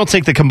 You don't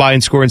take the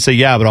combined score and say,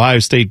 yeah, but Ohio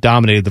State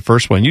dominated the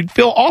first one. You'd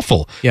feel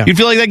awful. Yeah. You'd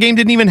feel like that game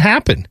didn't even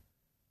happen.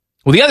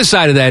 Well, the other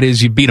side of that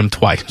is you beat them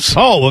twice.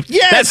 Oh, well,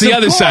 yes, that's the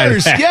other side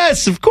of that.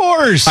 Yes, of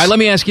course. All right, let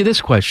me ask you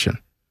this question.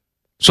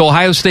 So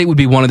Ohio State would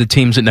be one of the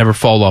teams that never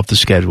fall off the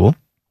schedule.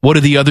 What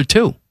are the other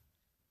 2?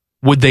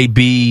 Would they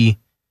be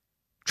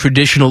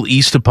traditional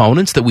East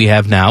opponents that we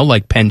have now,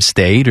 like Penn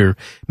State or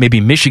maybe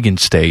Michigan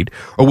State?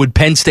 Or would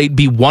Penn State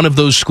be one of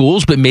those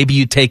schools, but maybe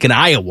you take an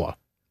Iowa?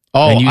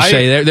 And you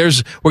say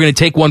we're going to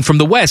take one from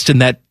the West,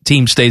 and that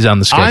team stays on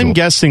the schedule. I'm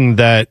guessing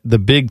that the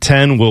Big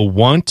Ten will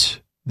want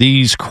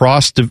these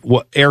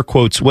air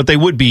quotes, what they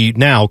would be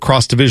now,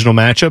 cross-divisional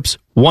matchups,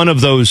 one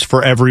of those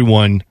for every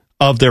one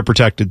of their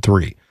protected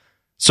three.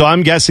 So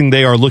I'm guessing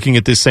they are looking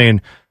at this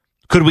saying,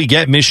 could we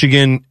get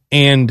Michigan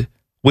and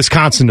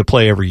Wisconsin to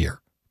play every year?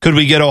 Could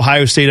we get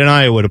Ohio State and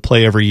Iowa to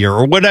play every year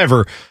or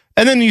whatever?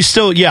 And then you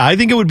still, I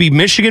think it would be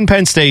Michigan,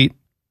 Penn State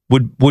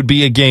would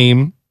be a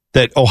game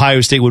that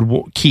Ohio State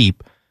would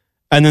keep.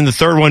 And then the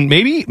third one,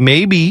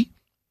 maybe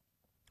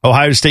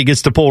Ohio State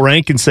gets to pull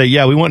rank and say,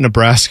 we want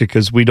Nebraska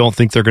because we don't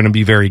think they're going to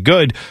be very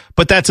good.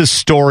 But that's a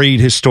storied,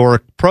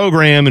 historic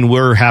program, and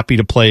we're happy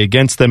to play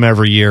against them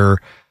every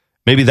year.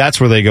 Maybe that's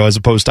where they go as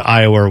opposed to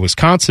Iowa or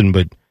Wisconsin.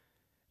 But,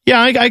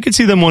 I could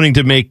see them wanting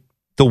to make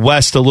the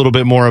West a little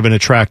bit more of an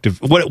attractive,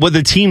 what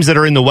the teams that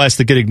are in the West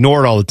that get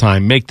ignored all the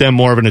time, make them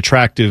more of an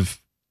attractive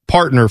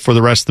partner for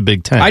the rest of the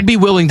Big Ten. I'd be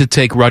willing to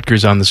take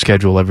Rutgers on the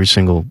schedule every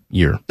single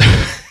year.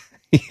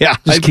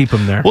 Just keep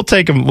them there. We'll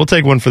take them. We'll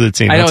take one for the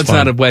team. I know it's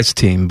not a West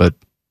team, but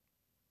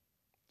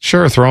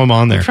sure, throw them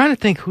on there. I'm trying to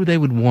think who they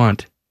would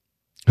want.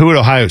 Who would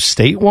Ohio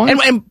State want?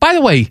 And by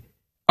the way,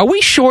 are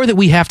we sure that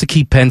we have to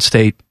keep Penn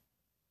State?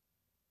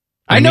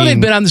 I know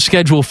they've been on the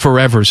schedule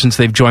forever since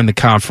they've joined the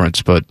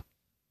conference, but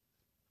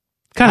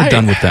kind of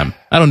done with them.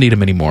 I don't need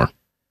them anymore.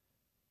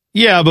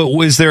 Yeah, but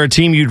is there a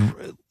team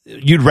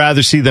you'd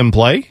rather see them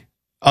play?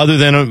 Other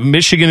than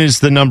Michigan is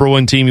the number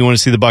one team you want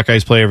to see the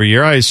Buckeyes play every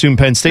year. I assume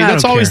Penn State.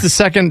 That's always the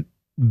second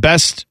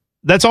best.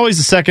 That's always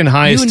the second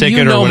highest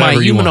ticket or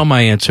whatever you want. know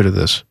my answer to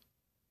this.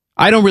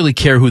 I don't really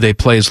care who they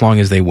play as long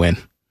as they win.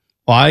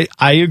 Well,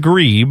 I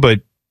agree,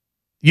 but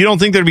you don't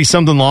think there'd be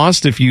something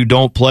lost if you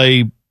don't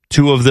play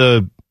two of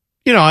the,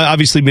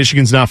 obviously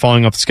Michigan's not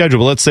falling off the schedule,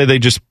 but let's say they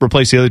just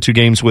replace the other two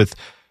games with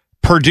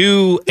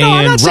Purdue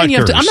and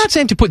Rutgers. I'm not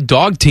saying to put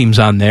dog teams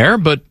on there,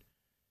 but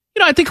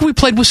I think if we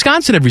played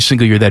Wisconsin every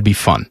single year, that'd be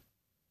fun.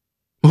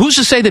 Who's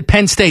to say that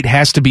Penn State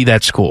has to be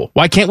that school?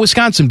 Why can't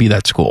Wisconsin be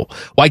that school?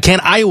 Why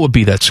can't Iowa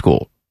be that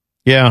school?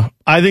 Yeah,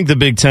 I think the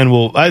Big Ten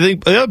will. I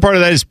think the other part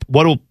of that is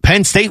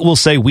Penn State will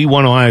say, we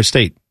want Ohio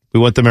State. We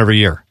want them every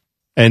year.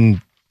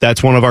 And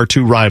that's one of our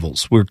two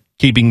rivals. We're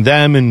keeping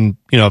them, and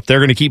if they're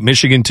going to keep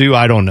Michigan too,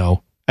 I don't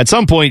know. At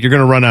some point, you're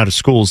going to run out of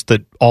schools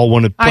that all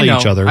want to play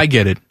each other. I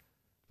get it.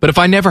 But if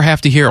I never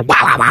have to hear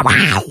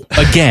wow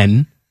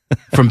again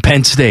from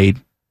Penn State,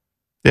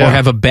 or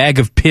have a bag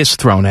of piss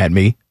thrown at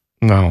me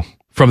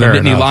from the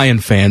Nittany Lion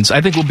fans,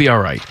 I think we'll be all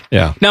right.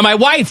 Yeah. Now, my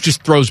wife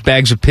just throws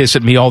bags of piss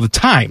at me all the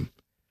time.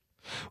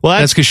 Well,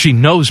 that's because she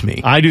knows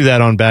me. I do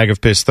that on Bag of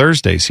Piss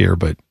Thursdays here,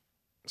 but...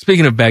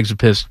 Speaking of bags of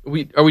piss,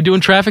 are we doing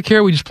traffic here,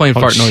 or are we just playing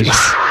fart noises?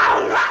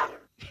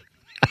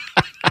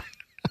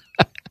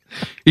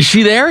 Is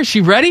she there? Is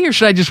she ready, or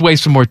should I just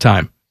waste some more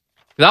time?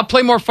 I'll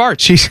play more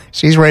farts.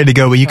 She's ready to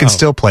go, but you can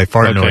still play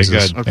fart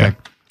noises. Good. Okay. Yeah.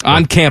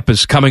 On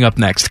campus, coming up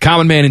next.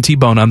 Common Man and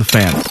T-Bone on the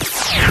Fan.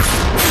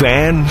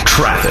 Fan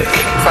traffic.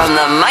 From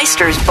the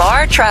Meisters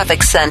Bar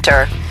Traffic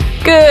Center.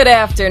 Good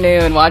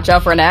afternoon. Watch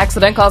out for an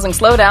accident causing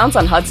slowdowns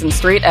on Hudson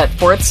Street at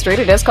 4th Street.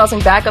 It is causing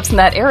backups in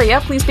that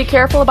area. Please be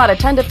careful about a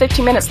 10 to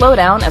 15 minute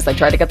slowdown as they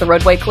try to get the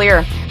roadway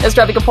clear. This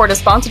traffic report is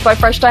sponsored by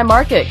Fresh Time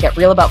Market. Get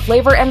real about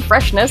flavor and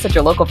freshness at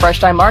your local Fresh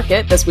Time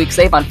Market. This week,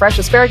 save on fresh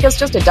asparagus,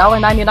 just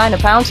 $1.99 a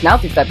pound now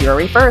through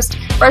February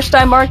 1st. Fresh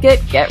Time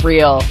Market, get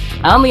real.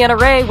 I'm Leanna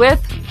Ray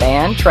with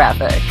Fan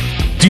Traffic.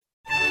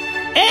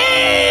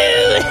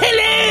 Oh,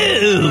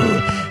 hello!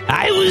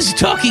 I was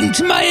talking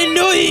to my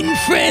annoying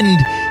friend,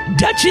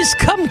 Duchess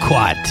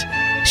Kumquat.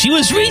 She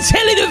was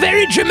retelling a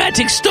very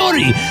dramatic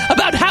story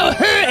about how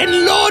her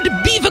and Lord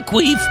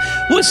Beaverqueef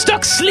were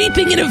stuck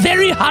sleeping in a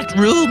very hot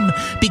room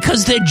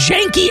because their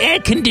janky air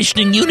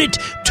conditioning unit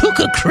took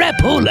a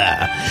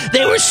crapola.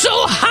 They were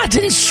so hot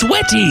and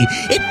sweaty,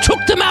 it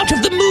took them out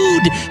of the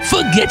mood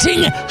for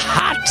getting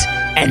hot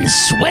and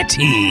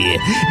sweaty.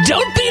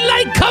 Don't be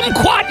like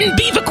Kumquat and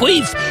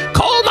Beaverqueef.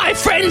 Call my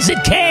friends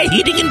at Care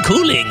Heating and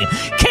Cooling.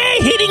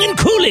 Care Heating and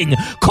Cooling.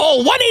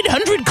 Call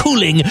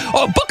 1-800-COOLING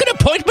or book an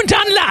appointment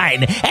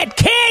online at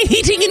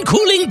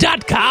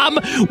careheatingandcooling.com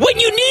when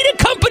you need a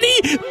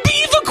company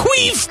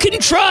Beaverqueef can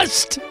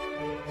trust.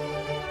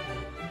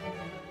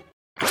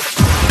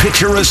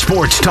 Picture a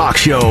sports talk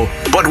show,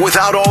 but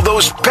without all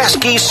those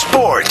pesky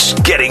sports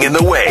getting in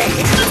the way.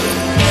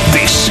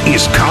 This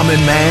is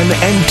Common Man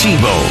and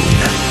T-Bone.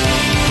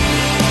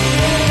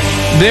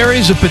 There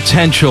is a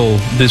potential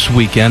this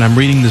weekend, I'm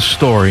reading the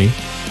story,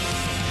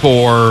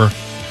 for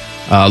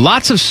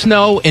lots of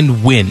snow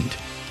and wind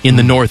in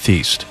the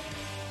Northeast.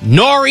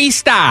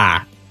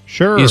 Nor'easter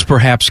is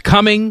perhaps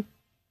coming,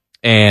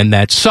 and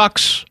that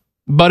sucks,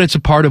 but it's a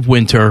part of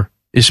winter,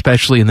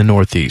 especially in the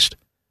Northeast.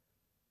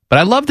 But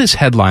I love this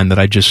headline that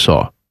I just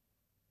saw.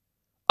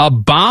 A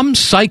bomb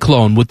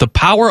cyclone with the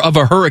power of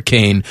a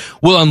hurricane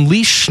will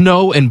unleash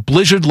snow and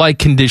blizzard-like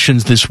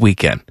conditions this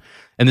weekend.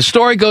 And the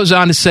story goes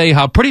on to say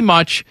how pretty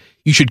much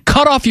you should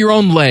cut off your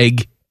own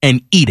leg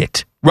and eat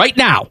it right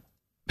now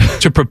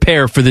to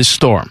prepare for this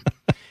storm.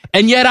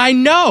 And yet I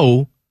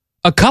know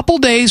a couple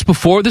days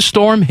before the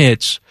storm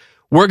hits,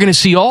 we're going to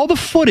see all the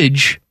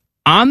footage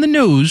on the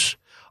news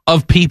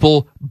of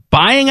people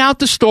buying out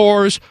the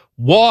stores,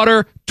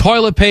 water,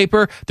 toilet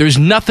paper. There's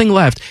nothing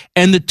left.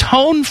 And the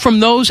tone from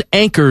those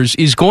anchors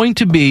is going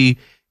to be,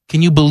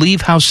 can you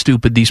believe how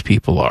stupid these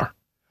people are?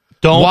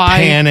 Don't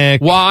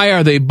panic. Why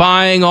are they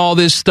buying all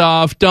this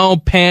stuff?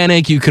 Don't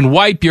panic. You can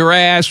wipe your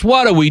ass.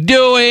 What are we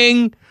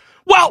doing?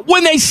 Well,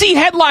 when they see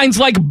headlines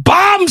like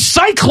bomb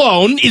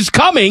cyclone is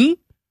coming,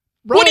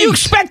 what do you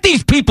expect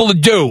these people to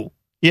do?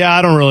 Yeah,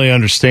 I don't really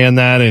understand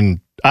that. And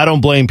I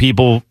don't blame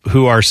people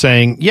who are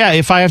saying, yeah,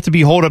 if I have to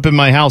be holed up in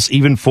my house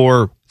even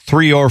for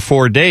 3 or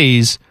 4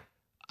 days,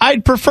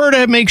 I'd prefer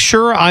to make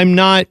sure I'm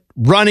not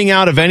running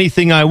out of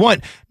anything I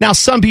want. Now,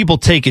 some people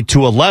take it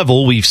to a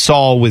level we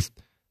saw with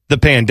the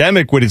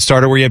pandemic when it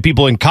started, where you had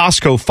people in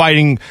Costco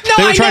fighting.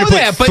 They were trying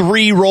to put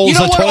 3 rolls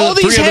of toilet,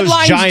 3 of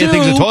those giant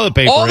things of toilet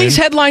paper. All these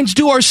headlines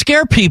do are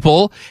scare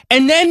people,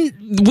 and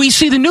then we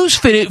see the news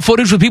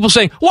footage with people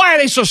saying, "Why are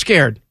they so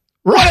scared?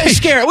 Why are they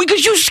scared?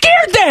 Because you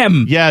scared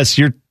them." Yes,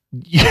 you're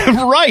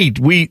right.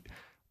 We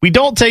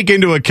don't take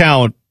into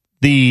account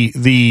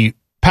the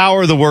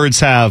power the words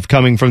have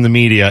coming from the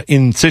media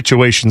in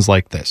situations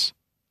like this.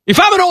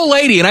 If I'm an old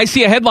lady and I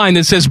see a headline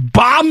that says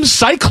bomb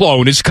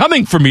cyclone is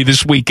coming for me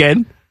this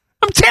weekend,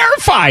 I'm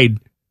terrified.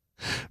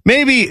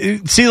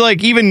 Maybe, see,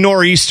 like, even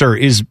nor'easter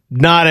is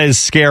not as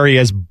scary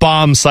as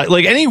bomb cyclone.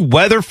 Like, any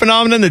weather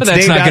phenomenon that's not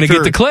named going to after,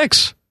 get the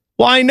clicks.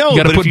 Well, I know, You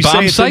gotta but put if you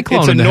bomb say cyclone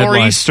it's a in the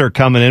nor'easter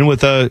coming in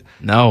with going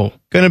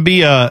to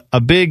be a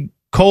big,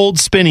 cold,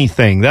 spinny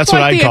thing. That's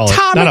what I'd call it.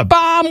 Atomic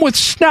bomb with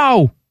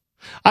snow.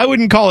 I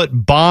wouldn't call it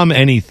bomb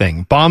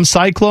anything. Bomb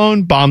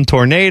cyclone, bomb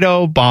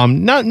tornado,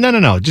 bomb.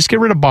 No. Just get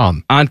rid of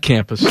bomb. On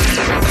campus.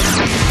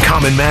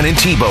 Common Man and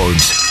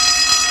T-Bones.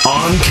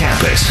 On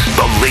campus.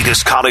 The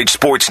latest college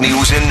sports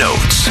news and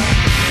notes.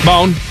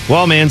 Bone.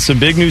 Well, man, some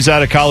big news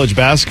out of college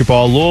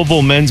basketball.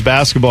 Louisville men's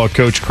basketball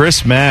coach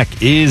Chris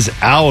Mack is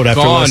out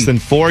after less than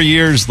 4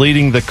 years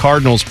leading the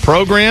Cardinals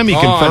program. He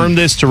confirmed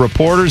this to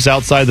reporters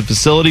outside the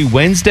facility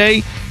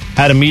Wednesday.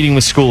 Had a meeting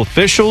with school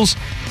officials.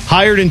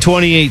 Hired in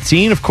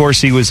 2018, of course,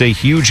 he was a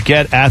huge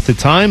get at the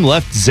time.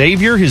 Left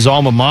Xavier, his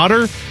alma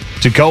mater,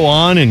 to go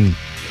on and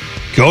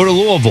go to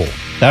Louisville.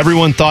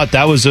 Everyone thought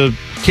that was a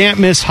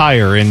can't-miss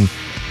hire. And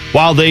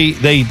while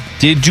they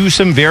did do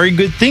some very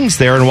good things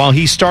there, and while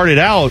he started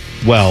out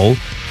well,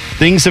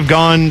 things have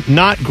gone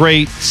not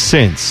great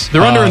since.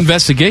 They're under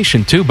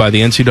investigation, too, by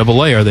the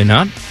NCAA, are they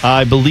not?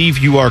 I believe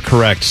you are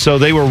correct. So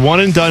they were one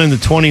and done in the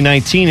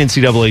 2019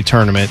 NCAA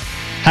tournament.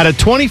 Had a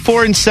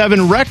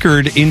 24-7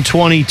 record in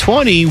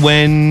 2020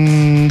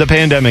 when the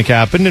pandemic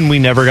happened, and we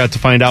never got to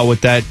find out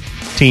what that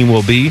team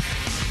will be.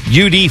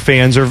 UD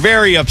fans are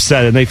very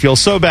upset, and they feel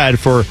so bad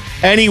for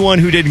anyone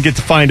who didn't get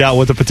to find out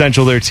what the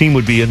potential of their team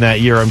would be in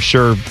that year. I'm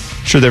sure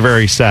they're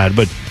very sad.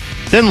 But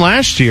then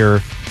last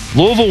year,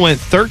 Louisville went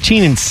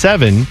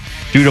 13-7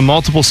 due to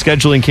multiple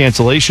scheduling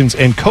cancellations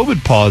and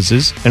COVID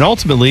pauses, and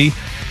ultimately,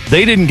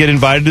 they didn't get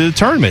invited to the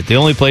tournament. They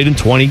only played in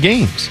 20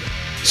 games.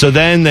 So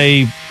then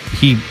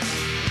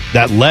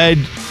that led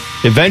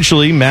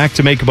eventually Mack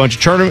to make a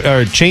bunch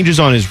of changes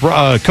on his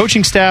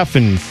coaching staff,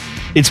 and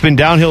it's been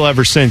downhill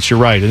ever since. You're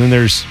right. And then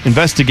there's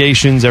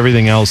investigations,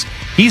 everything else.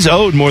 He's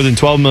owed more than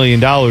 $12 million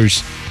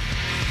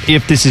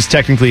if this is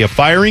technically a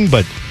firing,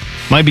 but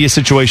might be a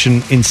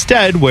situation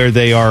instead where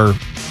they are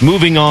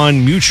moving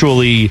on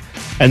mutually,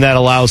 and that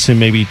allows him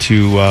maybe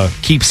to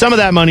keep some of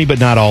that money, but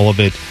not all of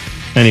it.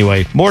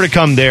 Anyway, more to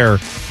come there.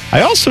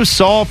 I also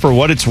saw, for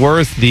what it's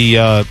worth, the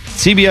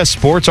CBS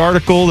Sports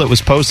article that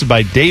was posted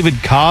by David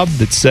Cobb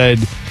that said,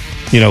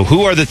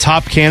 who are the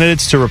top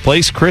candidates to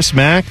replace Chris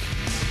Mack?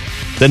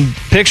 The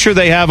picture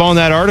they have on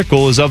that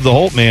article is of the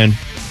Holt man.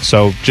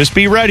 So just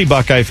be ready,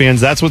 Buckeye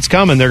fans. That's what's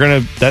coming.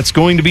 That's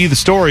going to be the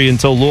story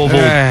until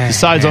Louisville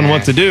decides on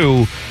what to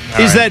do.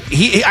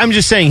 I'm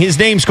just saying his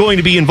name's going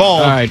to be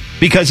involved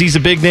because he's a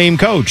big name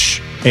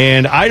coach.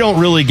 And I don't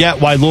really get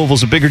why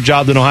Louisville's a bigger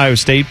job than Ohio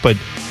State, but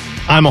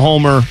I'm a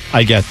homer.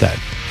 I get that.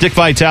 Dick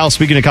Vitale,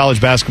 speaking of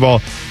college basketball,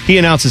 he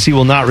announces he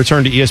will not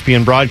return to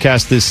ESPN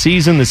broadcast this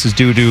season. This is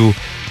due to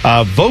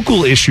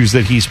vocal issues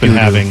that he's been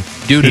having.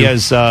 He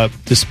has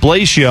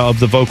dysplasia of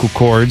the vocal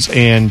cords,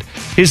 and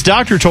his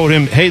doctor told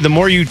him, hey, the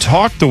more you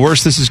talk, the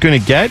worse this is going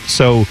to get.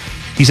 So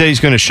he said he's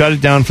going to shut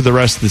it down for the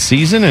rest of the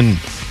season, and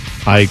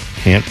I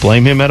can't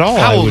blame him at all.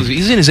 How old is he?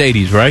 He's in his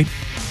 80s, right?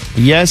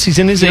 Yes, he's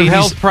in his 80s. You have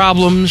health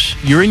problems.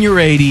 You're in your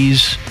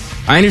 80s.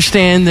 I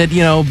understand that,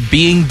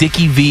 being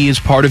Dickie V is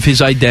part of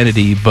his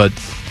identity, but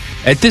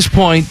at this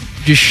point,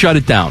 just shut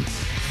it down.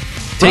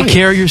 Take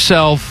care of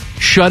yourself.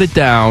 Shut it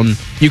down.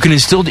 You can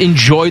still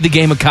enjoy the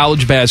game of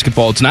college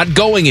basketball. It's not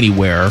going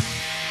anywhere.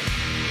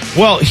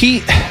 Well,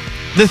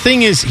 the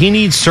thing is, he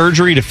needs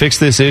surgery to fix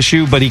this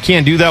issue, but he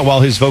can't do that while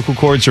his vocal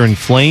cords are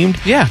inflamed.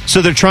 Yeah.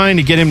 So they're trying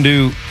to get him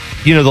to,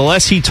 the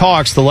less he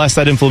talks, the less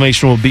that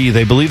inflammation will be.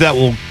 They believe that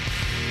will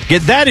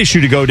get that issue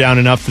to go down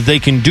enough that they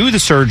can do the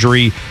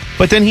surgery,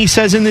 But then he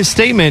says in this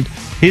statement,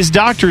 his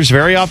doctor is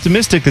very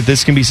optimistic that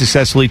this can be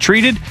successfully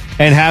treated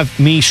and have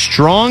me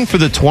strong for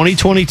the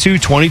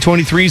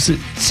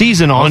 2022-2023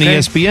 season on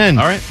ESPN.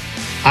 All right.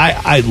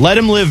 I let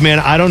him live, man.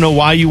 I don't know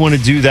why you want to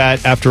do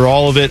that after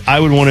all of it. I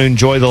would want to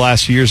enjoy the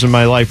last few years of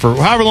my life, or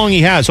however long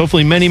he has,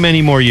 hopefully many,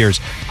 many more years.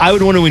 I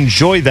would want to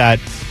enjoy that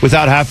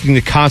without having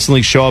to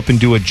constantly show up and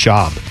do a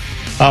job.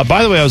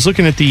 By the way, I was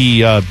looking at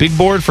the big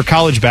board for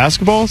college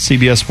basketball.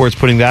 CBS Sports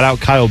putting that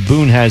out. Kyle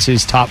Boone has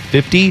his top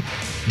 50.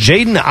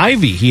 Jaden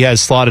Ivey, he has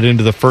slotted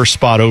into the first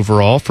spot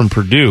overall from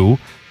Purdue,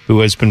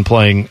 who has been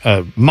playing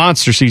a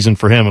monster season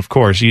for him, of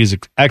course. He is an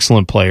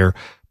excellent player.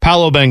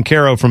 Paolo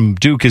Banchero from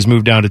Duke has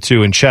moved down to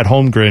 2, and Chet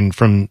Holmgren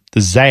from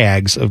the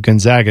Zags of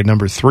Gonzaga,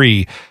 number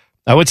 3.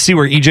 Let's see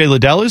where EJ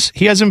Liddell is.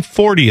 He has him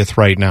 40th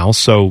right now,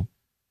 so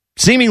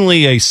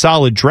seemingly a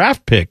solid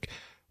draft pick.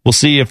 We'll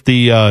see if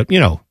the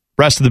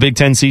rest of the Big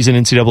Ten season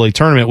NCAA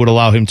tournament would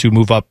allow him to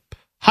move up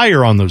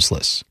higher on those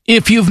lists.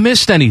 If you've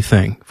missed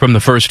anything from the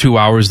first 2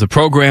 hours of the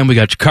program, we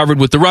got you covered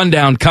with the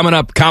rundown. Coming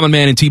up, Common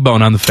Man and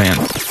T-Bone on the Fan.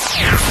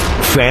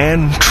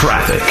 Fan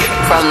traffic.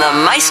 From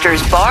the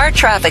Meisters Bar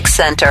Traffic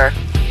Center.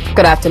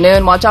 Good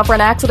afternoon. Watch out for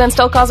an accident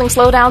still causing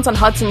slowdowns on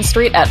Hudson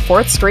Street at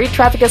 4th Street.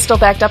 Traffic is still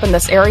backed up in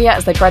this area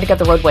as they try to get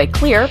the roadway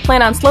clear.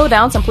 Plan on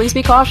slowdowns and please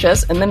be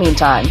cautious in the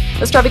meantime.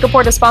 This traffic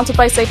report is sponsored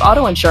by Safe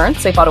Auto Insurance.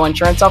 Safe Auto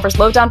Insurance offers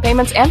low down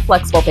payments and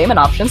flexible payment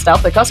options to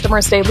help the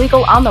customers stay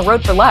legal on the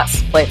road for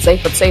less. Play it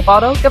safe with Safe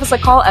Auto. Give us a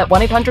call at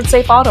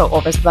 1-800-SAFE-AUTO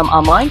or visit them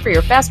online for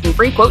your fast and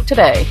free quote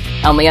today.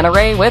 I'm Leanna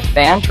Ray with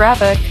Fan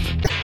Traffic.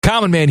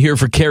 Common Man here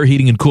for Care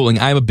Heating and Cooling.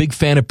 I'm a big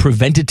fan of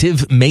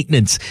preventative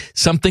maintenance.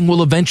 Something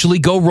will eventually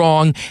go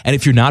wrong, and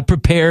if you're not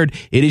prepared,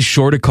 it is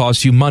sure to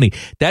cost you money.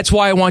 That's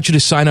why I want you to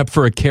sign up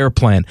for a Care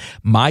plan.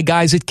 My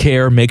guys at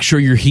Care make sure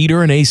your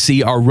heater and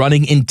AC are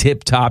running in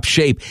tip-top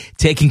shape,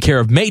 taking care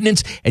of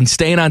maintenance and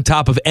staying on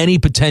top of any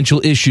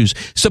potential issues.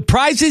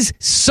 Surprises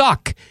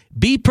suck.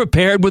 Be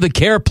prepared with a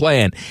Care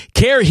plan.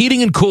 Care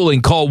Heating and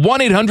Cooling. Call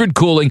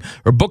 1-800-COOLING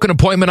or book an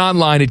appointment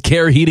online at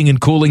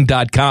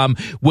careheatingandcooling.com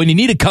when you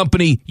need a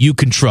company you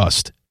can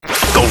trust.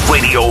 The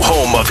radio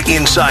home of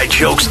inside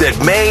jokes that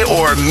may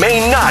or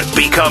may not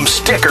become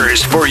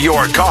stickers for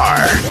your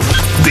car.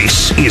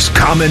 This is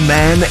Common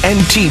Man and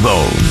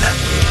T-Bone.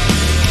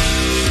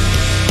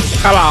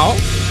 Hello.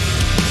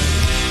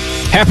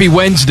 Happy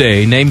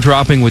Wednesday. Name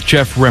dropping with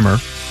Jeff Rimmer.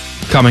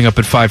 Coming up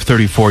at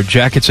 5:34,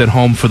 Jackets at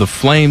home for the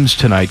Flames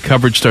tonight.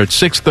 Coverage starts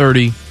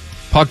 6:30,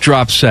 puck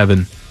drops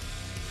 7.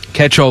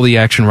 Catch all the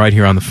action right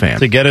here on the Fan.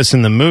 To get us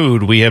in the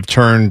mood, we have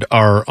turned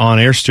our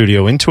on-air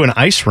studio into an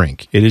ice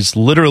rink. It is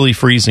literally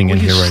freezing in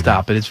here right now.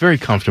 Stop it. It's very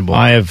comfortable.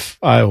 They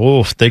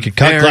could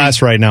cut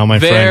glass right now, my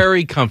friend.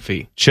 Very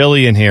comfy.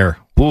 Chilly in here.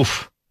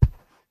 Oof.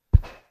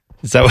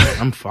 Is that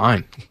what? I'm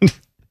fine.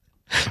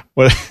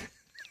 What?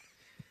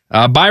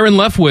 Byron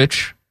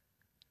Leftwich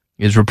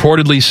is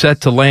reportedly set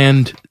to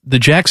land the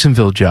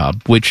Jacksonville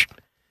job, which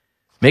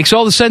makes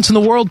all the sense in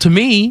the world to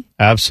me.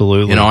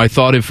 Absolutely. I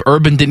thought if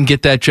Urban didn't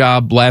get that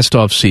job last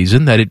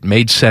offseason, that it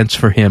made sense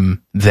for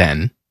him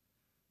then.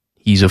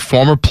 He's a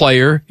former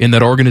player in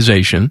that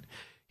organization.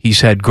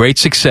 He's had great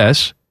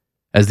success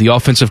as the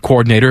offensive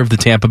coordinator of the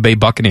Tampa Bay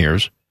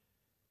Buccaneers.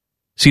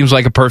 Seems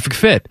like a perfect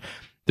fit.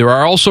 There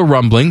are also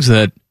rumblings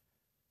that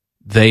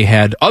they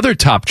had other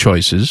top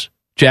choices,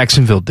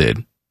 Jacksonville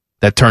did,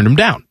 that turned him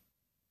down.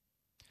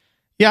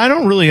 Yeah, I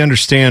don't really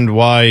understand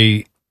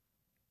why.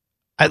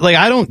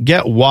 I don't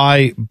get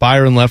why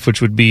Byron Leftwich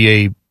would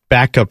be a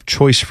backup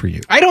choice for you.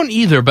 I don't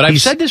either, but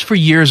I've said this for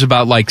years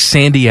about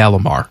Sandy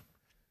Alomar,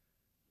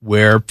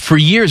 where for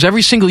years,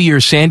 every single year,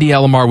 Sandy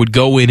Alomar would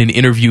go in and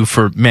interview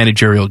for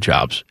managerial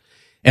jobs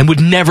and would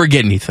never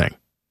get anything.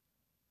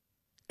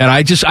 And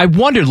I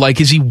wondered,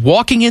 is he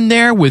walking in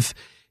there with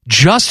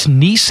just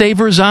knee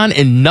savers on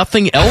and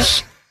nothing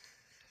else?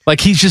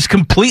 He's just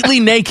completely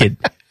naked.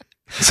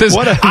 Says,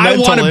 I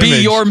want to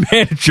be your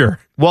manager.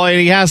 Well, and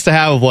he has to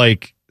have,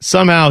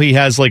 somehow he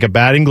has, a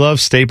batting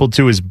glove stapled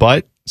to his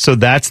butt, so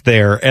that's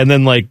there. And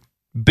then,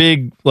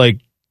 big,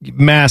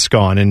 mask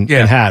on and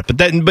hat.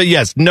 But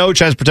yes, no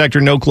chest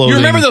protector, no clothing. You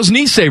remember those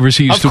knee savers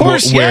he used to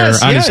wear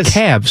on his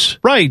calves?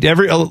 Right.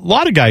 A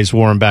lot of guys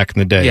wore them back in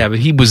the day. Yeah, but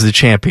he was the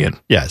champion.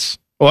 Yes.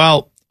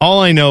 Well,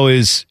 all I know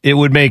is it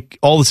would make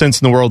all the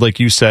sense in the world, like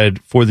you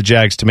said, for the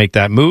Jags to make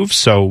that move,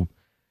 so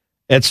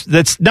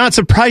that's not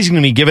surprising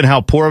to me, given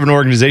how poor of an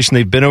organization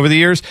they've been over the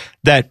years,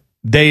 that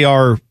they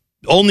are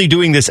only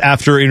doing this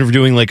after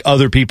interviewing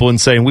other people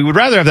and saying, we would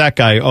rather have that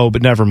guy. Oh,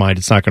 but never mind.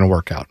 It's not going to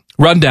work out.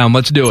 Rundown.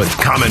 Let's do it.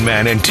 Common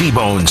Man and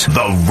T-Bone's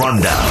The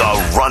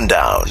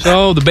Rundown.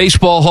 So the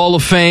Baseball Hall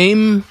of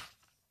Fame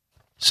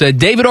said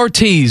David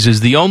Ortiz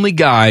is the only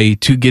guy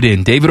to get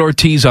in. David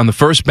Ortiz on the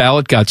first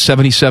ballot got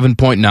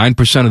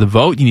 77.9% of the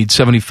vote. You need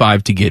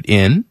 75 to get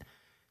in.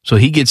 So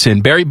he gets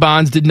in. Barry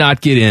Bonds did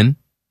not get in.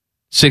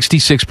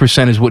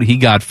 66% is what he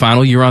got.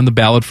 Final year on the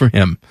ballot for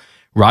him.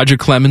 Roger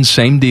Clemens,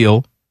 same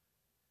deal.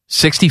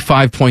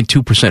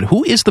 65.2%.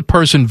 Who is the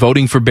person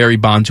voting for Barry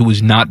Bonds who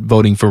is not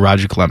voting for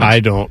Roger Clemens? I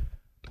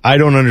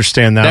don't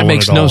understand that. That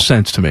makes no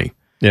sense to me.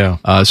 Yeah.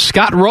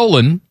 Scott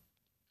Rowland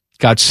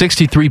got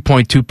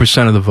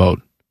 63.2% of the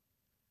vote.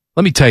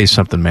 Let me tell you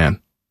something,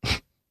 man.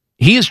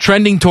 He is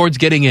trending towards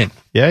getting in.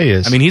 Yeah, he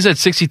is. I mean, he's at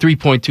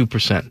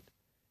 63.2%,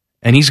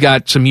 and he's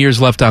got some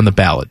years left on the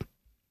ballot.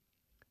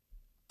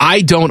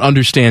 I don't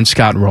understand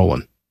Scott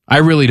Rowland. I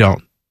really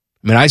don't.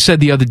 I mean, I said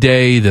the other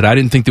day that I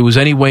didn't think there was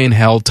any way in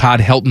hell Todd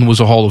Helton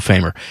was a Hall of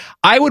Famer.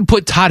 I would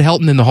put Todd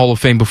Helton in the Hall of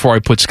Fame before I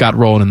put Scott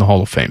Rowland in the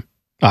Hall of Fame.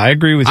 I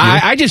agree with you.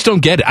 I just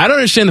don't get it. I don't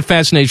understand the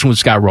fascination with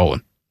Scott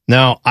Rowland.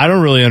 No, I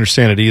don't really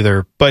understand it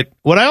either. But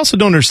what I also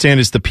don't understand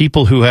is the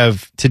people who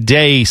have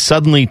today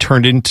suddenly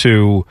turned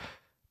into,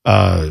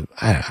 I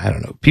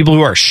don't know, people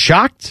who are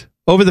shocked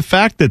over the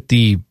fact that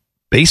the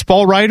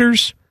baseball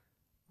writers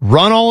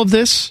run all of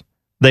this.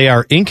 They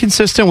are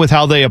inconsistent with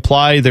how they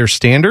apply their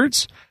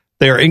standards.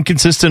 They are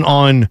inconsistent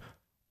on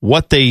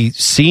what they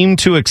seem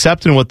to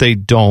accept and what they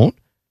don't.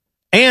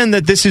 And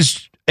that this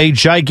is a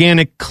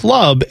gigantic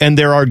club and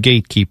there are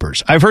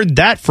gatekeepers. I've heard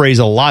that phrase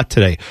a lot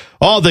today.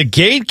 Oh, the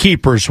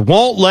gatekeepers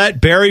won't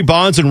let Barry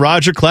Bonds and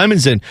Roger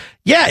Clemens in.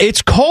 Yeah,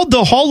 it's called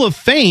the Hall of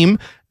Fame.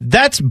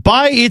 That's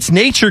by its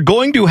nature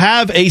going to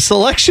have a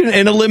selection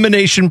and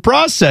elimination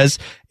process.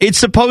 It's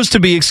supposed to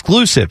be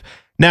exclusive.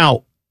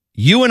 Now,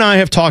 you and I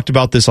have talked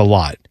about this a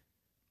lot.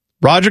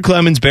 Roger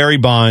Clemens, Barry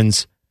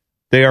Bonds,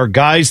 they are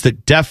guys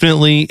that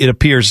definitely, it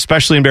appears,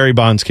 especially in Barry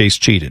Bonds' case,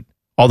 cheated.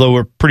 Although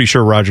we're pretty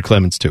sure Roger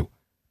Clemens too.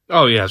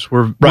 Oh, yes.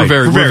 We're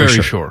very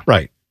sure.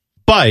 Right.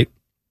 But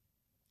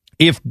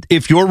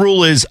if your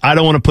rule is I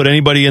don't want to put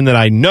anybody in that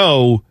I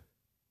know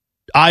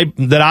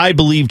that I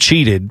believe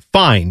cheated,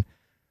 fine.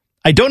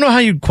 I don't know how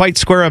you'd quite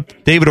square up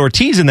David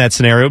Ortiz in that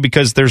scenario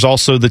because there's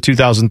also the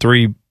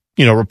 2003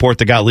 report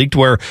that got leaked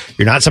where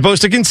you're not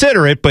supposed to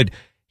consider it, but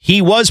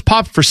he was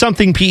popped for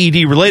something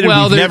PED related.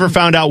 Well, we've never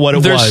found out what it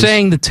was. They're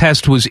saying the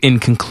test was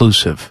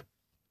inconclusive.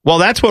 Well,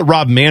 that's what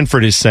Rob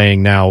Manfred is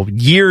saying now,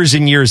 years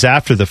and years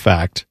after the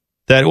fact,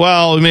 that,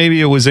 well, maybe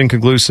it was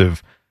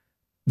inconclusive.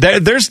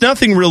 There's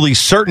nothing really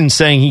certain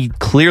saying he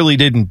clearly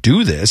didn't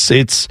do this.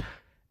 It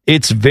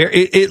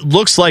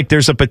looks like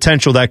there's a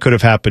potential that could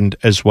have happened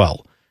as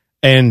well.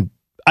 And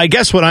I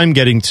guess what I'm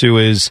getting to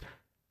is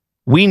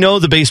we know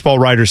the baseball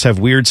writers have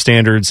weird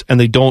standards and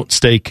they don't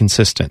stay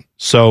consistent.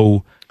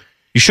 So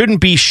you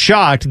shouldn't be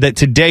shocked that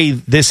today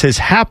this has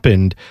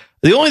happened.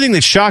 The only thing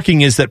that's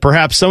shocking is that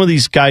perhaps some of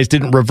these guys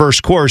didn't reverse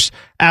course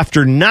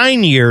after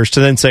 9 years to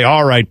then say,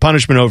 all right,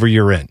 punishment over,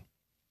 you're in.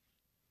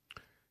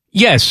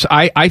 Yes,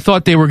 I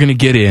thought they were going to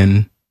get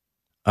in.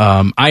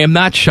 I am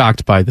not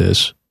shocked by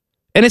this.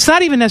 And it's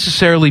not even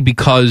necessarily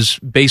because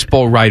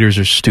baseball writers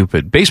are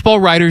stupid. Baseball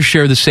writers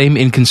share the same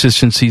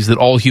inconsistencies that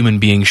all human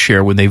beings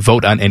share when they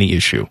vote on any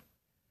issue.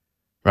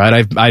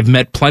 Right? I've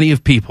met plenty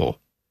of people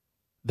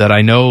that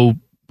I know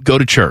go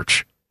to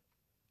church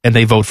and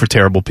they vote for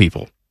terrible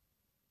people.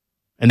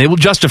 And they will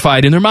justify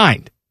it in their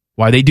mind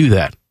why they do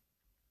that.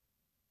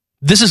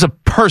 This is a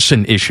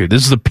person issue.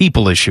 This is a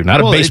people issue, not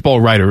a baseball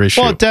writer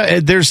issue. Well,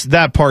 there's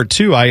that part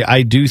too.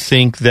 I do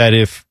think that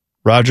if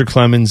Roger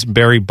Clemens,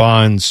 Barry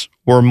Bonds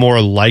were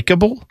more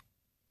likable,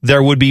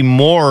 there would be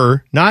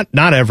more, not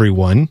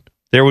everyone,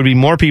 there would be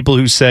more people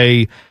who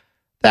say,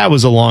 that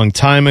was a long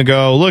time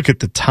ago. Look at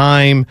the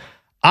time.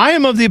 I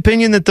am of the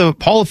opinion that the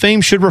Hall of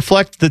Fame should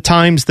reflect the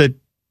times that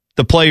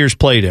the players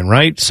played in,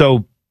 right?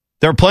 So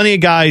there are plenty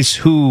of guys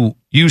who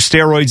use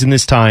steroids in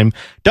this time.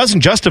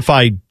 Doesn't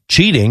justify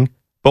cheating,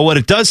 but what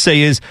it does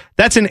say is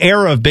that's an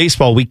era of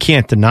baseball we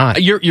can't deny.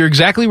 You're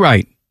exactly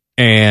right.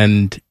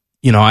 And,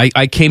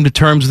 I came to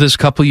terms with this a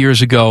couple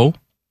years ago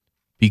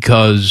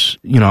because,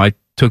 I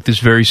took this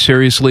very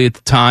seriously at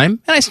the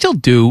time, and I still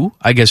do,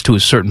 I guess, to a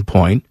certain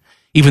point,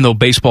 even though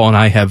baseball and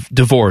I have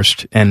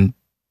divorced and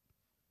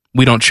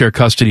we don't share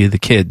custody of the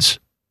kids.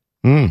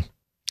 I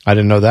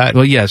didn't know that.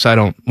 Well, yes, I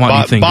don't want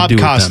anything to do with them.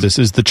 Bob Costas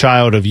is the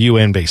child of you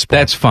and baseball.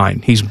 That's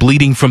fine. He's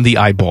bleeding from the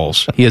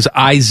eyeballs. He has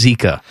eye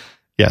Zika.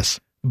 Yes.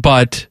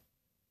 But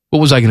what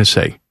was I going to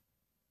say?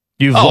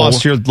 You've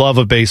lost your love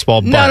of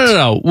baseball. But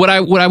No. What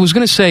I was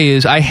going to say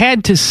is I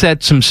had to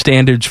set some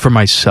standards for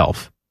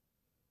myself.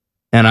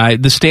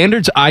 And the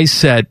standards I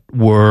set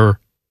were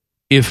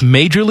if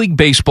Major League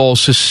Baseball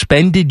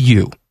suspended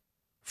you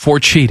for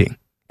cheating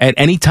at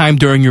any time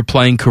during your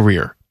playing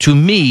career, to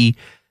me,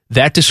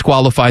 that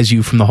disqualifies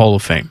you from the Hall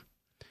of Fame.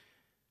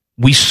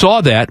 We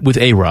saw that with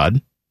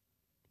A-Rod.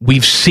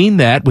 We've seen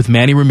that with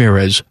Manny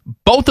Ramirez.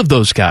 Both of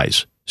those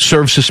guys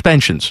served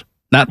suspensions,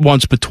 not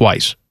once but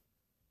twice.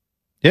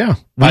 Yeah.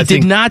 We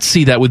did not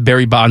see that with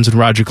Barry Bonds and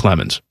Roger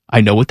Clemens.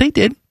 I know what they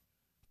did.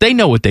 They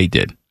know what they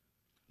did.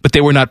 But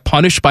they were not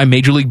punished by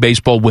Major League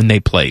Baseball when they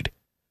played.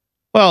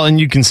 Well, and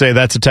you can say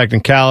that's a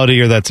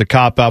technicality or that's a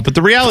cop-out, but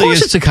the reality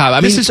is it's a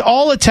cop-out. This is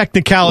all a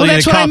technicality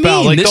and a cop-out. I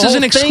mean. Like, this is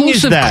an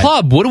exclusive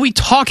club. What are we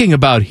talking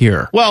about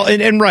here? Well,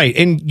 and right,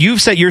 and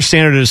you've set your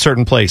standard at a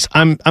certain place.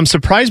 I'm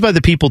surprised by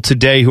the people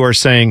today who are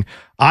saying,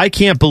 I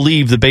can't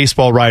believe the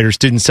baseball writers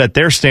didn't set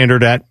their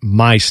standard at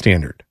my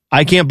standard.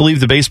 I can't believe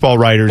the baseball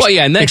writers. Well,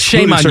 yeah, and that's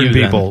shame on you,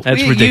 people. Then.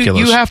 That's ridiculous.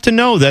 You have to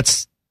know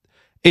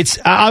it's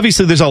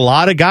obviously there's a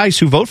lot of guys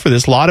who vote for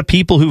this, a lot of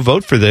people who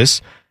vote for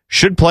this.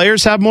 Should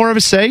players have more of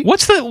a say?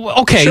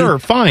 Okay, sure,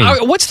 fine.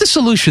 What's the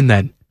solution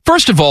then?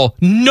 First of all,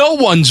 no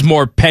one's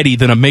more petty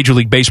than a Major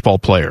League Baseball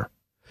player.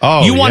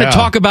 Oh, you want to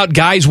talk about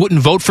guys wouldn't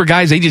vote for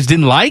guys they just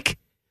didn't like?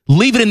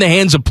 Leave it in the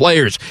hands of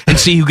players and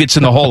see who gets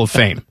in the Hall of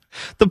Fame.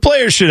 The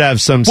players should have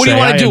some say. What do you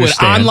want to do?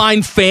 Understand. An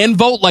online fan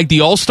vote like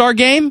the All-Star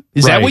game?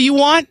 Is that what you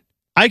want?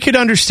 I could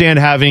understand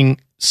having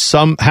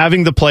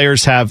the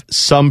players have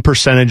some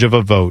percentage of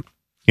a vote,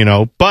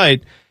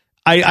 but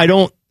I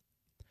don't.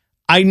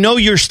 I know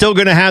you're still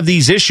going to have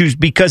these issues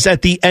because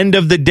at the end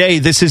of the day,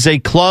 this is a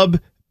club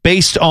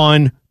based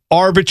on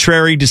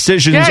arbitrary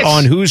decisions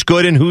on who's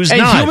good and who's not.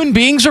 And human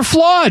beings are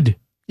flawed.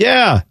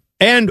 Yeah.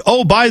 And,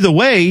 by the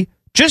way,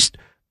 just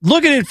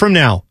look at it from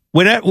now.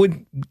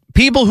 When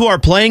people who are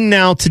playing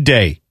now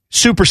today,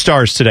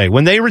 superstars today,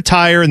 when they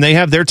retire and they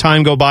have their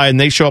time go by and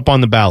they show up on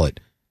the ballot,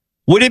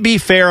 would it be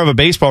fair of a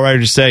baseball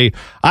writer to say,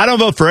 I don't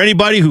vote for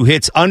anybody who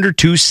hits under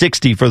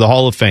 260 for the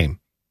Hall of Fame?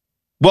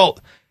 Well,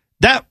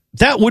 that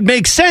would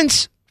make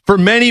sense for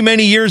many,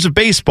 many years of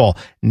baseball.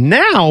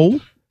 Now,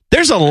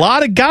 there's a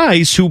lot of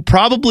guys who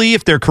probably,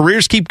 if their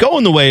careers keep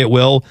going the way it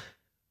will,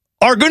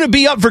 are going to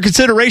be up for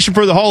consideration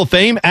for the Hall of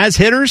Fame as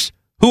hitters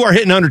who are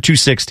hitting under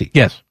 260.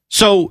 Yes.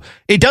 So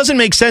it doesn't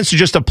make sense to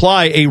just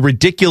apply a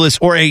ridiculous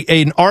or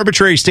an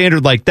arbitrary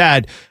standard like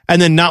that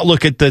and then not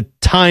look at the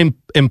time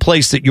and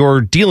place that you're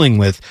dealing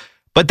with.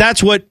 But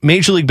that's what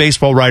Major League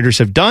Baseball writers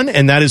have done,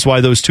 and that is why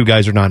those two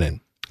guys are not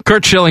in.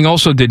 Curt Schilling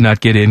also did not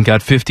get in,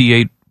 got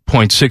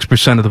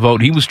 58.6% of the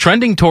vote. He was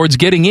trending towards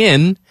getting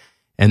in,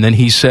 and then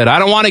he said, I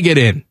don't want to get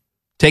in.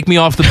 Take me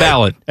off the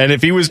ballot. And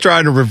if he was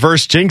trying to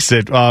reverse jinx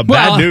it,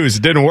 bad news,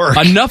 it didn't work.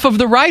 Enough of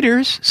the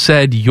writers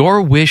said,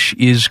 your wish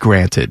is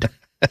granted.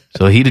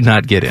 So he did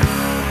not get in.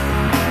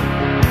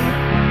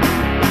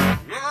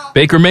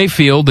 Baker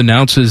Mayfield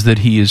announces that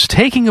he is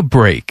taking a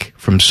break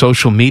from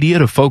social media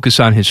to focus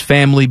on his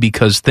family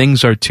because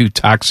things are too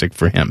toxic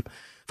for him.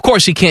 Of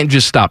course, he can't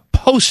just stop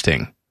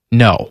posting.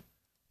 No.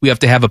 We have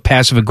to have a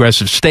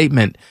passive-aggressive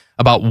statement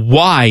about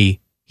why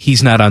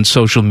he's not on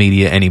social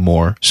media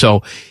anymore.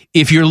 So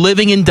if you're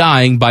living and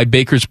dying by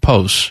Baker's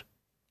posts,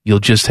 you'll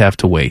just have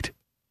to wait.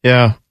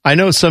 Yeah. I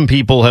know some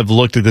people have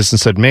looked at this and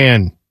said,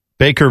 man,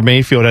 Baker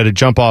Mayfield had to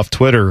jump off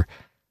Twitter.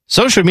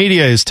 Social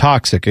media is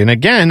toxic. And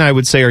again, I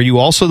would say, are you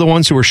also the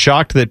ones who were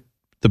shocked that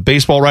the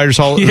Baseball Writers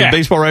the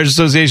Baseball Writers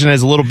Association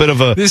has a little bit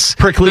of a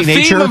prickly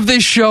nature? The theme of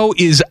this show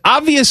is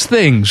obvious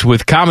things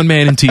with Common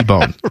Man and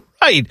T-Bone.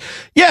 Right.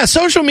 Yeah,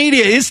 social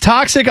media is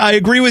toxic. I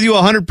agree with you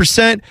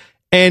 100%.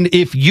 And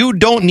if you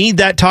don't need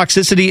that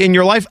toxicity in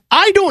your life,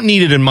 I don't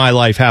need it in my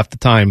life half the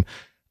time.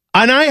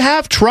 And I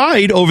have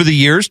tried over the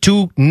years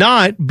to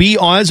not be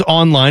as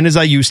online as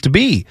I used to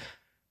be.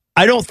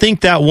 I don't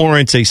think that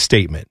warrants a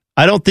statement.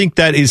 I don't think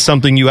that is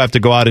something you have to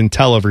go out and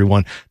tell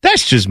everyone.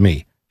 That's just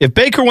me. If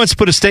Baker wants to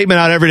put a statement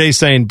out every day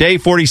saying, day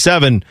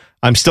 47,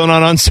 I'm still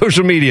not on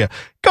social media,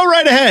 go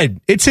right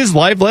ahead. It's his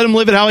life. Let him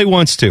live it how he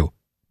wants to.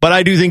 But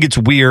I do think it's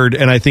weird,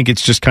 and I think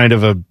it's just kind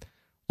of a,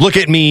 look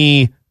at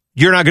me,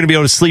 you're not going to be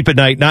able to sleep at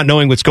night not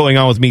knowing what's going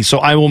on with me, so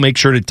I will make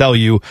sure to tell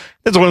you.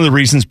 That's one of the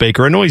reasons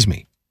Baker annoys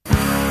me.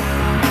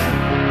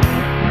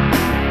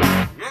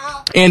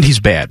 And he's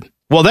bad.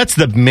 Well, that's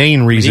the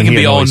main reason he can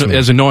be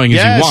as annoying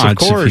as he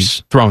wants if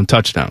he's throwing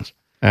touchdowns.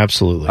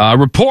 Absolutely.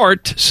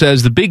 Report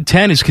says the Big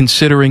Ten is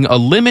considering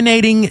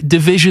eliminating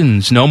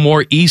divisions. No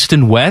more East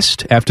and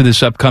West after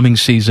this upcoming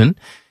season.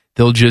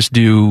 They'll just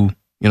do,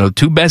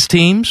 two best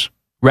teams,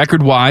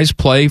 record-wise,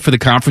 play for the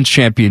conference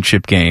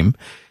championship game.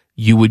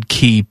 You would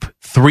keep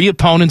 3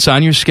 opponents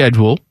on your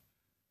schedule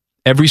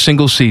every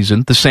single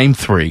season, the same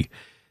 3.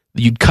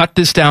 You'd cut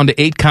this down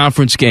to 8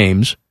 conference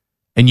games,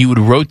 and you would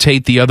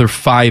rotate the other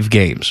 5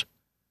 games.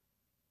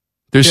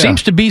 There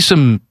seems to be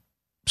some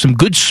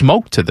good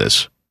smoke to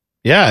this.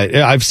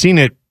 Yeah, I've seen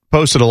it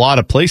posted a lot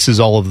of places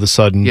all of a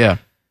sudden. Yeah.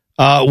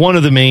 One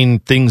of the main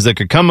things that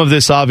could come of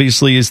this,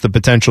 obviously, is the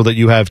potential that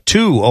you have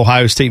 2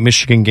 Ohio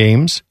State-Michigan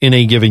games in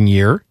a given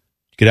year.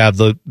 You could have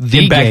the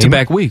in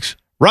back-to-back weeks.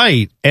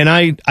 Right, and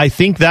I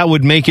think that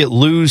would make it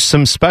lose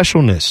some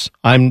specialness.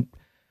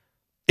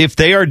 If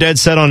they are dead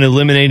set on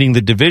eliminating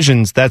the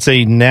divisions, that's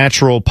a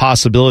natural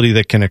possibility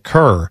that can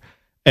occur.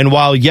 And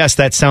while, yes,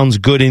 that sounds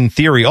good in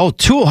theory,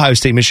 2 Ohio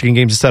State-Michigan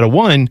games instead of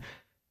 1,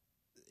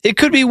 it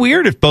could be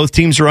weird if both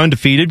teams are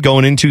undefeated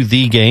going into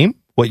the game.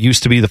 What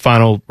used to be the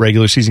final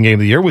regular season game of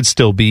the year would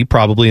still be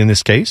probably in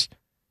this case.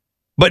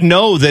 But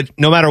know that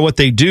no matter what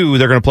they do,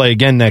 they're going to play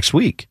again next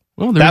week.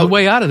 Well, there's a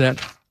way out of that.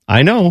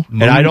 I know,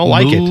 and I don't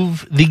like it.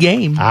 Move the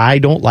game. I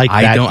don't like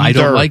that either. I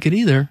don't like it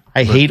either.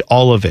 I hate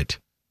all of it.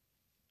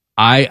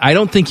 I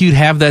don't think you'd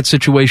have that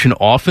situation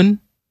often.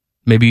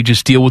 Maybe you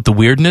just deal with the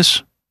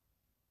weirdness.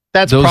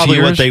 That's probably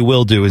what they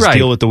will do is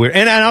deal with the weird.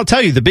 And I'll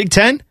tell you, the Big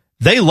Ten,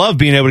 they love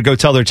being able to go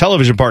tell their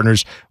television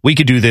partners, we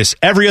could do this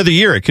every other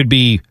year. It could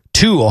be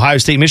 2 Ohio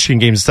State-Michigan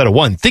games instead of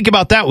 1. Think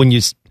about that when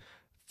you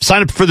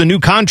sign up for the new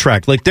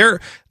contract.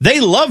 They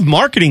love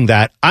marketing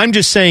that. I'm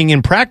just saying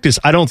in practice,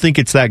 I don't think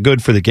it's that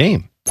good for the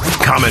game.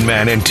 Common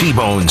Man and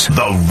T-Bone's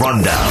The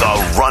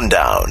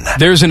Rundown.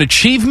 There's an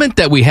achievement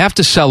that we have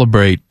to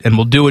celebrate, and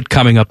we'll do it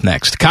coming up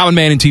next. Common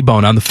Man and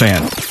T-Bone on the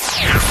Fan.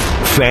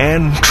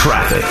 Fan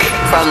traffic.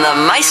 From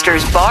the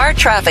Meister's Bar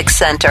Traffic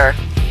Center.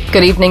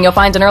 Good evening. You'll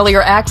find an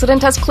earlier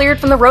accident has cleared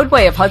from the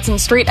roadway of Hudson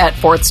Street at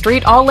 4th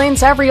Street. All lanes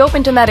have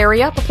reopened in that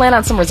area, but plan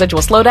on some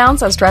residual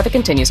slowdowns as traffic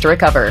continues to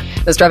recover.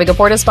 This traffic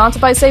report is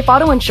sponsored by Safe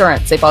Auto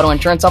Insurance. Safe Auto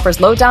Insurance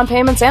offers low down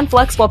payments and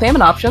flexible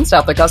payment options to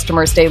help their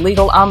customers stay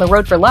legal on the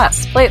road for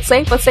less. Play it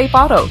safe with Safe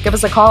Auto. Give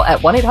us a call at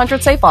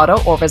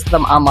 1-800-SAFE-AUTO or visit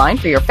them online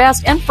for your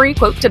fast and free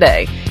quote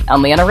today.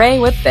 I'm Leanna Ray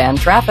with Fan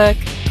Traffic.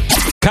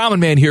 Common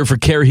Man here for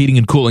Care Heating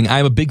and Cooling.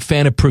 I'm a big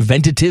fan of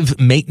preventative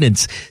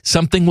maintenance.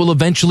 Something will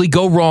eventually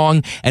go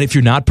wrong, and if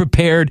you're not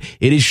prepared,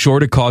 it is sure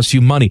to cost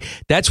you money.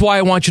 That's why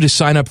I want you to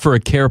sign up for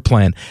a Care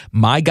plan.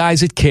 My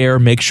guys at Care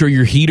make sure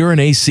your heater and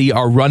AC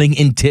are running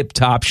in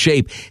tip-top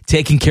shape,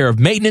 taking care of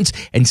maintenance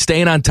and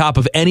staying on top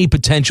of any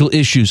potential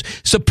issues.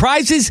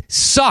 Surprises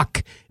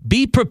suck.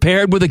 Be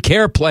prepared with a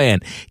Care plan.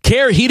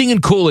 Care Heating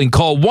and Cooling.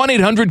 Call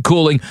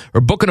 1-800-COOLING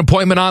or book an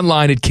appointment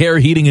online at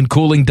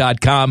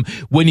careheatingandcooling.com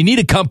when you need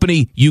a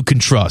company you can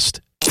trust.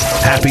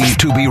 Happy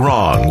to be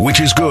wrong, which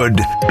is good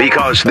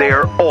because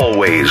they're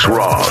always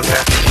wrong.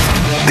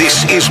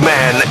 This is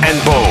Man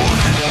and Bone.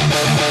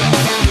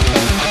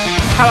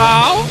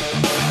 Hello?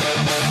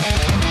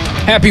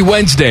 Happy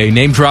Wednesday.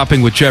 Name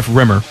dropping with Jeff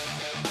Rimmer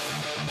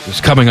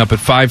is coming up at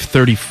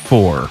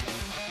 5:34.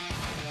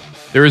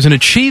 There is an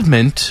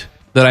achievement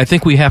that I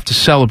think we have to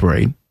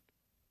celebrate.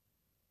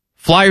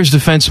 Flyers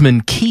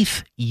defenseman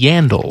Keith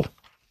Yandle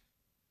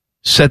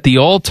set the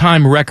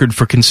all-time record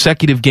for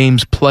consecutive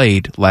games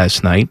played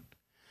last night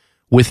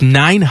with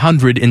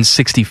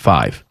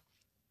 965.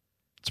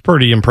 It's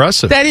pretty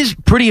impressive. That is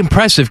pretty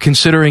impressive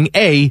considering,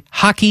 A,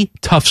 hockey,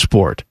 tough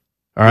sport.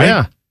 All right?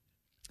 Yeah.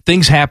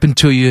 Things happen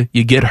to you.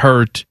 You get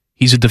hurt.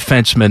 He's a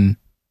defenseman.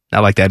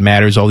 Not like that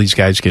matters. All these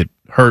guys get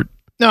hurt.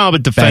 No,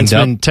 but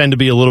defensemen tend to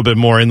be a little bit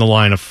more in the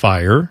line of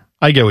fire.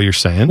 I get what you're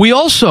saying. We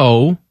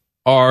also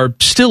are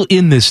still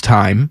in this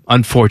time,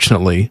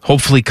 unfortunately,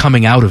 hopefully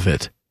coming out of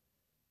it,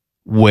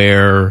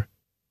 where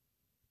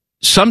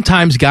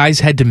sometimes guys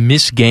had to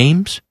miss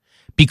games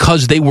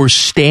because they were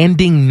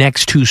standing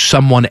next to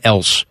someone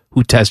else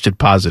who tested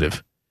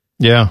positive.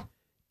 Yeah.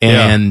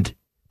 And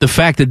the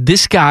fact that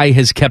this guy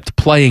has kept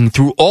playing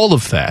through all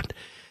of that.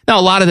 Now,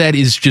 a lot of that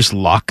is just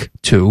luck,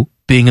 too,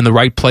 being in the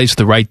right place at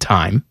the right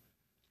time,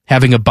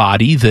 having a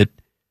body that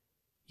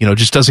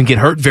just doesn't get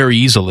hurt very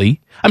easily.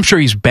 I'm sure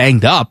he's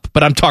banged up,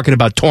 but I'm talking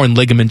about torn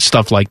ligaments,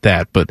 stuff like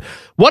that. But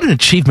what an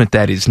achievement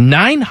that is.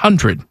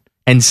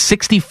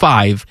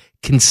 965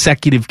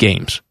 consecutive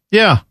games.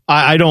 Yeah,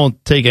 I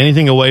don't take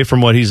anything away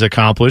from what he's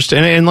accomplished.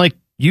 And like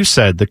you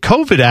said, the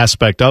COVID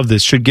aspect of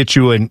this should get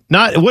you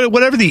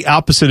whatever the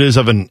opposite is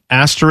of an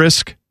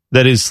asterisk,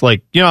 that is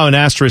like, an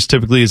asterisk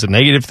typically is a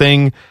negative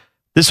thing.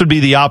 This would be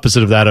the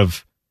opposite of that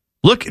of,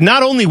 look,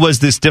 not only was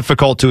this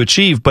difficult to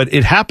achieve, but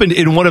it happened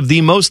in one of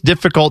the most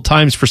difficult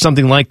times for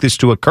something like this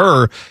to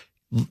occur,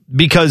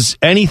 because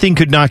anything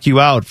could knock you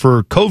out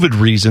for COVID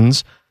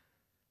reasons.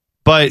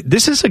 But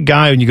this is a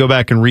guy, when you go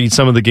back and read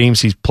some of the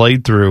games he's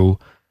played through,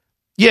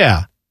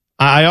 I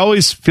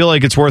always feel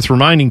like it's worth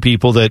reminding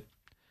people that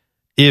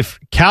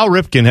if Cal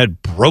Ripken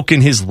had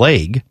broken his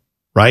leg,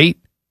 right,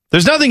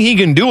 there's nothing he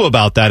can do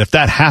about that if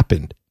that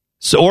happened.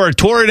 So, or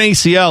tore an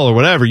ACL or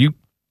whatever, you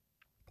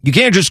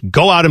can't just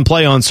go out and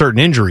play on certain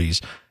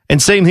injuries.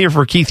 And same here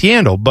for Keith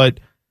Yandle. But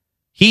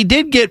he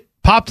did get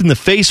popped in the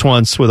face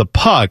once with a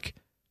puck,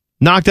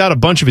 knocked out a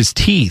bunch of his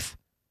teeth.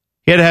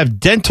 He had to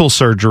have dental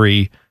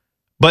surgery,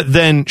 but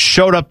then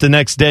showed up the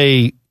next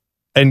day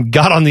and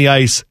got on the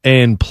ice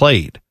and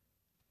played.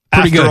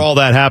 Pretty after good. All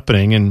that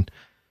happening. And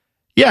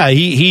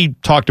he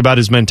talked about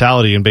his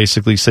mentality and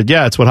basically said,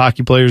 it's what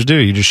hockey players do.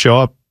 You just show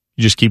up.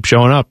 You just keep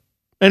showing up.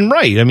 And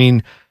right, I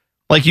mean,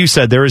 like you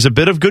said, there is a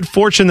bit of good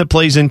fortune that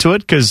plays into it,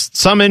 because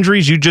some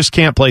injuries you just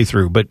can't play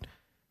through. But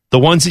the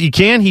ones that you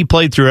can, he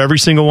played through every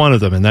single one of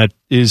them, and that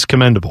is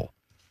commendable.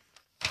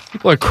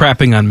 People are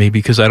crapping on me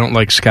because I don't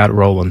like Scott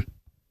Rowland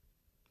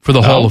for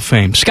the Hall of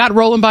Fame. Scott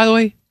Rowland, by the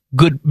way,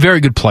 very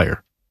good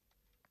player.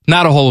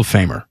 Not a Hall of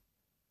Famer.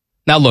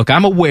 Now, look,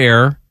 I'm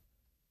aware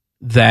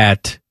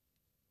that,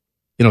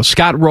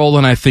 Scott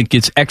Rowland, I think,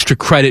 gets extra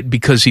credit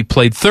because he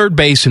played third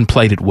base and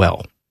played it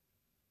well.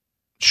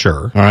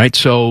 Sure. All right,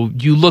 so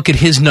you look at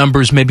his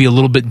numbers maybe a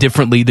little bit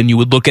differently than you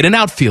would look at an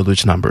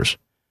outfielder's numbers.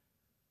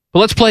 But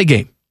let's play a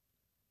game.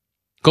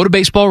 Go to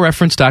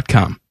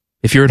baseballreference.com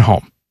if you're at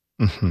home.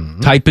 Mm-hmm.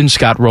 Type in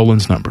Scott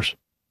Rowland's numbers.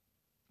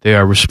 They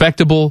are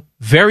respectable,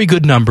 very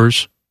good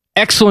numbers,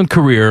 excellent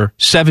career,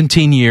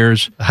 17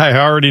 years. I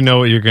already know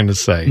what you're going to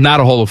say.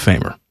 Not a Hall of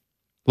Famer.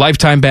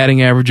 Lifetime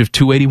batting average of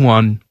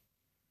 .281.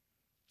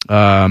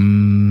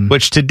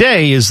 Which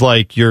today is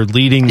like you're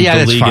leading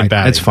the league in batting.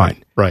 That's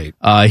fine. Right.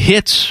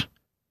 Hits,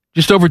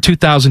 just over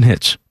 2,000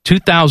 hits.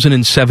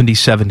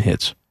 2,077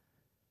 hits.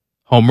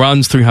 Home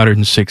runs,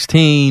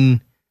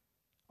 316.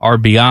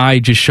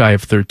 RBI, just shy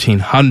of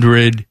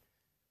 1,300.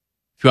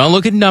 If you want to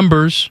look at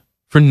numbers,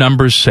 for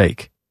numbers'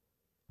 sake,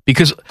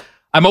 Because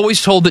I'm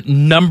always told that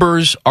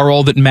numbers are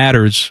all that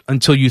matters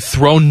until you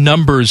throw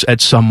numbers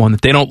at someone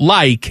that they don't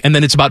like, and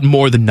then it's about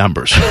more than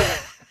numbers.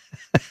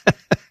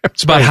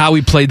 It's about how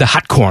he played the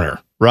hot corner.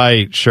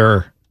 Right,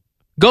 sure.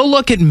 Go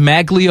look at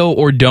Maglio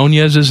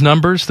Ordonez's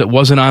numbers. He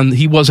wasn't on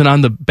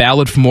the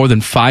ballot for more than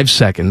 5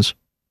 seconds.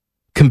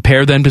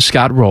 Compare them to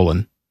Scott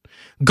Rowland.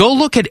 Go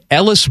look at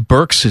Ellis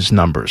Burks'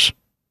 numbers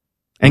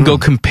and go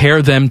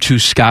compare them to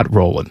Scott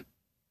Rowland.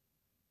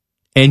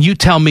 And you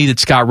tell me that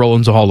Scott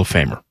Rowland's a Hall of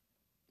Famer.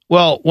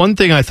 Well, one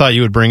thing I thought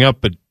you would bring up,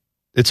 but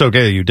it's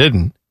okay that you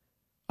didn't.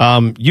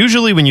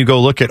 Usually when you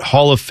go look at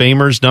Hall of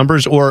Famers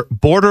numbers or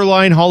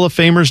borderline Hall of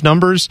Famers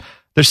numbers,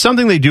 there's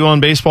something they do on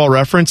Baseball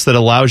Reference that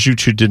allows you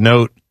to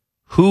denote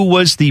who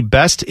was the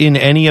best in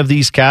any of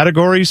these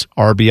categories.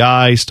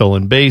 RBI,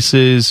 stolen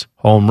bases,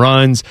 home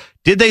runs.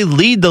 Did they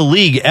lead the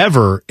league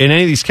ever in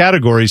any of these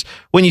categories?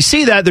 When you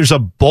see that, there's a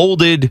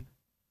bolded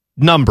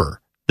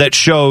number that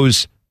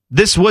shows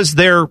this was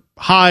their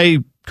high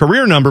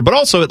career number, but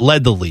also it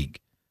led the league.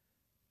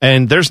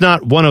 And there's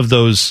not one of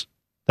those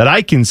that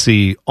I can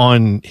see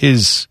on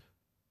his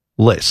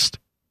list.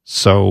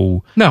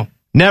 So no,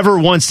 never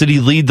once did he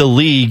lead the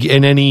league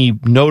in any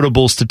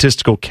notable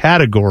statistical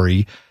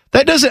category.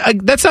 That's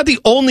not the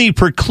only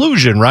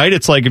preclusion, right?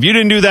 It's like, if you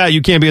didn't do that,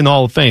 you can't be in the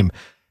Hall of Fame.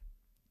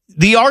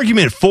 The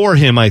argument for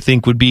him, I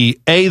think, would be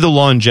A, the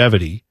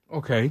longevity.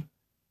 Okay.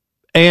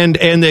 And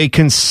a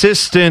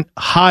consistent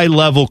high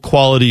level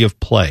quality of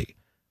play.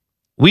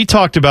 We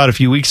talked about a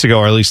few weeks ago,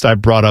 or at least I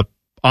brought up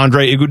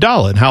Andre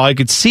Iguodala and how I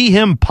could see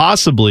him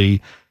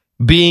possibly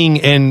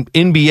being an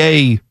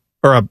NBA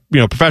or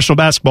a professional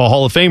basketball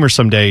Hall of Famer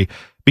someday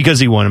because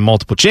he won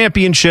multiple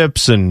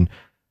championships and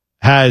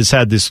has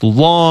had this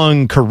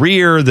long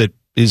career that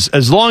is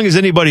as long as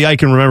anybody I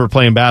can remember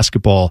playing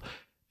basketball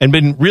and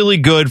been really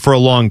good for a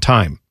long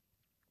time.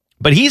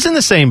 But he's in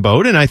the same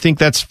boat, and I think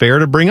that's fair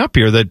to bring up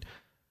here that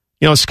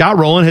Scott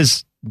Rowland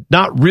has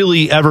not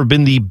really ever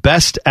been the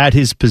best at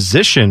his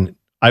position,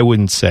 I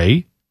wouldn't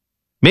say.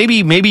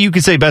 Maybe you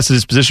could say best at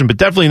his position, but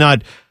definitely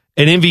not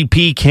an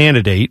MVP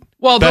candidate.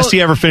 Well, best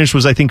he ever finished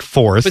was, I think,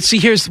 4th. But see,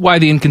 here's why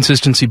the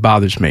inconsistency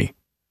bothers me.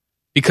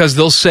 Because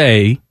they'll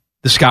say,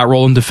 the Scott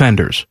Rowland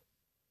defenders,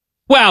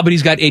 well, but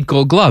he's got 8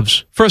 gold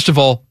gloves. First of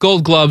all,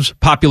 gold gloves,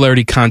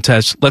 popularity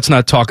contest. Let's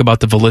not talk about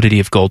the validity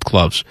of gold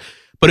gloves.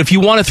 But if you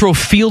want to throw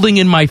fielding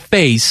in my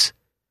face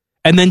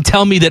and then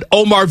tell me that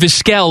Omar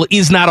Vizquel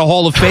is not a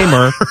Hall of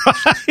Famer,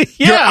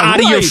 you're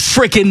out of your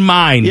freaking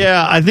mind.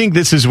 Yeah, I think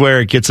this is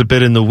where it gets a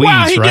bit in the weeds,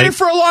 wow, he right? did it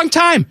for a long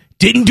time.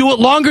 Didn't do it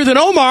longer than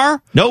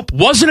Omar. Nope.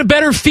 Wasn't a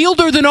better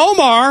fielder than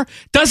Omar.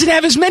 Doesn't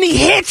have as many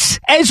hits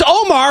as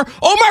Omar.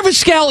 Omar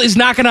Vizquel is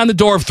knocking on the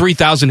door of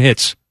 3,000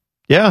 hits.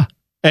 Yeah.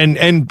 And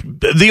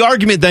the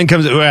argument then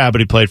comes, but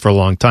he played for a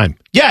long time.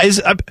 Yeah,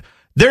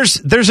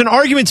 there's an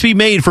argument to be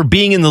made for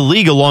being in the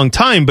league a long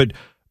time, but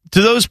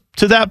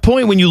to that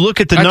point, when you look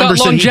at the numbers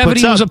that he puts up,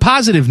 longevity was a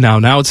positive now.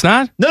 Now it's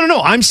not?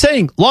 No. I'm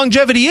saying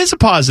longevity is a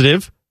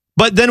positive,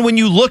 but then when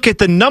you look at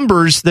the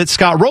numbers that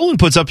Scott Rowland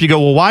puts up, you go,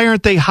 well, why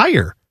aren't they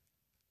higher?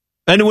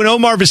 And when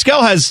Omar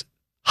Vizquel has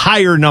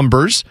higher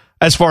numbers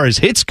as far as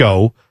hits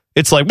go,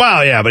 it's like,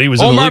 wow, yeah, but he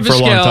was in the league for a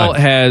long time. Omar Vizquel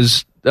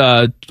has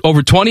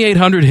over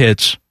 2,800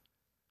 hits,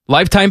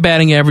 lifetime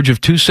batting average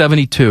of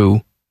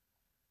 272.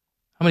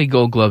 How many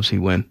gold gloves he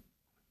win?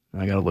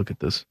 I got to look at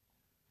this.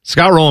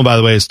 Scott Rowland, by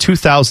the way, is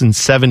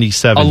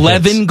 2,077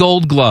 11 hits.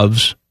 gold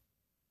gloves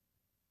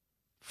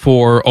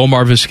for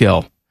Omar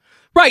Vizquel.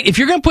 Right, if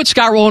you're going to put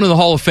Scott Rowland in the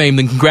Hall of Fame,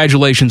 then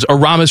congratulations,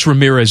 Aramis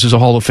Ramirez is a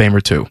Hall of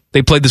Famer too.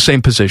 They played the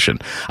same position.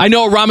 I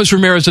know Aramis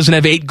Ramirez doesn't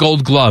have 8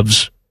 gold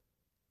gloves,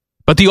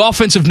 but the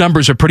offensive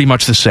numbers are pretty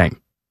much the same.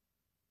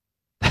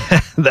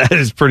 That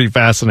is pretty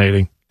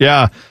fascinating.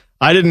 Yeah,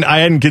 I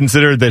hadn't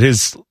considered that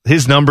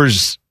his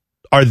numbers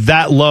are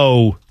that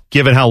low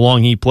given how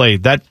long he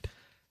played. That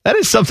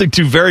is something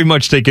to very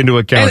much take into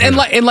account.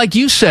 And like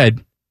you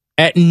said,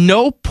 at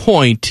no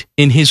point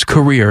in his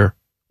career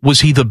was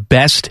he the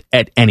best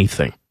at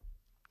anything.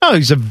 Oh,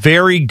 he's a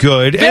very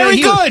good.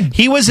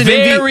 He was an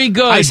very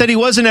good. I said he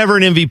wasn't ever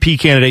an MVP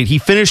candidate. He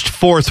finished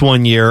 4th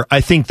one year.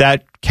 I think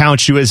that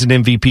counts you as an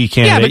MVP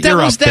candidate. Yeah,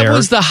 but that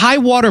was the high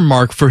water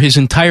mark for his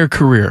entire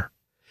career.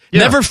 Yeah.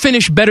 Never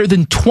finished better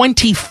than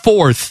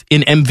 24th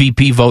in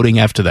MVP voting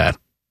after that.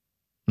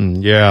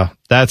 Yeah,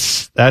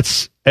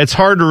 it's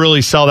hard to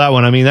really sell that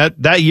one. I mean,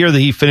 that year that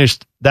he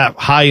finished that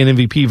high in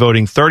MVP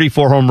voting,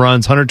 34 home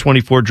runs,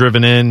 124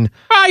 driven in.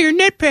 Oh, you're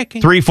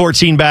nitpicking.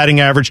 314 batting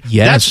average.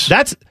 Yes.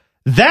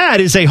 That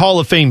is a Hall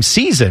of Fame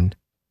season.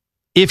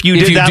 If you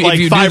did that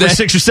 5 or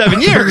 6 or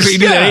 7 years. If you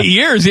did that 8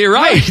 years, you're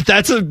right.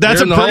 That's a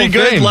pretty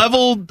good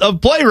level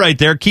of play right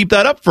there. Keep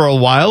that up for a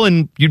while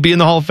and you'd be in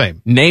the Hall of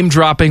Fame. Name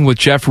dropping with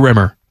Jeff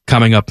Rimmer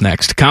coming up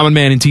next. Common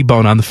Man and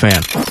T-Bone on the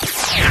Fan.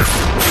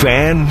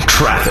 Fan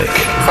traffic.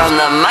 From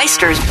the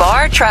Meister's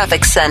Bar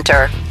Traffic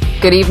Center.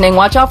 Good evening.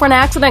 Watch out for an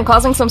accident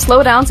causing some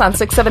slowdowns on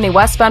 670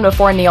 westbound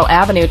before Neal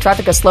Avenue.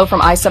 Traffic is slow from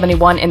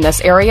I-71 in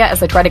this area as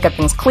they try to get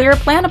things clear.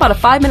 Plan about a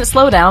 5-minute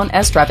slowdown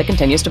as traffic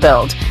continues to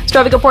build. This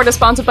traffic report is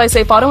sponsored by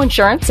Safe Auto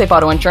Insurance. Safe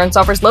Auto Insurance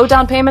offers low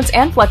down payments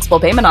and flexible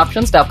payment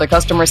options to help their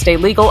customers stay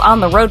legal on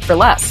the road for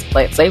less.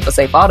 Play it safe with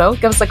Safe Auto.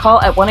 Give us a call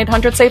at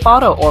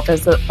 1-800-SAFE-AUTO or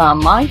visit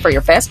online for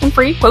your fast and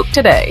free quote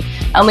today.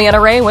 I'm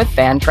Leanna Ray with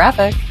Fan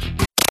Traffic.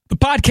 The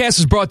podcast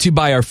is brought to you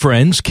by our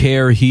friends,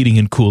 Care Heating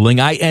and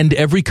Cooling. I end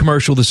every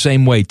commercial the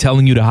same way,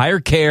 telling you to hire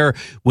Care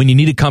when you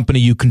need a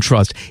company you can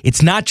trust.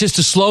 It's not just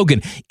a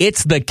slogan.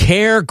 It's the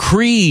Care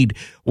creed.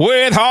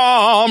 With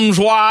arms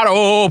wide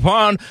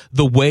open,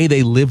 the way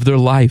they live their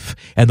life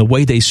and the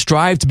way they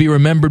strive to be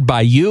remembered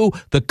by you,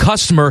 the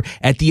customer,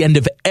 at the end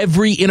of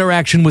every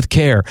interaction with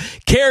Care.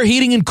 Care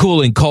Heating and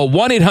Cooling. Call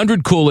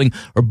 1-800-COOLING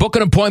or book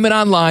an appointment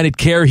online at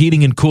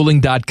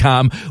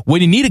careheatingandcooling.com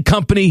when you need a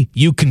company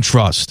you can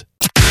trust.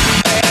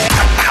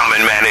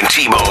 Common Man and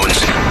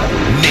T-Bones.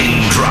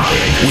 Name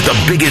dropping with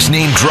the biggest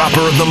name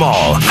dropper of them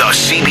all, the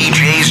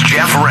CBJ's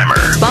Jeff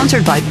Rimmer.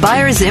 Sponsored by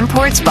Buyers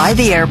Imports by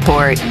the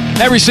Airport.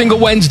 Every single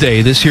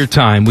Wednesday, this here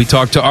time, we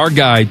talk to our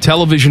guy,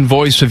 television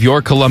voice of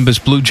your Columbus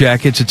Blue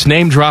Jackets. It's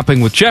Name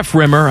Dropping with Jeff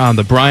Rimmer on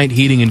the Bryant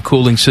Heating and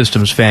Cooling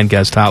Systems fan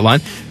guest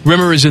hotline.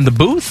 Rimmer is in the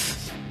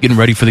booth, getting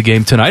ready for the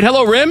game tonight.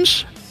 Hello,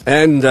 Rims.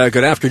 And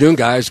good afternoon,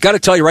 guys. Got to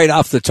tell you right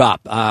off the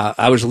top,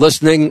 I was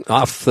listening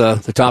off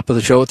the top of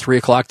the show at 3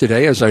 o'clock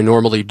today, as I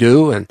normally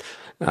do, and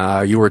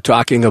you were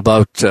talking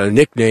about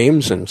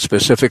nicknames, and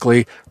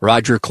specifically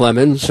Roger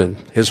Clemens and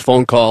his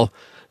phone call,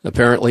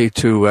 apparently,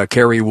 to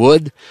Kerry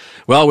Wood.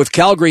 Well, with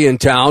Calgary in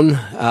town,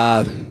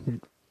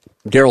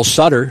 Daryl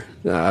Sutter,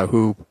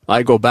 who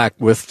I go back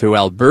with to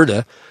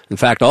Alberta. In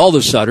fact, all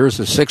the Sutters,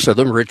 the 6 of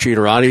them, Richie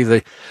and Ronnie,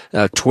 the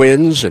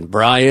twins, and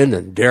Brian,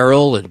 and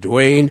Daryl, and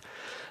Dwayne.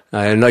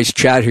 I had a nice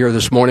chat here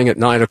this morning at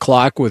 9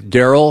 o'clock with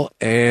Daryl,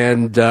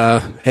 and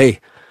hey,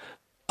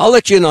 I'll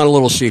let you in on a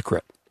little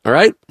secret, all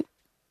right?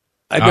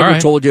 I've never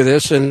told you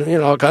this, and, you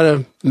know, kind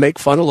of make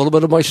fun a little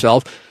bit of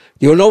myself.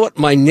 You know what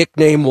my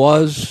nickname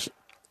was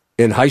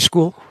in high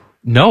school?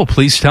 No,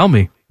 please tell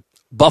me.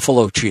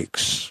 Buffalo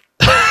Cheeks.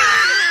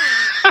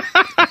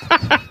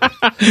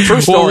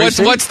 True story.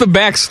 Well, what's the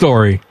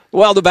backstory?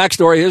 Well, the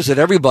backstory is that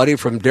everybody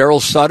from Daryl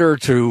Sutter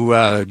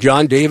to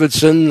John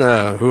Davidson,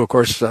 who, of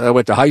course, I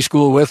went to high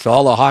school with,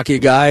 all the hockey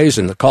guys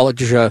and the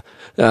college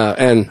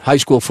and high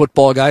school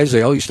football guys,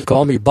 they all used to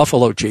call me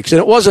Buffalo Cheeks. And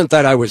it wasn't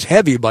that I was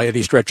heavy by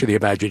any stretch of the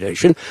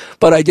imagination,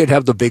 but I did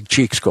have the big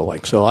cheeks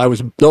going. So I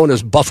was known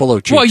as Buffalo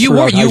Cheeks. Well,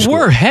 you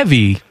were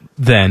heavy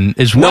then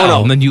as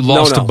well, and then you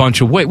lost a bunch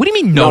of weight. What do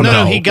you mean,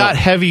 no? He got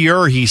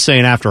heavier, he's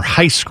saying, after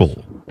high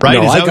school. Right?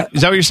 No,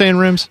 is that what you're saying,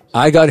 Rims?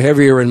 I got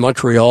heavier in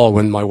Montreal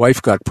when my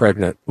wife got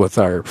pregnant with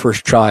our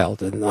first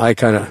child, and I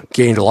kind of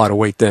gained a lot of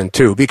weight then,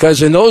 too.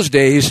 Because in those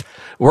days,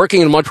 working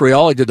in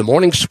Montreal, I did the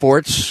morning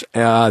sports,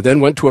 then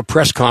went to a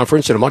press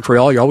conference. And in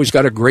Montreal, you always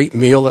got a great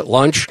meal at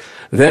lunch.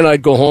 Then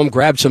I'd go home,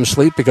 grab some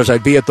sleep, because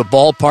I'd be at the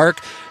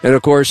ballpark. And,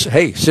 of course,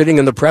 hey, sitting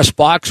in the press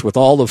box with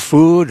all the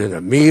food and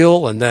a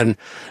meal, and then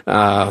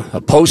a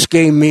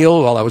post-game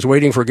meal while I was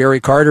waiting for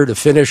Gary Carter to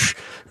finish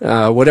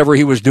whatever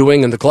he was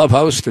doing in the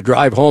clubhouse to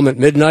drive home at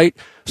midnight.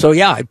 So,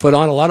 yeah, I put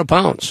on a lot of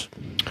pounds.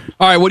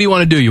 All right, what do you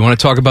want to do? You want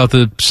to talk about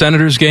the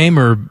Senators game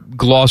or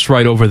gloss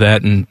right over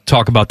that and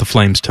talk about the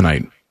Flames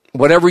tonight?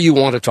 Whatever you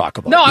want to talk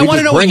about. No, I want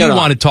to know what you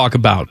want to talk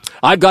about.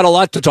 I've got a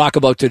lot to talk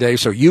about today,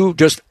 so you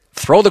just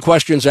throw the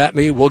questions at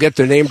me. We'll get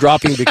to name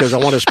dropping because I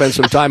want to spend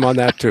some time on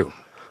that, too.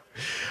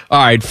 All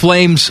right,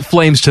 Flames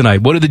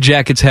tonight. What do the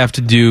Jackets have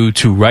to do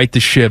to right the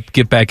ship,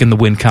 get back in the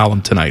win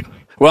column tonight?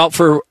 Well,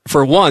 for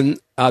one,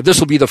 this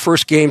will be the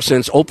first game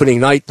since opening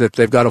night that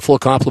they've got a full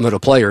complement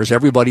of players.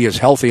 Everybody is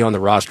healthy on the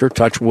roster,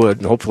 touch wood,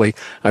 and hopefully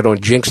I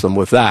don't jinx them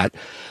with that.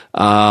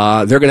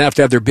 They're going to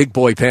have their big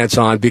boy pants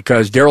on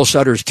because Daryl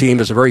Sutter's team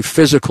is a very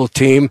physical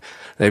team.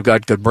 They've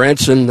got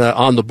Goodbranson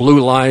on the blue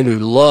line who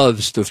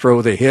loves to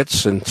throw the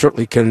hits and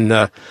certainly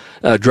can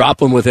drop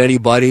them with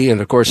anybody.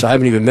 And, of course, I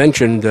haven't even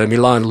mentioned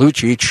Milan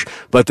Lucic,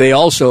 but they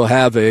also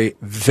have a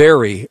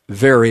very,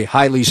 very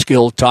highly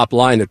skilled top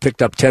line that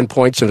picked up 10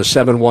 points in a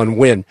 7-1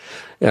 win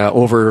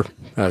over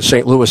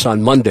St. Louis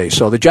on Monday.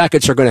 So the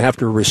Jackets are going to have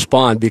to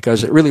respond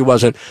because it really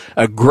wasn't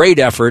a great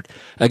effort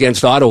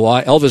against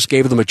Ottawa. Elvis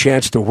gave them a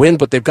chance to win,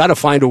 but they've got to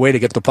find a way to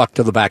get the puck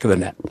to the back of the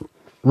net.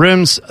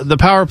 Rims, the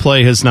power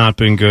play has not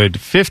been good.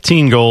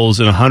 15 goals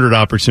and 100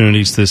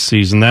 opportunities this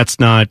season. That's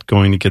not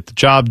going to get the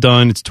job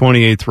done. It's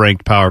 28th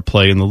ranked power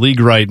play in the league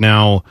right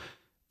now.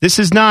 This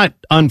is not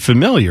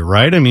unfamiliar,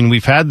 right? I mean,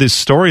 we've had this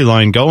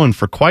storyline going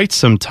for quite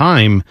some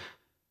time.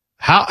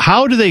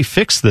 How do they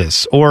fix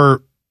this?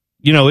 Or,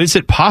 you know, is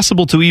it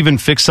possible to even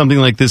fix something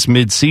like this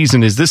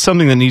mid-season? Is this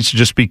something that needs to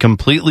just be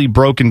completely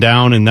broken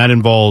down, and that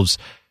involves,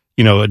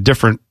 you know, a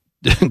different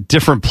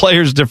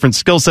players, different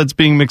skill sets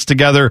being mixed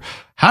together?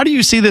 How do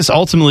you see this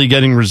ultimately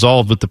getting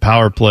resolved with the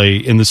power play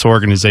in this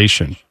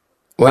organization?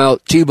 Well,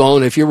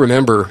 T-Bone, if you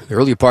remember the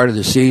early part of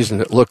the season,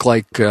 it looked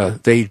like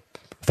they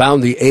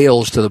found the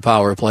ails to the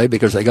power play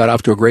because they got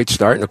off to a great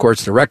start. And, of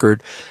course, the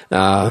record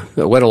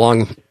went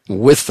along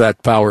with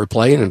that power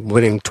play and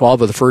winning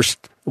 12 of the first,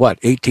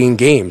 18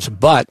 games.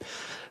 But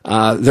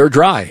they're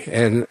dry.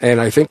 And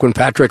I think when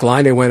Patrick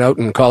Laine went out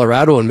in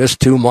Colorado and missed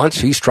 2 months,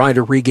 he's trying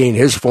to regain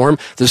his form.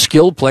 The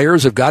skilled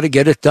players have got to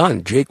get it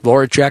done. Jake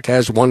Voracek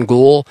has 1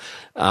 goal.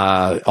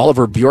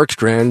 Oliver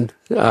Bjorkstrand,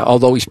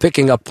 although he's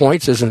picking up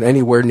points, isn't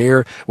anywhere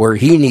near where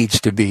he needs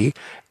to be.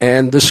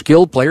 And the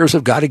skilled players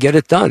have got to get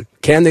it done.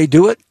 Can they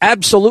do it?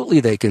 Absolutely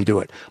they can do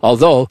it.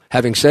 Although,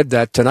 having said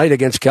that, tonight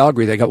against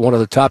Calgary, they got one of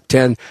the top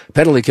 10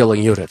 penalty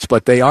killing units.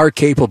 But they are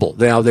capable.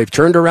 Now, they've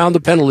turned around the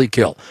penalty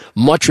kill.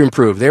 Much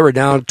improved. They were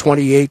down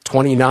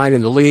 28-29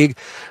 in the league.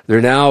 They're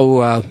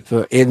now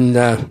in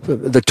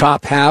the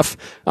top half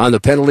on the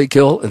penalty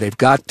kill, and they've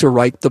got to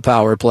right the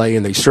power play,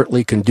 and they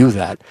certainly can do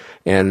that.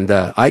 And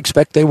I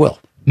expect they will.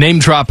 Name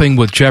dropping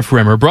with Jeff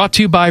Rimmer, brought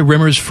to you by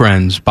Rimmer's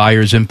Friends,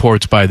 Buyers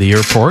Imports by the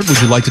Airport.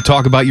 Would you like to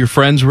talk about your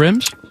friends,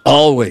 Rims?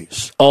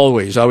 Always.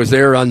 I was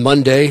there on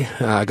Monday.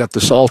 I got the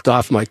salt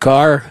off my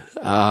car,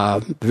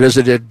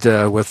 visited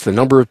with a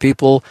number of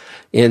people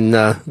in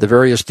the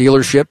various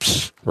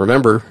dealerships.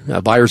 Remember,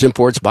 Buyers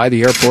Imports by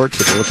the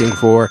Airport. If you're looking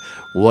for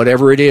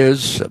whatever it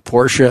is,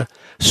 Porsche,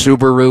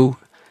 Subaru,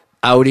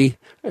 Audi.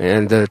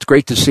 And it's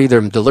great to see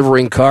them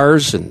delivering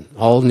cars and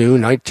all new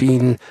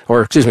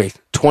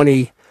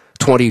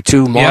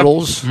 2022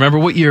 models. Yep. Remember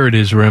what year it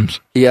is,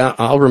 Rims? Yeah,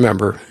 I'll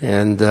remember.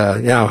 And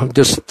I'm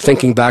just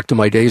thinking back to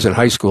my days in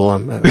high school.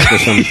 I'm in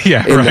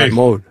that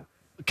mode.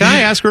 Can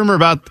I ask Rimmer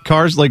about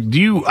cars? Like,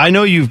 I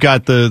know you've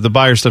got the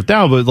buyer stuff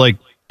down, but like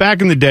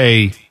back in the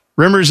day,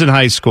 Rimmer's in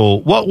high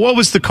school. What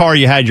was the car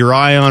you had your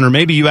eye on, or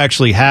maybe you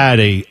actually had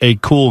a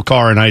cool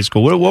car in high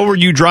school? What were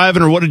you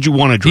driving, or what did you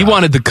want to drive? He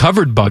wanted the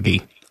covered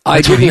buggy.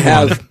 I didn't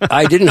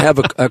have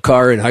a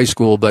car in high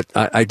school, but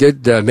I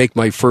did make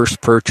my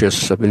first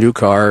purchase of a new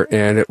car,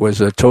 and it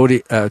was a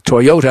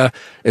Toyota.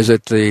 Is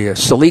it the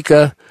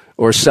Celica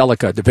or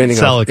Celica, depending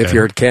on if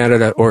you're in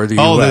Canada or the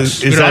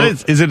U.S.? Is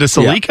it a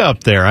Celica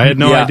up there? I had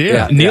no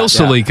idea. Neil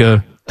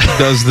Celica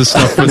does the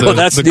stuff for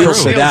that's the Neil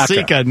crew.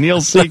 Sedaka. Neil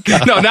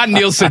Sedaka. No, not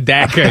Neil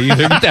Sedaka.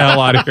 Get the hell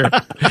out of here.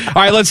 All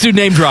right, let's do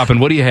name dropping.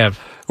 What do you have?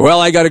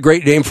 Well, I got a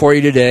great name for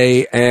you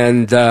today,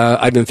 and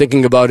I've been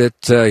thinking about it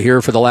here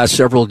for the last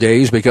several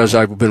days because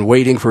I've been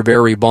waiting for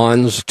Barry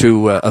Bonds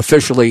to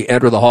officially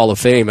enter the Hall of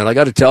Fame. And I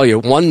got to tell you,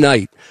 one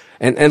night,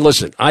 and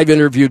listen, I've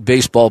interviewed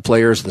baseball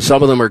players, and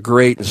some of them are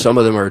great, and some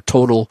of them are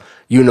total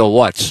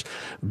you-know-whats.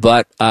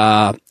 But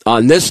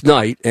on this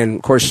night, and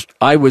of course,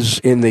 I was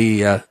in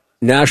the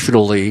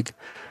National League,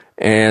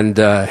 and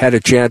had a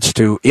chance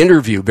to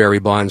interview Barry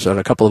Bonds on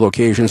a couple of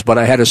occasions, but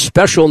I had a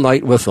special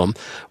night with him.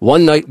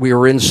 One night we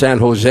were in San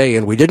Jose,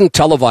 and we didn't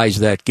televise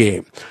that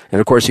game.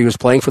 And, of course, he was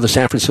playing for the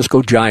San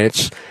Francisco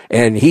Giants,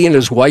 and he and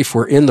his wife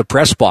were in the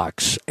press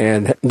box.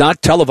 And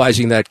not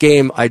televising that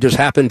game, I just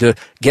happened to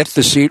get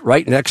the seat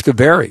right next to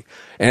Barry.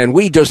 And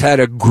we just had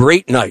a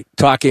great night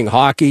talking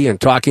hockey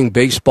and talking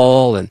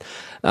baseball, and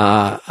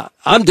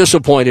I'm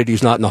disappointed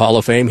he's not in the Hall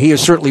of Fame. He is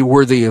certainly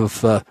worthy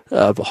of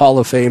Hall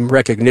of Fame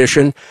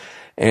recognition.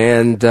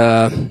 And,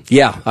 I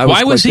was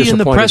Why was he in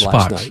the press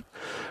box? Night.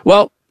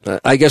 Well,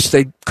 I guess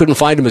they couldn't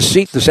find him a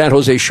seat. The San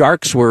Jose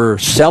Sharks were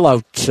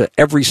sellouts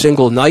every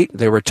single night.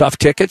 They were tough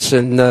tickets,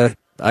 and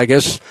I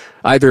guess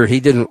either he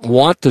didn't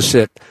want to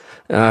sit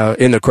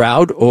in the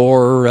crowd,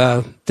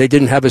 or they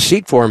didn't have a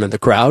seat for him in the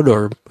crowd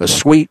or a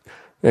suite.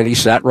 And he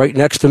sat right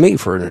next to me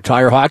for an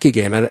entire hockey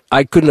game. And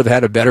I couldn't have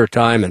had a better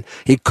time, and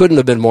he couldn't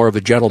have been more of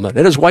a gentleman.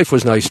 And his wife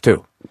was nice,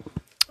 too.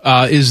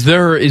 Is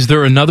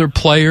there another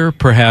player,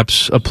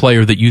 perhaps a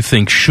player that you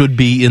think should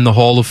be in the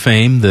Hall of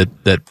Fame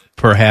that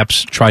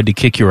perhaps tried to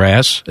kick your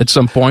ass at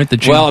some point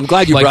that you I'm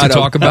glad you like brought to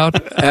talk about?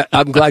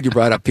 I'm glad you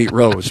brought up Pete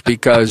Rose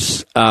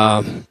because,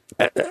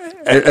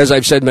 as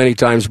I've said many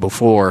times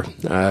before,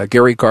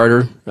 Gary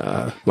Carter,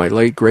 my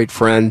late great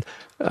friend,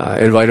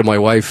 invited my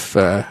wife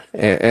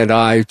and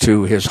I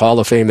to his Hall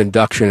of Fame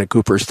induction at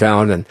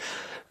Cooperstown. And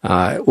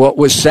what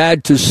was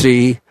sad to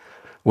see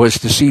was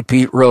to see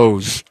Pete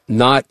Rose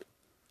not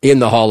in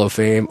the Hall of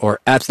Fame or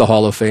at the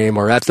Hall of Fame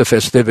or at the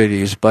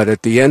festivities, but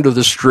at the end of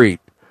the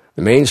street,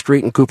 the main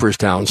street in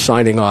Cooperstown,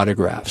 signing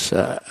autographs.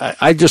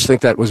 I just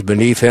think that was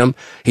beneath him.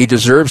 He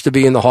deserves to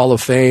be in the Hall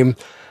of Fame.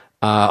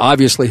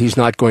 Obviously, he's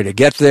not going to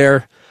get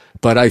there.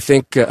 But I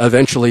think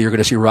eventually you're going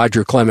to see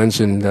Roger Clemens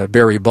and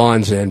Barry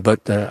Bonds in.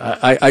 But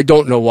I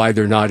don't know why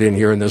they're not in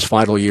here in this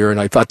final year. And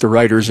I thought the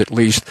writers, at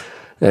least,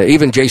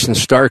 even Jason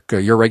Stark,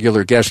 your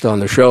regular guest on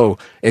the show,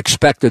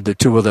 expected the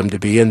two of them to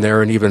be in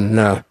there, and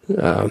even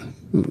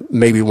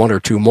maybe one or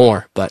two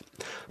more. But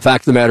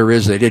fact of the matter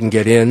is they didn't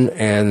get in.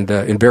 And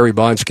in Barry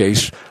Bonds'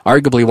 case,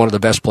 arguably one of the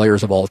best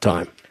players of all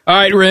time. All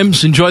right,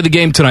 Rims, enjoy the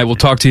game tonight. We'll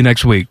talk to you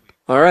next week.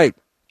 All right.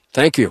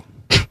 Thank you.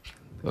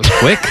 That was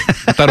quick.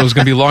 I thought it was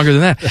going to be longer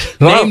than that.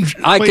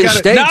 I can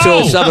stay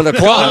till 7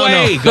 o'clock. Go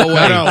away. Go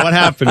away. No, what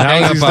happened? How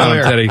Hang is he up still on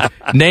him, here?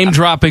 Teddy. Name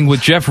dropping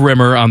with Jeff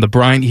Rimmer on the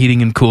Bryant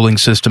Heating and Cooling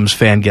Systems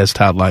fan guest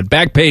hotline.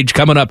 Back page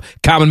coming up.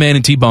 Common Man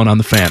and T-Bone on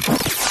the Fan.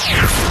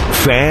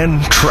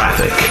 Fan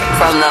traffic.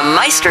 From the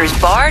Meisters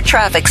Bar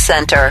Traffic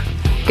Center.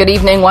 Good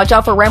evening. Watch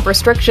out for ramp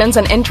restrictions.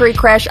 An entry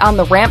crash on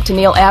the ramp to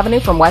Neal Avenue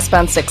from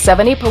westbound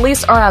 670.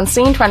 Police are on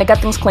scene trying to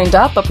get things cleaned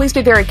up, but please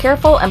be very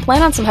careful and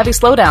plan on some heavy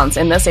slowdowns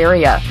in this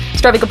area.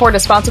 This traffic report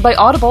is sponsored by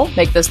Audible.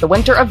 Make this the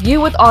winter of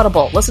you with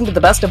Audible. Listen to the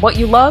best of what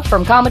you love,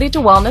 from comedy to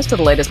wellness to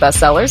the latest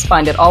bestsellers.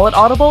 Find it all at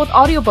Audible with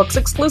audiobooks,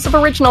 exclusive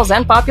originals,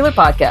 and popular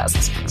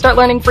podcasts. Start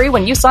learning free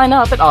when you sign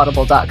up at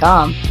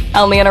audible.com.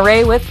 I'm Leanna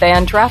Ray with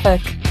Fan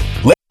Traffic.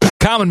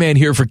 Common Man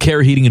here for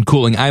Care Heating and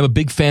Cooling. I'm a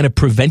big fan of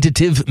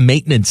preventative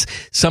maintenance.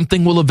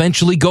 Something will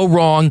eventually go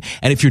wrong,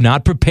 and if you're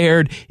not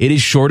prepared, it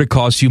is sure to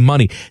cost you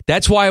money.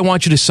 That's why I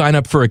want you to sign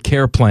up for a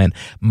Care plan.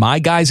 My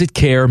guys at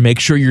Care make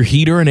sure your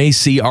heater and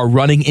AC are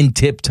running in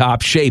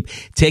tip-top shape,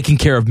 taking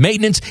care of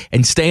maintenance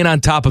and staying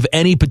on top of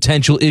any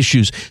potential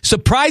issues.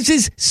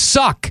 Surprises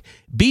suck.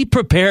 Be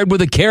prepared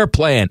with a Care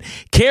plan.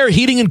 Care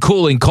Heating and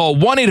Cooling. Call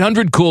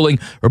 1-800-COOLING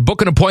or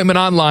book an appointment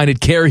online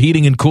at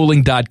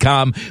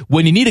careheatingandcooling.com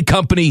when you need a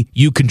company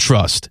you can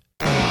trust.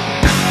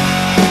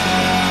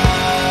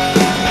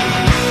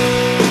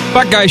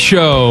 Buckeye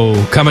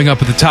Show coming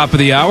up at the top of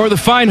the hour. The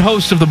fine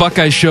host of the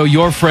Buckeye Show,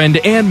 your friend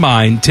and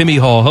mine, Timmy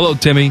Hall. Hello,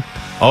 Timmy.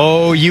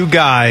 Oh, you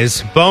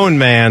guys. Bone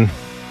Man.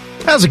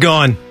 How's it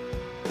going?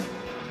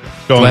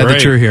 Going Glad great.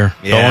 that you're here.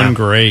 Yeah. Going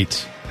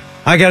great.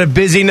 I got a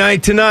busy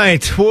night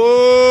tonight.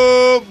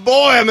 Whoa,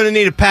 boy, I'm going to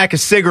need a pack of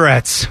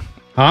cigarettes.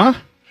 Huh?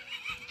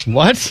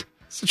 What?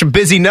 Such a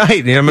busy night.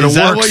 I'm going Is to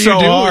that work what so you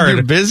do hard. when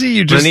you're busy?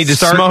 You I just need to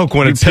start, smoke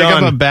when you it's pick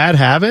done. up a bad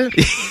habit?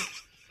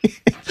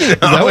 Is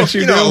that what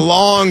you do? A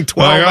long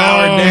 12-hour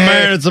Like, oh, day.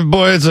 man, it's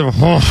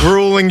a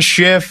grueling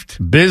shift.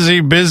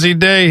 Busy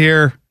day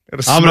here.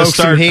 I'm going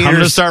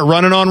to start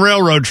running on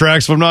railroad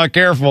tracks if I'm not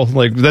careful.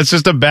 Like, that's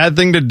just a bad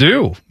thing to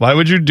do. Why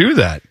would you do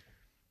that?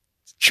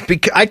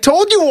 I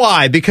told you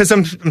why. Because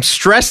I'm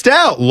stressed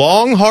out.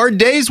 Long, hard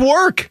days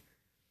work.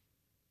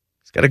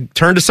 It's got to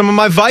turn to some of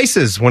my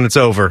vices when it's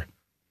over.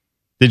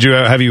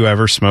 Have you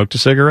ever smoked a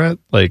cigarette?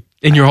 Like,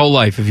 in your whole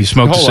life, if you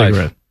smoked a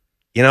cigarette?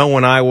 You know,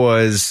 when I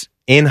was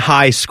in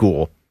high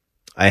school,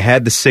 I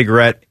had the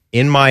cigarette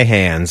in my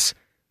hands.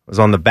 I was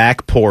on the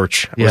back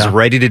porch. I was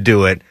ready to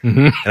do it,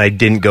 and I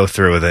didn't go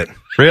through with it.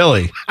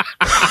 Really?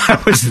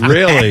 I was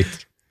really.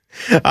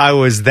 I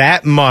was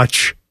that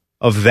much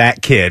of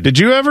that kid. Did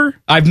you ever?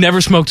 I've never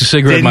smoked a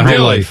cigarette my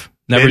whole life.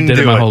 Never did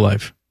it my whole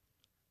life.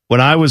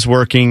 When I was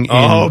working in...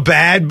 Oh,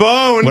 bad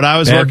bone. When I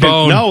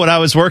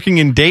was working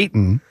in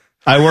Dayton,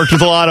 I worked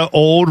with a lot of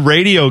old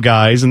radio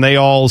guys, and they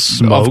all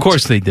smoked. Of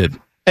course they did.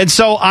 And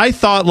so I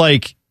thought,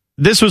 like,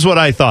 this was what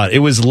I thought. It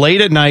was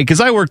late at night, because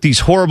I worked these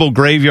horrible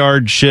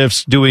graveyard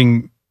shifts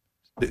doing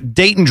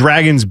Dayton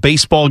Dragons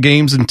baseball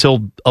games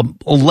until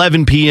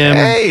 11 p.m.,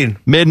 Hey,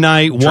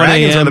 midnight, 1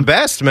 Dragons a.m. are the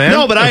best, man.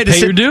 No, but I had to pay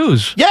your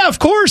dues. Yeah, of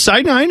course.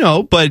 I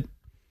know. But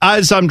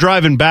as I'm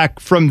driving back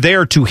from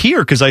there to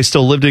here, because I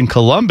still lived in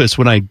Columbus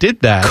when I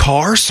did that.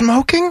 Car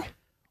smoking?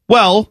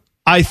 Well,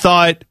 I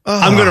thought,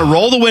 I'm going to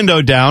roll the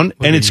window down,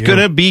 and it's going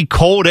to be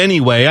cold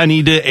anyway. I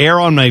need to air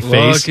on my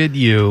face. Look at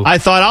you. I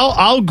thought,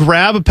 I'll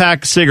grab a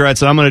pack of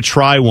cigarettes, and I'm going to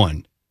try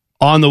one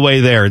on the way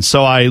there. And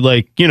so I,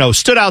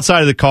 stood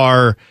outside of the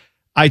car.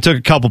 I took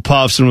a couple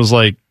puffs and was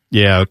like,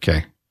 yeah,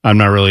 okay. I'm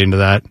not really into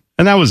that.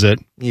 And that was it.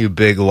 You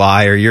big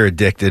liar. You're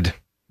addicted.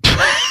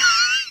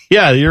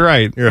 Yeah, you're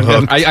right. You're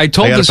hooked. I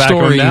told gotta the back on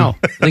story, now.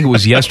 I think it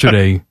was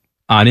yesterday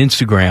on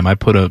Instagram. I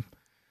put a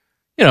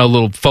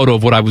little photo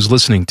of what I was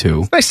listening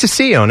to. It's nice to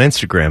see you on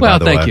Instagram, Well,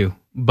 by the way. thank you.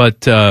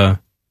 But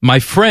my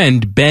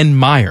friend, Ben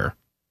Meyer,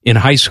 in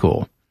high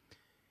school,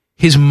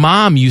 his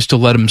mom used to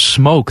let him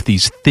smoke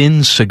these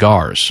thin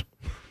cigars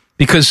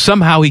because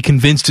somehow he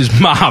convinced his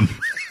mom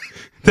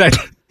that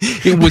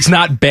it was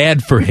not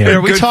bad for him.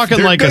 Are we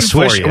talking like a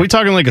Swish? Are we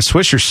talking like a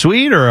Swisher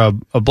Sweet or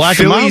a Black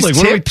and Mild? Phillies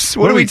Like, Tips?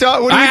 What are we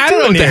talking? I don't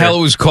know what the hell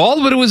it was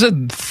called, but it was a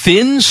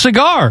thin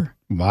cigar.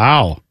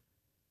 Wow.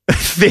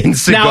 Thin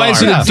cigar. Now,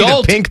 as an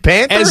adult, Pink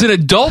Panther? as an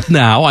adult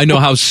now, I know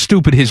how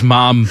stupid his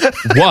mom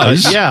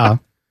was. Yeah.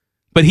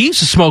 But he used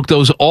to smoke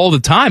those all the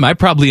time. I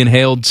probably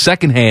inhaled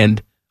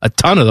secondhand a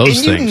ton of those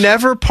And things. you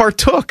never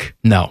partook.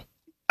 No.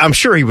 I'm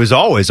sure he was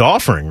always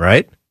offering,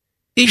 right?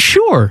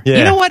 Sure. Yeah.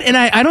 You know what? And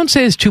I don't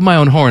say this to my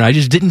own horn. I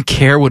just didn't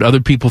care what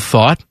other people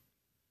thought.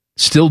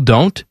 Still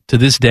don't to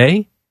this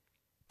day.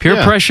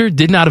 Peer pressure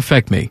did not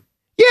affect me.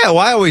 Yeah,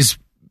 well,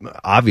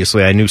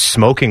 obviously I knew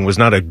smoking was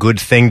not a good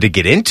thing to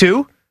get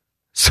into,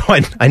 so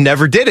I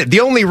never did it.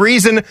 The only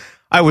reason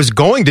I was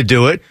going to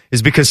do it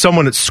is because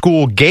someone at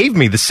school gave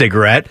me the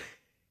cigarette,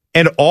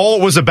 and all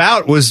it was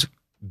about was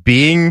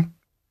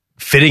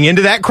fitting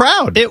into that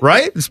crowd,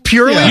 right? It's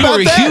purely You about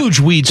were a that. huge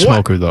weed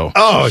smoker, though.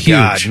 Oh, Huge.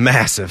 God,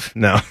 massive.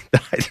 No.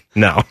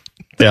 No.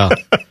 Yeah.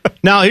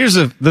 Now, here's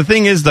the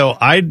thing is, though,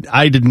 I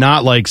did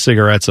not like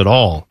cigarettes at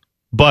all.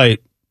 But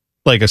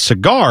like a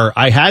cigar,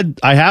 I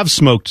have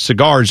smoked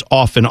cigars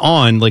off and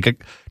on,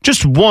 like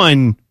just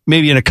one,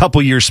 maybe in a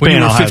couple years span.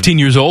 When you were 15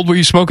 years old, were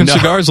you smoking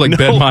cigars like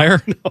Ben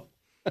Meyer?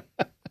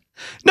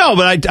 No,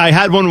 but I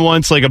had one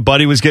once, like a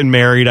buddy was getting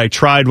married. I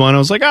tried one. I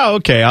was like, oh,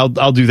 okay,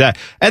 I'll do that.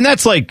 And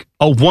that's like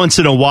a once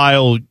in a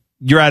while,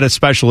 you're at a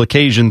special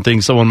occasion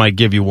thing, someone might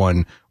give you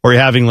one. Or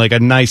you're having like a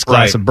nice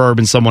glass of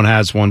bourbon, someone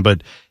has one.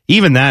 But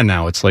even that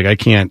now, it's like I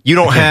can't. You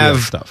don't I can't do have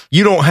that stuff.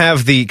 You don't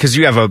have because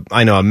you have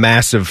a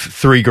massive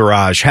 3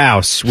 garage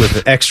house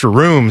with extra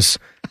rooms.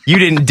 You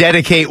didn't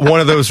dedicate one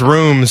of those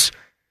rooms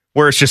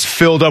where it's just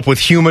filled up with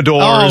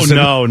humidors.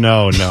 Oh,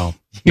 no.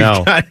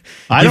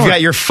 You've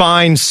got your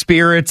fine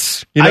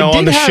spirits,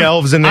 on the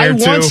shelves in there, I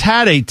once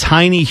had a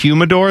tiny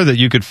humidor that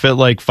you could fit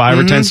like 5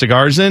 or 10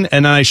 cigars in,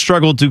 and then I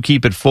struggled to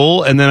keep it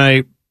full, and then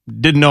I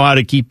didn't know how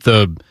to keep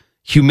the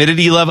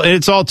humidity level.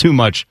 It's all too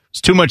much.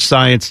 It's too much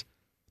science.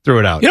 Threw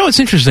it out. You know what's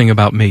interesting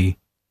about me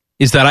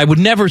is that I would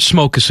never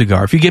smoke a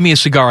cigar. If you give me a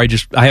cigar,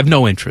 I have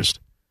no interest.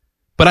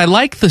 But I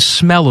like the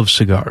smell of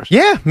cigars.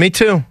 Yeah, me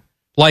too.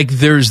 Like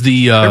there's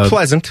they're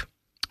pleasant.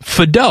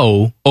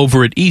 Fado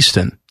over at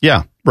Easton.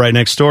 Yeah. Right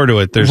next door to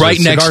it. There's right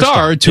next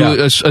door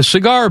to a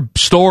cigar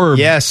store.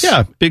 Yes.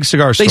 Yeah, big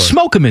cigar store. They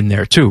smoke them in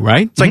there too,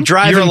 right? It's like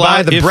driving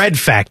by the bread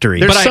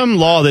factory. There's some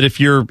law that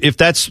if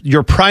that's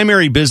your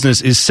primary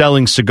business is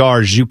selling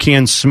cigars, you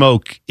can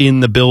smoke in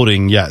the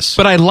building, yes.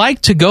 But I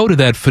like to go to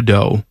that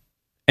Fado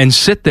and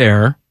sit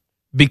there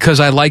because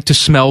I like to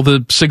smell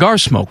the cigar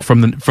smoke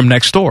from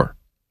next door.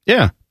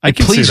 Yeah. It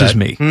pleases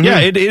me. Mm-hmm. Yeah,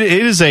 it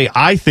is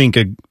I think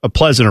a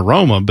pleasant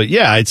aroma, but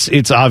yeah,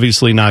 it's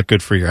obviously not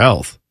good for your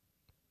health.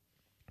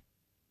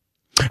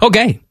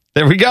 Okay.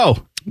 There we go.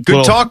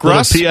 Good talk,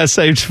 Russ.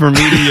 PSA from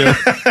me to you.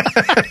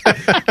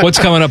 What's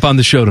coming up on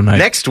the show tonight?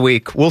 Next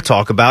week, we'll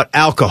talk about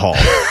alcohol.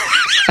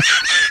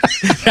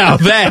 Now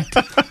that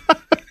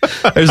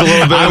there's a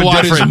little bit I of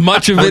want as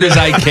much of it as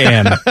I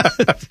can.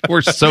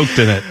 We're soaked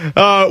in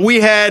it.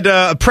 We had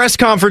a press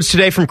conference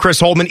today from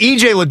Chris Holtmann.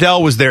 EJ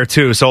Liddell was there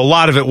too, so a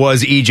lot of it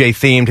was EJ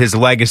themed, his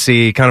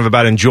legacy, kind of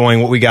about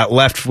enjoying what we got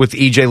left with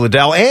EJ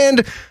Liddell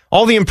and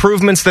all the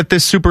improvements that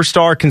this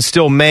superstar can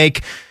still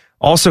make.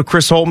 Also,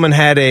 Chris Holtmann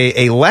had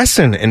a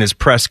lesson in his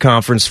press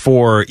conference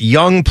for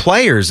young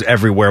players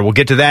everywhere. We'll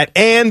get to that.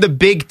 And the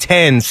Big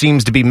Ten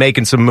seems to be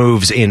making some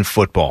moves in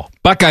football.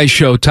 Buckeye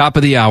Show, top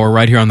of the hour,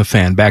 right here on the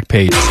Fan. Back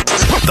page.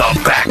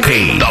 The Back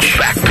Page. The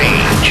Back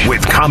Page.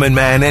 With Common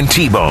Man and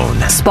T-Bone.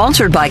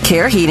 Sponsored by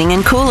Care Heating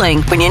and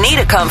Cooling. When you need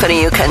a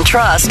company you can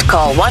trust,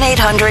 call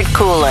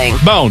 1-800-COOLING.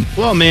 Bone.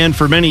 Well, man,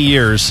 for many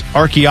years,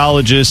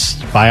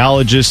 archaeologists,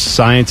 biologists,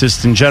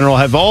 scientists in general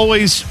have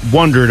always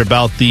wondered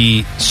about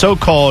the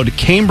so-called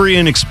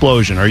Cambrian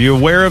explosion. Are you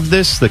aware of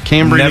this? The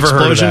Cambrian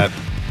explosion? Heard of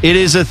that. It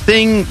is a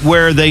thing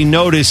where they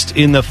noticed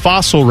in the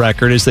fossil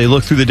record, as they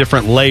looked through the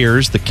different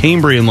layers, the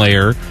Cambrian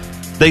layer,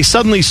 they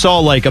suddenly saw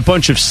like a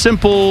bunch of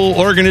simple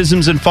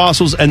organisms and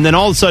fossils, and then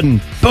all of a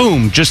sudden,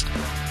 boom, just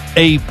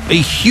a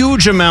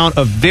huge amount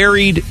of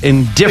varied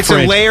and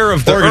different it's a layer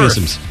of the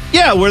organisms. Earth.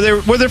 Yeah, where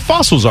their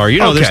fossils are.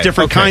 There's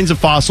different kinds of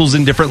fossils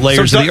in different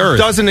layers of the Earth.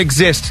 Doesn't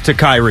exist to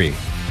Kyrie.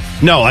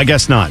 No, I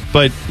guess not.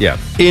 But yeah,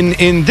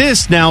 in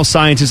this now,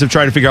 scientists have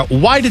tried to figure out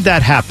why did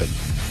that happen.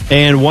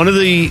 And one of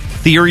the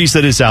theories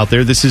that is out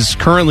there, this is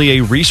currently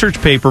a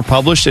research paper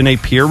published in a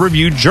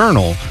peer-reviewed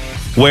journal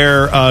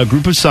where a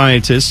group of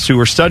scientists who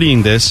are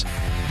studying this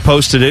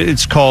posted it.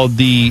 It's called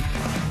The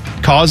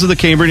Cause of the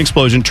Cambrian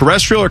Explosion,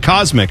 Terrestrial or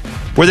Cosmic,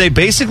 where they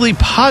basically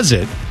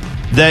posit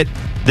that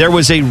there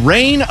was a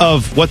rain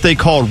of what they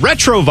call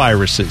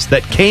retroviruses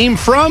that came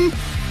from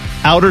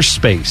outer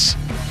space.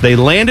 They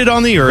landed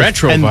on the Earth.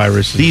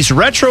 Retroviruses. These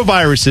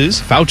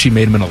retroviruses... Fauci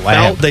made them in a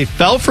lab. They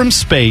fell from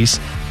space.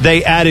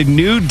 They added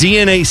new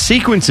DNA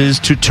sequences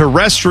to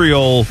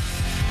terrestrial,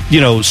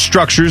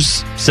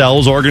 structures,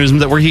 cells,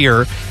 organisms that were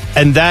here.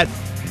 And that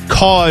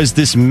caused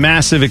this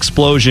massive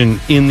explosion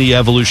in the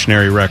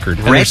evolutionary record.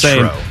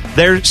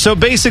 And so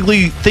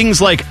basically, things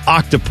like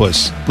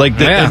octopus, that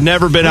had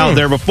never been out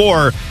there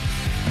before,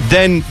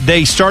 then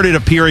they started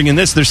appearing in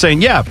this. They're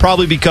saying,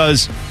 probably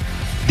because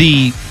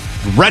the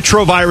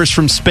retrovirus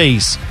from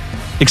space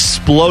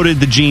exploded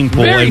the gene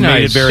pool very and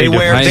made it very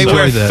different. They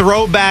wear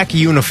throwback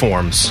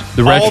uniforms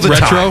all the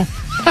retro time.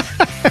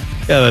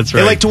 Yeah, that's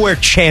right. They like to wear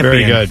Champion.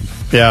 Very good.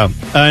 Yeah.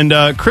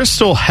 And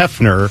Crystal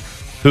Hefner,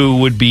 who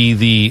would be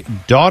the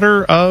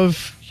daughter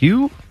of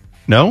Hugh?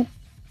 No?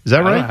 Is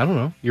that right? I don't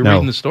know. You're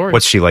reading the story.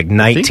 What's she, like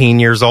 19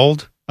 years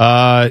old?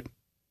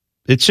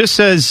 It just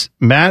says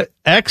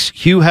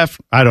Hugh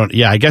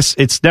Hefner. I guess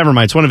it's, never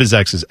mind. It's one of his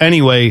exes.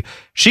 Anyway,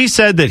 she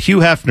said that Hugh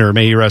Hefner,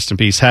 may he rest in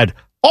peace, had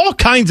all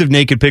kinds of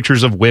naked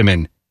pictures of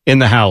women in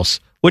the house,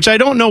 which I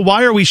don't know.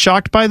 Why are we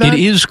shocked by that? It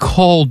is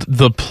called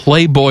the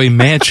Playboy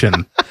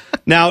Mansion.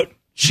 Now,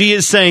 she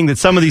is saying that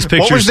some of these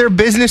pictures... What was their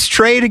business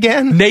trade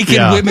again? Naked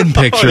women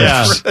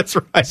pictures. That's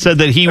right. Said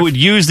that he would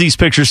use these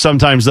pictures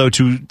sometimes, though,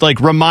 to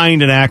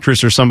remind an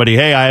actress or somebody,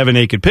 hey, I have a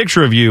naked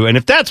picture of you. And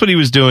if that's what he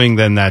was doing,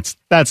 then that's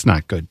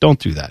not good. Don't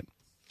do that.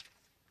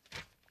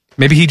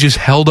 Maybe he just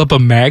held up a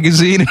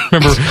magazine.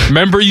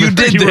 Remember you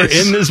did you this.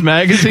 were in this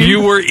magazine?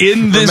 You were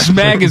in this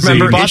magazine.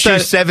 Remember issue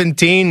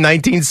 17,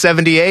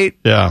 1978?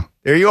 Yeah.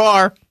 There you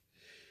are.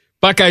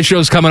 Buckeye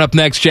Show's coming up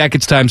next.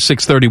 Jackets time,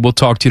 6:30. We'll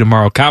talk to you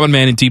tomorrow. Common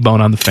Man and T-Bone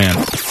on the Fan.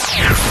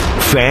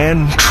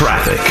 Fan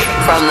traffic.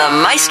 From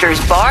the Meister's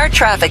Bar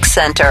Traffic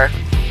Center.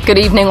 Good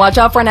evening. Watch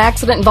out for an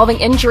accident involving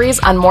injuries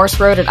on Morse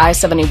Road at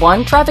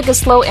I-71. Traffic is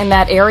slow in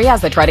that area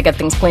as they try to get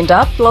things cleaned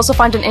up. You'll also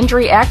find an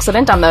injury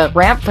accident on the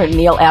ramp for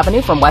Neal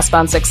Avenue from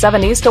westbound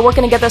 670. Still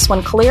working to get this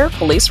one clear.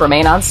 Police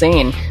remain on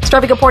scene. This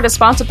traffic report is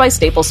sponsored by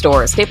Staples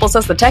Stores. Staples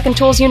has the tech and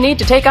tools you need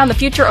to take on the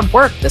future of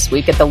work. This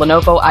week at the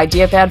Lenovo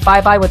IdeaPad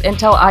 5i with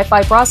Intel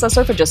i5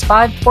 processor for just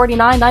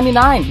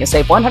 $549.99. You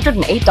save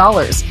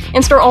 $108.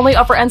 In-store only,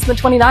 offer ends on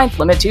the 29th.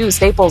 Limit 2.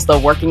 Staples, the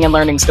working and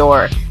learning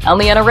store. I'm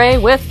Leanna Ray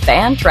with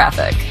Fan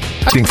Traffic.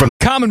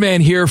 Common Man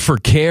here for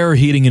Care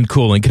Heating and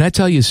Cooling. Can I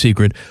tell you a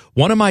secret?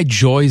 One of my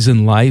joys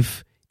in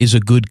life is a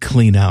good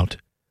clean out.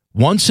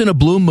 Once in a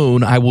blue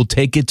moon, I will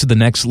take it to the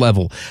next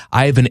level.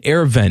 I have an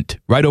air vent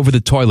right over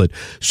the toilet.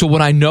 So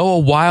when I know a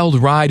wild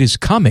ride is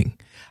coming,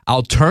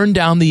 I'll turn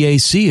down the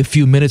AC a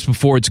few minutes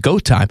before it's go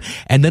time.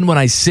 And then when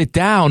I sit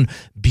down,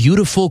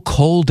 beautiful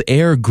cold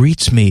air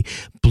greets me,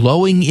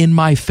 blowing in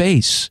my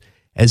face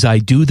as I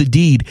do the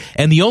deed.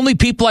 And the only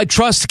people I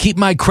trust to keep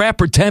my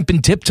crapper temp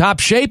in tip-top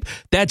shape,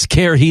 that's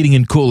Care Heating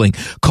and Cooling.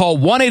 Call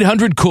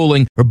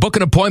 1-800-COOLING or book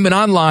an appointment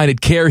online at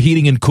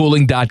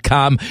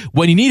careheatingandcooling.com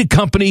when you need a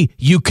company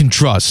you can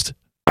trust.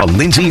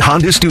 Lindsay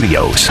Honda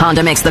Studios.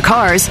 Honda makes the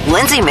cars.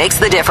 Lindsay makes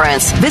the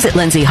difference. Visit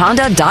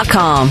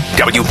lindsayhonda.com.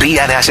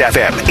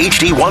 WBNS-FM,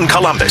 HD1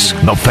 Columbus,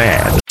 The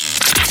Fan.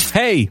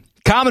 Hey,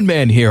 Common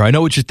Man here. I know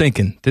what you're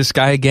thinking. This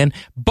guy again.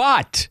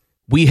 But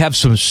we have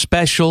some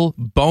special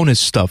bonus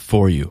stuff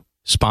for you.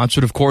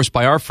 Sponsored, of course,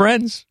 by our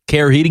friends,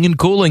 Care Heating and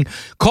Cooling.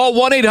 Call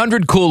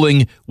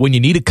 1-800-COOLING when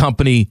you need a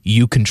company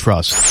you can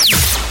trust.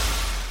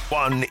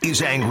 One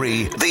is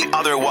angry, the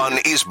other one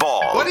is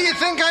bald. What do you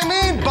think I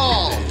mean,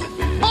 bald?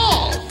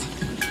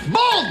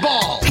 Bald!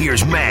 Bald!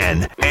 Here's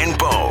Man and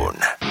Bone.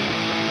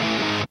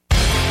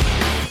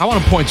 I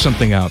want to point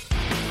something out.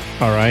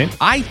 All right.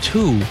 I,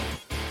 too,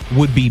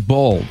 would be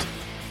bald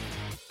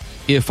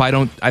if I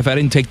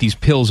didn't take these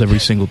pills every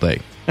single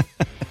day.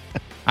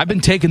 I've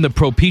been taking the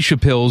Propecia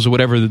pills or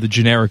whatever the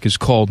generic is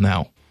called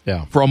now.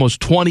 Yeah. For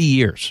almost 20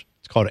 years.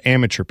 It's called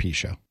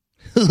Amateurpecia.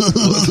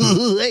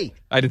 I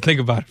had to think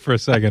about it for a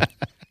second.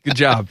 Good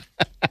job.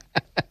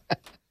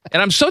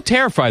 And I'm so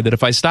terrified that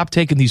if I stop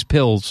taking these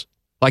pills,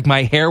 like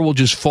my hair will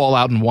just fall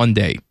out in one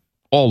day.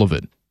 All of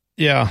it.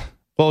 Yeah.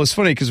 Well, it was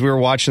funny because we were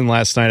watching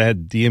last night. I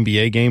had the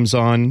NBA games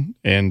on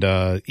and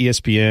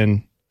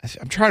ESPN.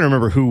 I'm trying to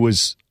remember who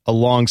was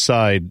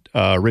alongside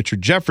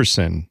Richard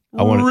Jefferson.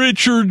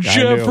 Richard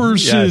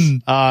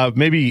Jefferson. Yes.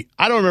 Maybe,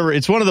 I don't remember.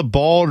 It's one of the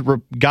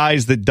bald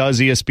guys that does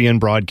ESPN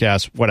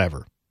broadcasts,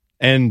 whatever.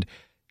 And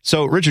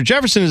so Richard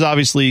Jefferson is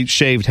obviously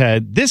shaved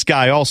head. This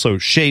guy also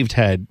shaved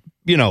head,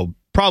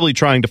 probably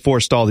trying to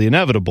forestall the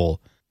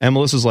inevitable. And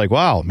Melissa's like,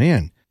 wow,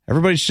 man,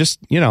 everybody's just,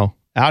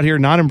 out here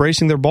not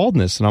embracing their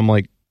baldness. And I'm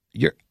like,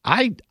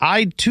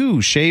 I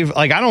too shave.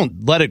 Like, I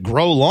don't let it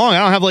grow long. I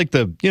don't have like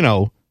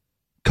the,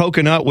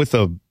 coconut with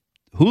a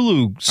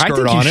Hulu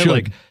skirt on it.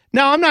 Like,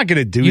 no, I'm not going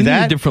to do that. You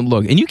need a different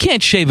look. And you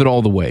can't shave it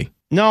all the way.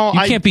 No,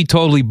 you can't be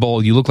totally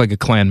bald. You look like a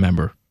Klan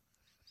member.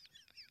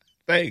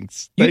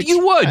 Thanks.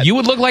 You would. You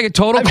would look like a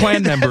total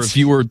Klan member if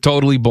you were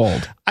totally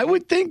bald. I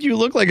would think you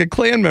look like a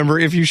Klan member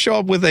if you show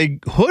up with a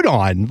hood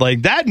on.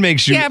 Like, that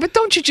makes you... Yeah, but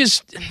don't you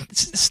just...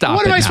 Stop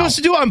What am I supposed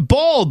to do? I'm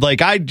bald.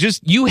 Like,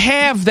 You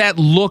have that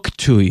look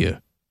to you.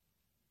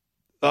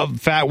 A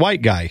fat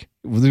white guy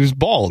who's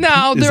bald.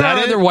 No, there are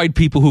other white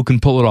people who can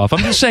pull it off. I'm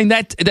just saying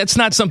that's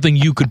not something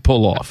you could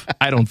pull off,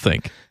 I don't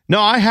think. No,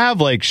 I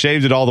have,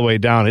 shaved it all the way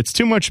down. It's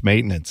too much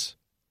maintenance.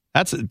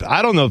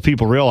 I don't know if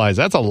people realize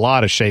that's a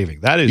lot of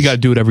shaving. That is, you got to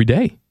do it every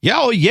day.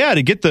 Yeah,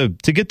 to get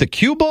the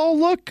cue ball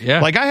look.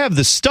 Yeah, I have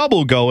the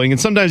stubble going, and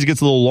sometimes it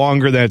gets a little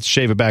longer. Then I have to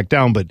shave it back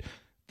down. But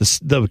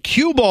the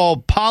cue ball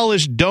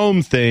polished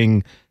dome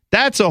thing,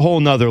 that's a whole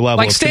nother level.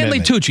 Like of Stanley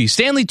commitment. Tucci.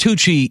 Stanley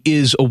Tucci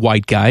is a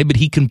white guy, but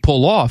he can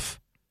pull off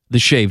the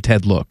shaved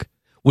head look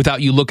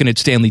without you looking at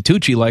Stanley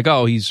Tucci like,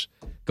 oh, he's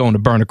going to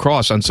burn a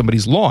cross on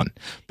somebody's lawn.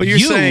 But you're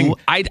saying,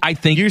 I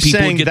think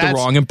people get the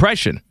wrong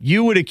impression.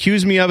 You would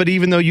accuse me of it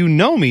even though you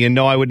know me and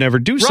know I would never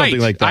do something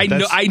like that.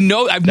 I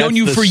know. I've known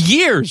you for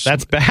years.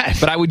 That's bad.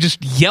 But I would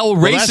just yell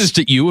racist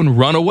at you and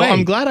run away. Well,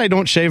 I'm glad I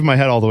don't shave my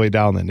head all the way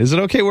down then. Is it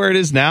okay where it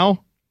is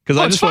now?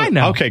 Because it's fine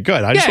now. Okay,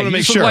 good. I just want to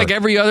make sure. Look like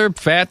every other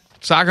fat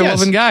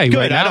soccer-loving guy good.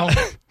 right now.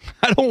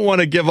 I don't want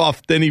to give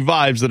off any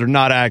vibes that are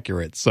not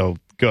accurate. So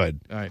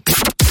good. All right.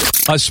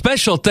 A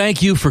special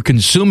thank you for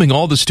consuming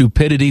all the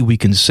stupidity we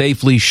can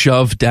safely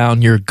shove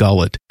down your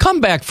gullet.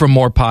 Come back for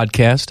more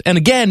podcast. And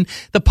again,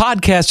 the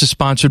podcast is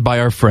sponsored by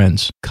our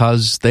friends,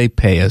 because they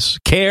pay us.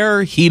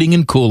 Care Heating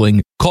and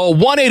Cooling. Call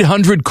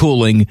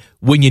 1-800-COOLING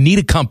when you need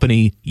a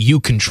company you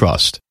can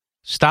trust.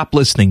 Stop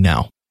listening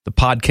now. The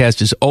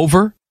podcast is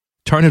over.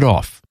 Turn it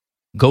off.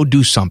 Go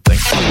do something.